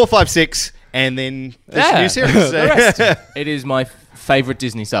Jedi. 1, 4, 5, 6, and then this new series. The rest. It is my favorite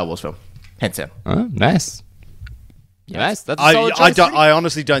Disney Star Wars film, hands down. Oh, nice. Nice. That's a solid choice. I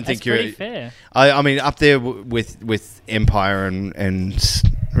honestly don't think That's you're. pretty fair. I mean, up there with Empire and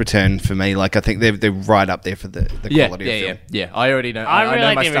Return for me. Like, I think they're right up there for the quality of film. Yeah. I already know. I I really know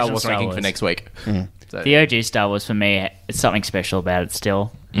like my the Star original Wars Star ranking Wars. for next week. So, The OG Star Wars for me, it's something special about it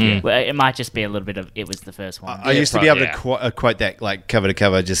still. Well, it might just be a little bit of it was the first one. I used to be able to quote that like cover to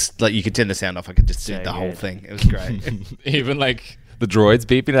cover. Just like you could turn the sound off. I could just do So the whole good. thing. It was great. Even like the droids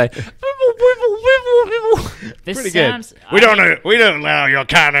beeping like. This Pretty sounds, good. We don't allow your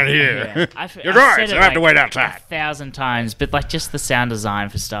cannon here. Yeah, I've You're said right. it So I have to like wait outside. 1,000 times, but like just the sound design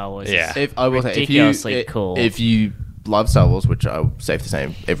for Star Wars. Yeah. Is I will say, ridiculously cool. If you love Star Wars, which I'm safe to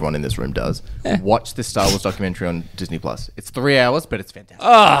say everyone in this room does, watch the Star Wars documentary on Disney Plus. It's 3 hours, but it's fantastic.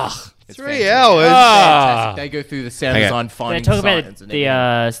 Ugh. It's 3 hours. fantastic. They go through the sound Okay. design, they finding talk about signs and the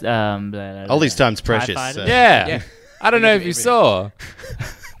everything. All these time's TIE precious. fighters. So. Yeah. Yeah. I don't know if you saw.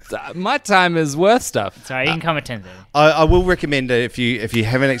 My time is worth stuff. Sorry, you can come at 10:30. I will recommend it if you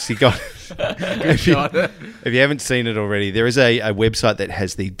haven't actually got if you haven't seen it already. There is a website that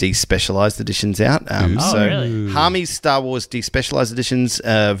has the despecialized editions out. So really? Harmy's Star Wars despecialized editions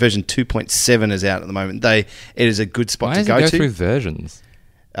version 2.7 is out at the moment. It is a good spot Why to does go it go to. through versions?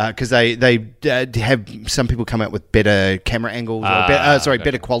 because they have some people come out with better camera angles, or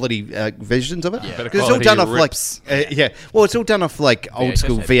better quality versions of it. Better Because it's all quality done off rips. well, it's all done off like old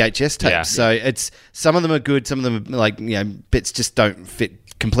school VHS tapes. Yeah. So it's some of them are good, some of them are like bits just don't fit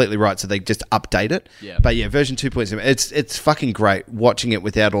completely right, so they just update it. Yeah. But yeah, version 2.7, it's fucking great watching it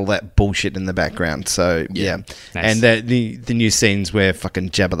without all that bullshit in the background. So yeah, Nice. and the new scenes where fucking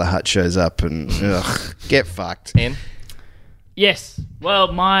Jabba the Hutt shows up and get fucked. Ian? Yes.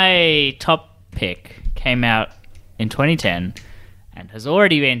 Well, my top pick came out in 2010 and has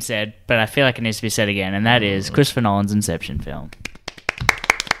already been said, but I feel like it needs to be said again, and that is Christopher Nolan's Inception film.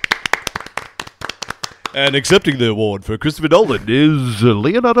 And accepting the award for Christopher Nolan is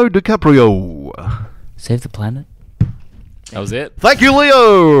Leonardo DiCaprio. Save the planet? That was it. Thank you,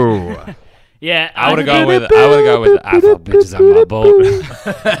 Leo. Yeah, I would go with I thought bitches on my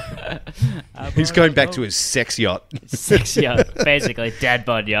boat. He's going back to his sex yacht. Sex yacht, basically. Dad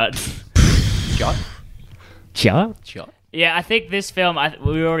bod yacht. Shot? Yacht? Yeah, I think this film,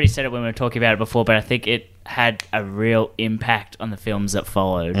 we already said it when we were talking about it before, but I think it had a real impact on the films that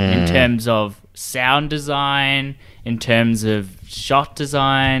followed in terms of sound design, in terms of shot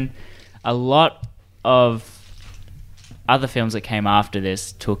design. A lot of other films that came after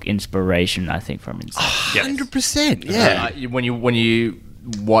this took inspiration, I think, from Inception. 100%. Yeah. When you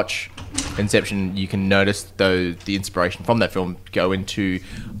watch Inception, you can notice the inspiration from that film go into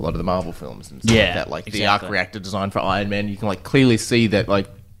a lot of the Marvel films and stuff like that. Like the arc reactor design for Iron Man, you can like clearly see that like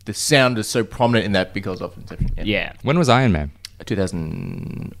the sound is so prominent in that because of Inception. Yeah. When was Iron Man?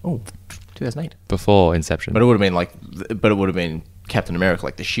 2008. Before Inception. But it would have been Captain America,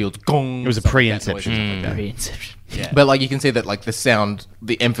 like the shields gong. It was a pre-Inception. Pre-Inception. Yeah. But like you can see that like the sound,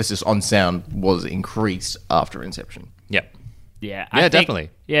 the emphasis on sound was increased after Inception. Yep. Yeah, Yeah, definitely.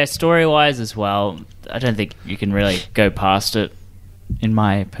 Yeah, story-wise as well, I don't think you can really go past it, in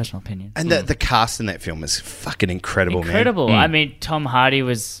my personal opinion. And the cast in that film is fucking incredible, Incredible. I mean, Tom Hardy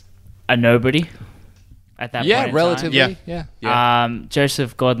was a nobody at that point in relatively. Yeah. time.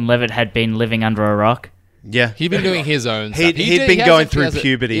 Joseph Gordon-Levitt had been living under a rock. man. Yeah. He'd been doing his own stuff. He'd been going through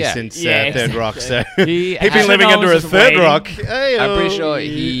puberty since Yeah, Third Rock, so He he'd been had- living under a was Third waiting. Rock. I'm pretty sure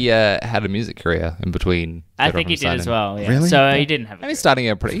he had a music career in between. I Third think Rock he and did as Silent. well. Yeah. Really? So he didn't have I mean, he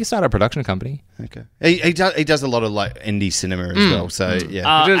started a production company. Okay. He does a lot of like indie cinema as well. So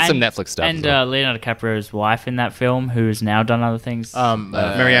yeah. He did some Netflix stuff And as well. Leonardo DiCaprio's wife in that film, who has now done other things.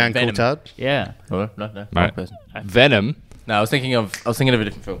 Marianne Venom. Coulthard. Yeah. Oh, no, Right. wrong person. Venom. No, I was thinking of a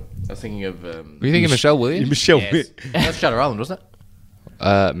different film. I was thinking of. Were you thinking Michelle Williams? Michelle. Yes. That's Shutter Island, wasn't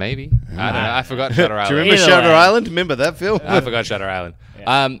it? Maybe. I don't know. I forgot Shutter Do you Island. remember Either Shutter way. Island? Remember that film? I forgot Shutter Island.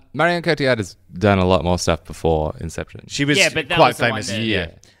 Marianne Cotillard has done a lot more stuff before Inception. She was Yeah, but that quite was the one famous. that- Yeah.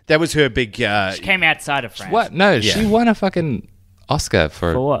 That was her big. She came outside of France. What? No, Yeah. she won a fucking Oscar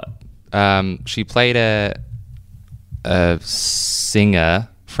For what? She played a singer,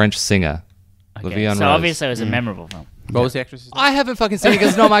 French singer. Okay. Vivian So Rose. obviously it was a memorable film. What was the actress? I haven't fucking seen it because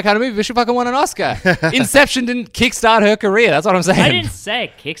it's not my kind of movie, but she fucking won an Oscar. Inception didn't kickstart her career. That's what I'm saying. I didn't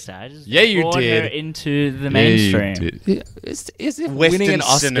say Kickstarter. I just Yeah, you brought did. her into the mainstream. It's as if Western winning an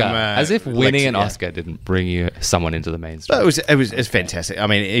Oscar, cinema, as if winning an yeah. Oscar didn't bring you someone into the mainstream. But it was fantastic. I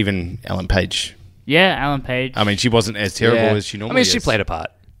mean, even Ellen Page. Yeah, Alan Page. I mean, she wasn't as terrible Yeah. as she normally I mean, is. she played a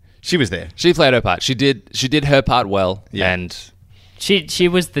part. She was there. She played her part. She did her part well, Yeah. and She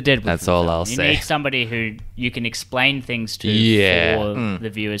was the Deadwood. That's for the all film. I'll you say. need somebody who you can explain things to Yeah. for the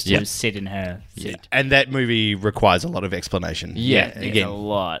viewers to Yeah. sit in her seat. And that movie requires a lot of explanation. Yeah. It's again, a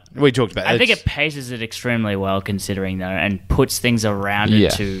lot. we talked about. I think it's- it paces it extremely well, considering though, and puts things around Yeah.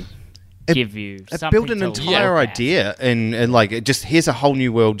 it to give you it something built an to entire look at. idea and like it just here's a whole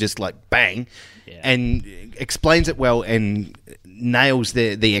new world, just like bang, and explains it well and nails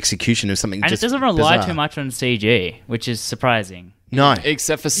the execution of something. And just it doesn't rely bizarre. too much on CG, which is surprising. No,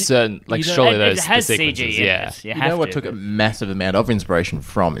 except for certain, like You don't- surely it those has the CG sequences, in yeah. it. You know what took a massive amount of inspiration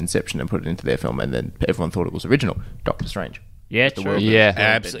from Inception and put it into their film, and then everyone thought it was original? Doctor Strange. Yeah, The true. world Yeah. building.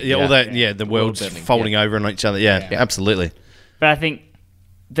 absolutely. Yeah, all that. Yeah, the world's building, folding yeah. over on each other. Yeah, absolutely. But I think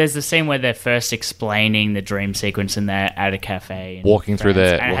there's the scene where they're first explaining the dream sequence and they're at a cafe. in Walking through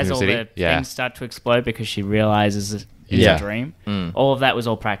France, the- and it walking has through all the the city? Yeah. things start to explode because she realizes it's Yeah. a dream. All of that was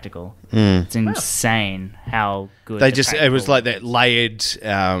all practical. It's insane how good They the just it was practical like that layered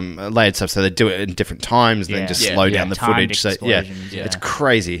stuff. So they do it in different times, and then Yeah. just Yeah. slow Yeah. down the Timed footage. So yeah, explosions, yeah. it's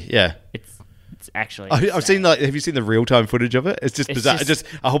crazy. Yeah. It's actually. I've insane. seen like. Have you seen the real time footage of it? It's just It's bizarre. just- It's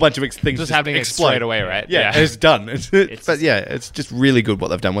just a whole bunch of things Just happening explode straight away, right? Yeah, Yeah. it's done. But yeah, it's just really good what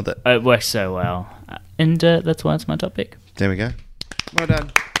they've done with it. It works so well, and that's why it's my top pick. There we go. Well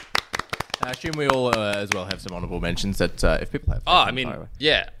done. I assume we all as well have some honourable mentions that if people have. I mean,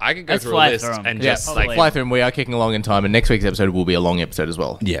 yeah, I can go Let's through a fly list through 'em. and Yeah, just probably. like fly through them. We are kicking along in time, and next week's episode will be a long episode as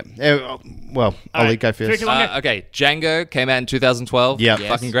well. Yeah. Well, Ollie, right. go Three, first. two, one. Okay, Django came out in 2012. Yeah. Yes.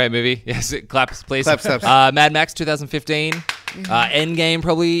 Fucking great movie. Yes, claps, please. Claps, claps. Mad Max 2015. Endgame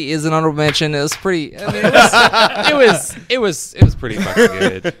probably is an honorable mention. It was pretty. I mean, it was pretty fucking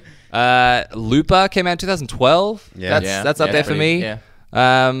good. Looper came out in 2012. Yeah. That's up Yeah, there for pretty- me. yeah.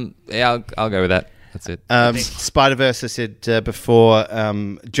 I'll go with that. That's it. Spider-Verse, I said before.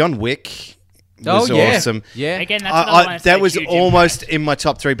 John Wick was yeah. awesome. Yeah. Again, that's another one that's that like was huge almost in my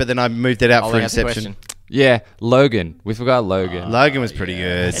top 3, but then I moved it out Ollie for has a Inception. question. Yeah, Logan. We forgot Logan. Logan was pretty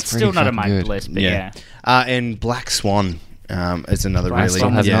good. It's still not on my fucking good. list, but yeah. And Black Swan is another Black really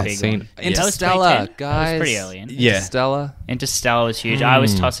Swan Have was a not big seen one. Interstellar, That was 2010? guys. That was pretty early in. Yeah. Interstellar. Interstellar was huge. I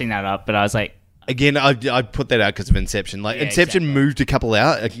was tossing that up, but I was like, Again, I put that out because of Inception. Like Yeah, Inception exactly. moved a couple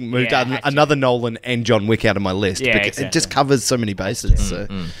out. It moved Yeah, had to. another Nolan and John Wick out of my list. Yeah, because it just exactly. covers so many bases. So.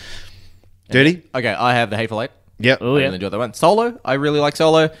 Dirty? Okay, I have The Hateful Eight. Yep. oh I yeah. really enjoyed that one. Solo, I really like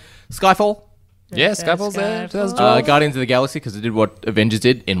Solo. Skyfall. Yeah, Skyfall's there. Skyfall. 2012. Guardians of the Galaxy, because it did what Avengers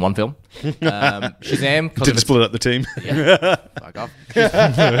did in one film. Shazam, because Didn't split up the team. Fuck off.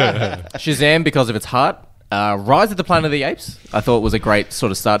 Shazam, because of its heart. Rise of the Planet of the Apes, I thought was a great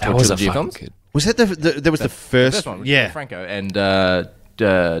sort of start to That a was a trilogy of fucking films. good. Was that there was the first, This one, with Yeah. Franco and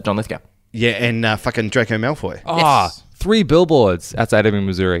John Lithgow. Yeah, and fucking Draco Malfoy. Ah, 3 billboards outside Ebbing,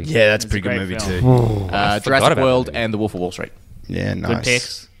 Missouri. Yeah, that's a pretty a good great movie film. too. Jurassic about World that and The Wolf of Wall Street. Yeah, nice. Good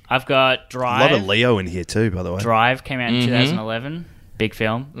picks. I've got A Drive. lot of Leo in here too, by the way. Drive came out in 2011. Big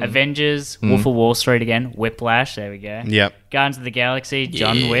film. Avengers, Wolf of Wall Street again, Whiplash, there we go. Yep. Guardians of the Galaxy,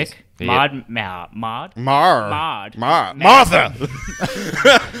 John Yes. Wick, Yep. Martha. Martha.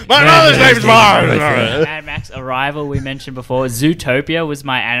 My mother's name is Martha. Mad Max Arrival, we mentioned before. Zootopia was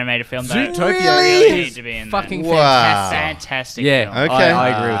my animated film. That Zootopia really need to be in fucking there. Wow. Fantastic Yeah, film. Okay. I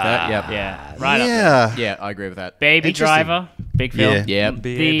agree with that. Yep. Yeah, right up there. Yeah. Yeah, I agree with that. Baby Interesting. Driver, big film. Yeah. Yeah.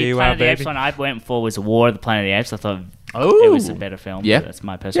 The Planet of the Apes one I went for was War of the Planet of the Apes. I thought Oh. it was a better film. Yeah. That's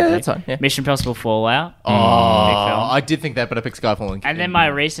my personal Yeah, pick. that's fine, yeah. Mission Impossible Fallout. Oh, Big film. I did think that, but I picked Skyfall. And then my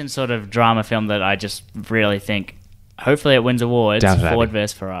recent sort of drama film that I just really think, hopefully it wins awards, Downton Ford Abbey.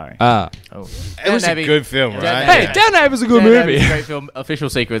 vs. Ferrari. It was a good film, right? Hey, Downton Abbey was a good movie. Great film. Official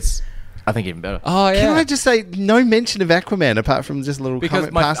Secrets. I think even better. Oh, yeah. Can I just say no mention of Aquaman apart from just a little Because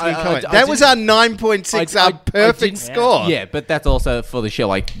comment, my- passing I- comment. I That was didn't- our 9.6, our perfect didn't- score. Yeah, but that's also for the show.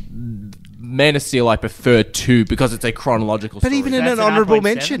 Like, Man of Steel, I prefer to because it's a chronological. But even in That's an an honourable 9.7?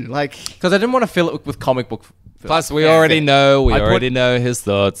 mention, like because I didn't want to fill it with comic book. Plus, we already know. We I put- already know his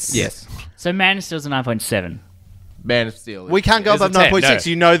thoughts. Yes, So Man of Steel's a 9.7. Man of Steel. we can't go It's a above 10, 9.6. no.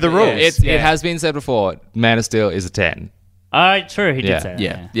 You know the rules. It Yeah. has been said before. Man of Steel is a 10. Oh, true, he Yeah. did say that.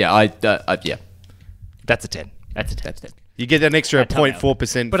 Yeah. Yeah. That's a 10. That's a 10. That's it. You get an extra tell me.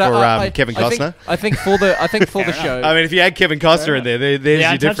 0.4% But for Kevin I think- Costner. I think for the show. I mean, if you add Kevin Costner in there, there's The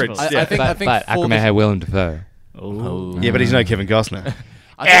your difference. Untouchables. Yeah. I think But for Aquaman the- had Willem Dafoe. Yeah, but he's no Kevin Costner.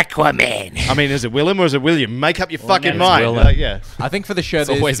 Aquaman. I mean, is it Willem or is it William? Make up your fucking it's mind. Willem. Like, yeah. I think for the show, It's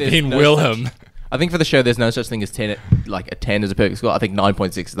always been no Wilhelm. such- I think for the show, there's no such thing as 10. Like a 10 is a perfect score. I think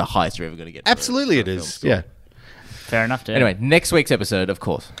 9.6 is the highest you're ever going to get. for a- Absolutely, for it a film is. score. Yeah. Fair enough, dude. Anyway, next week's episode, of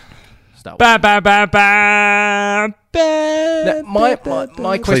course. Star Wars. Ba ba ba ba Now, my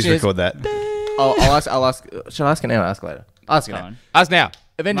Please question is, record that. I'll ask. Should I ask it now or ask it later? Ask it Go now. on. Us now.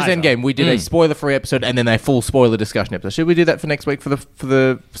 Avengers Might as well. Endgame. We did a spoiler-free episode and then a full spoiler discussion episode. Should we do that for next week for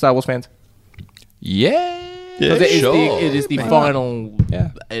the Star Wars fans? Yeah. 'Cause it is sure. it is the final. Yeah.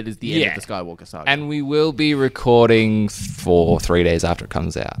 It is the end Yeah. of the Skywalker saga. And we will be recording for 3 days after it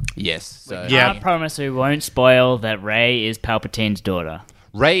comes out. yes, so Yeah. I promise we won't spoil that Rey is Palpatine's daughter.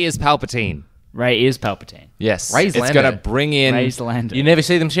 Rey is Palpatine. Rey is Palpatine. Yes. Rey's it's Lando. going to bring in. Rey's Lando. you never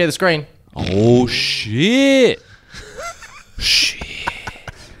see them share the screen. Oh, shit. Shit.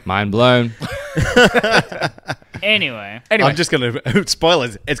 Mind blown. Anyway. I'm just going to,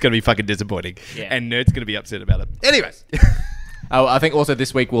 spoilers, it's going to be fucking disappointing. Yeah. And Nerd's going to be upset about it. Anyways. I think also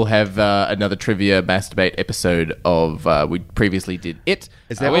this week we'll have another trivia masturbate episode of we previously did it.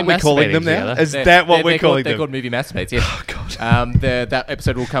 Is that Are we what we're calling them masturbating now? together? Is that what we're they're calling They're them? called movie masturbates. Yes. Oh, God. That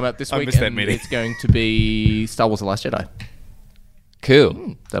episode will come out this I week, missed that and meeting. it's going to be Star Wars: The Last Jedi.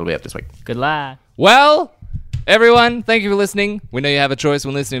 Cool. That'll be up this week. Good luck. Well, everyone, thank you for listening. We know you have a choice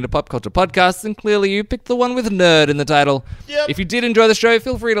when listening to pop culture podcasts, and clearly you picked the one with nerd in the title. Yep. If you did enjoy the show,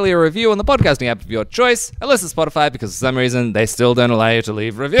 feel free to leave a review on the podcasting app of your choice, unless it's Spotify, because for some reason they still don't allow you to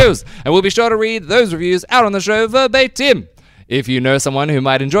leave reviews. And we'll be sure to read those reviews out on the show verbatim. If you know someone who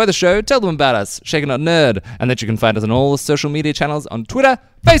might enjoy the show, tell them about us, Shaken Not Nerd, and that you can find us on all the social media channels on Twitter,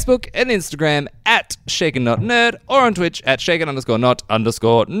 Facebook, and Instagram at Shaken Not Nerd, or on Twitch at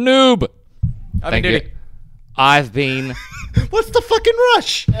Shaken_Not_Noob. Thank you. I've been... What's the fucking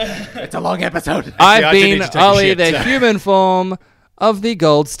rush? It's a long episode. I've been Ollie, the human form of the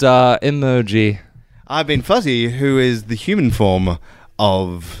gold star emoji. I've been Fuzzy, who is the human form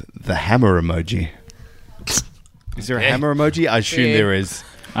of the hammer emoji. Is there a hammer emoji? I assume there is.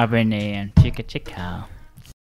 I've been Ian. Chicka chicka.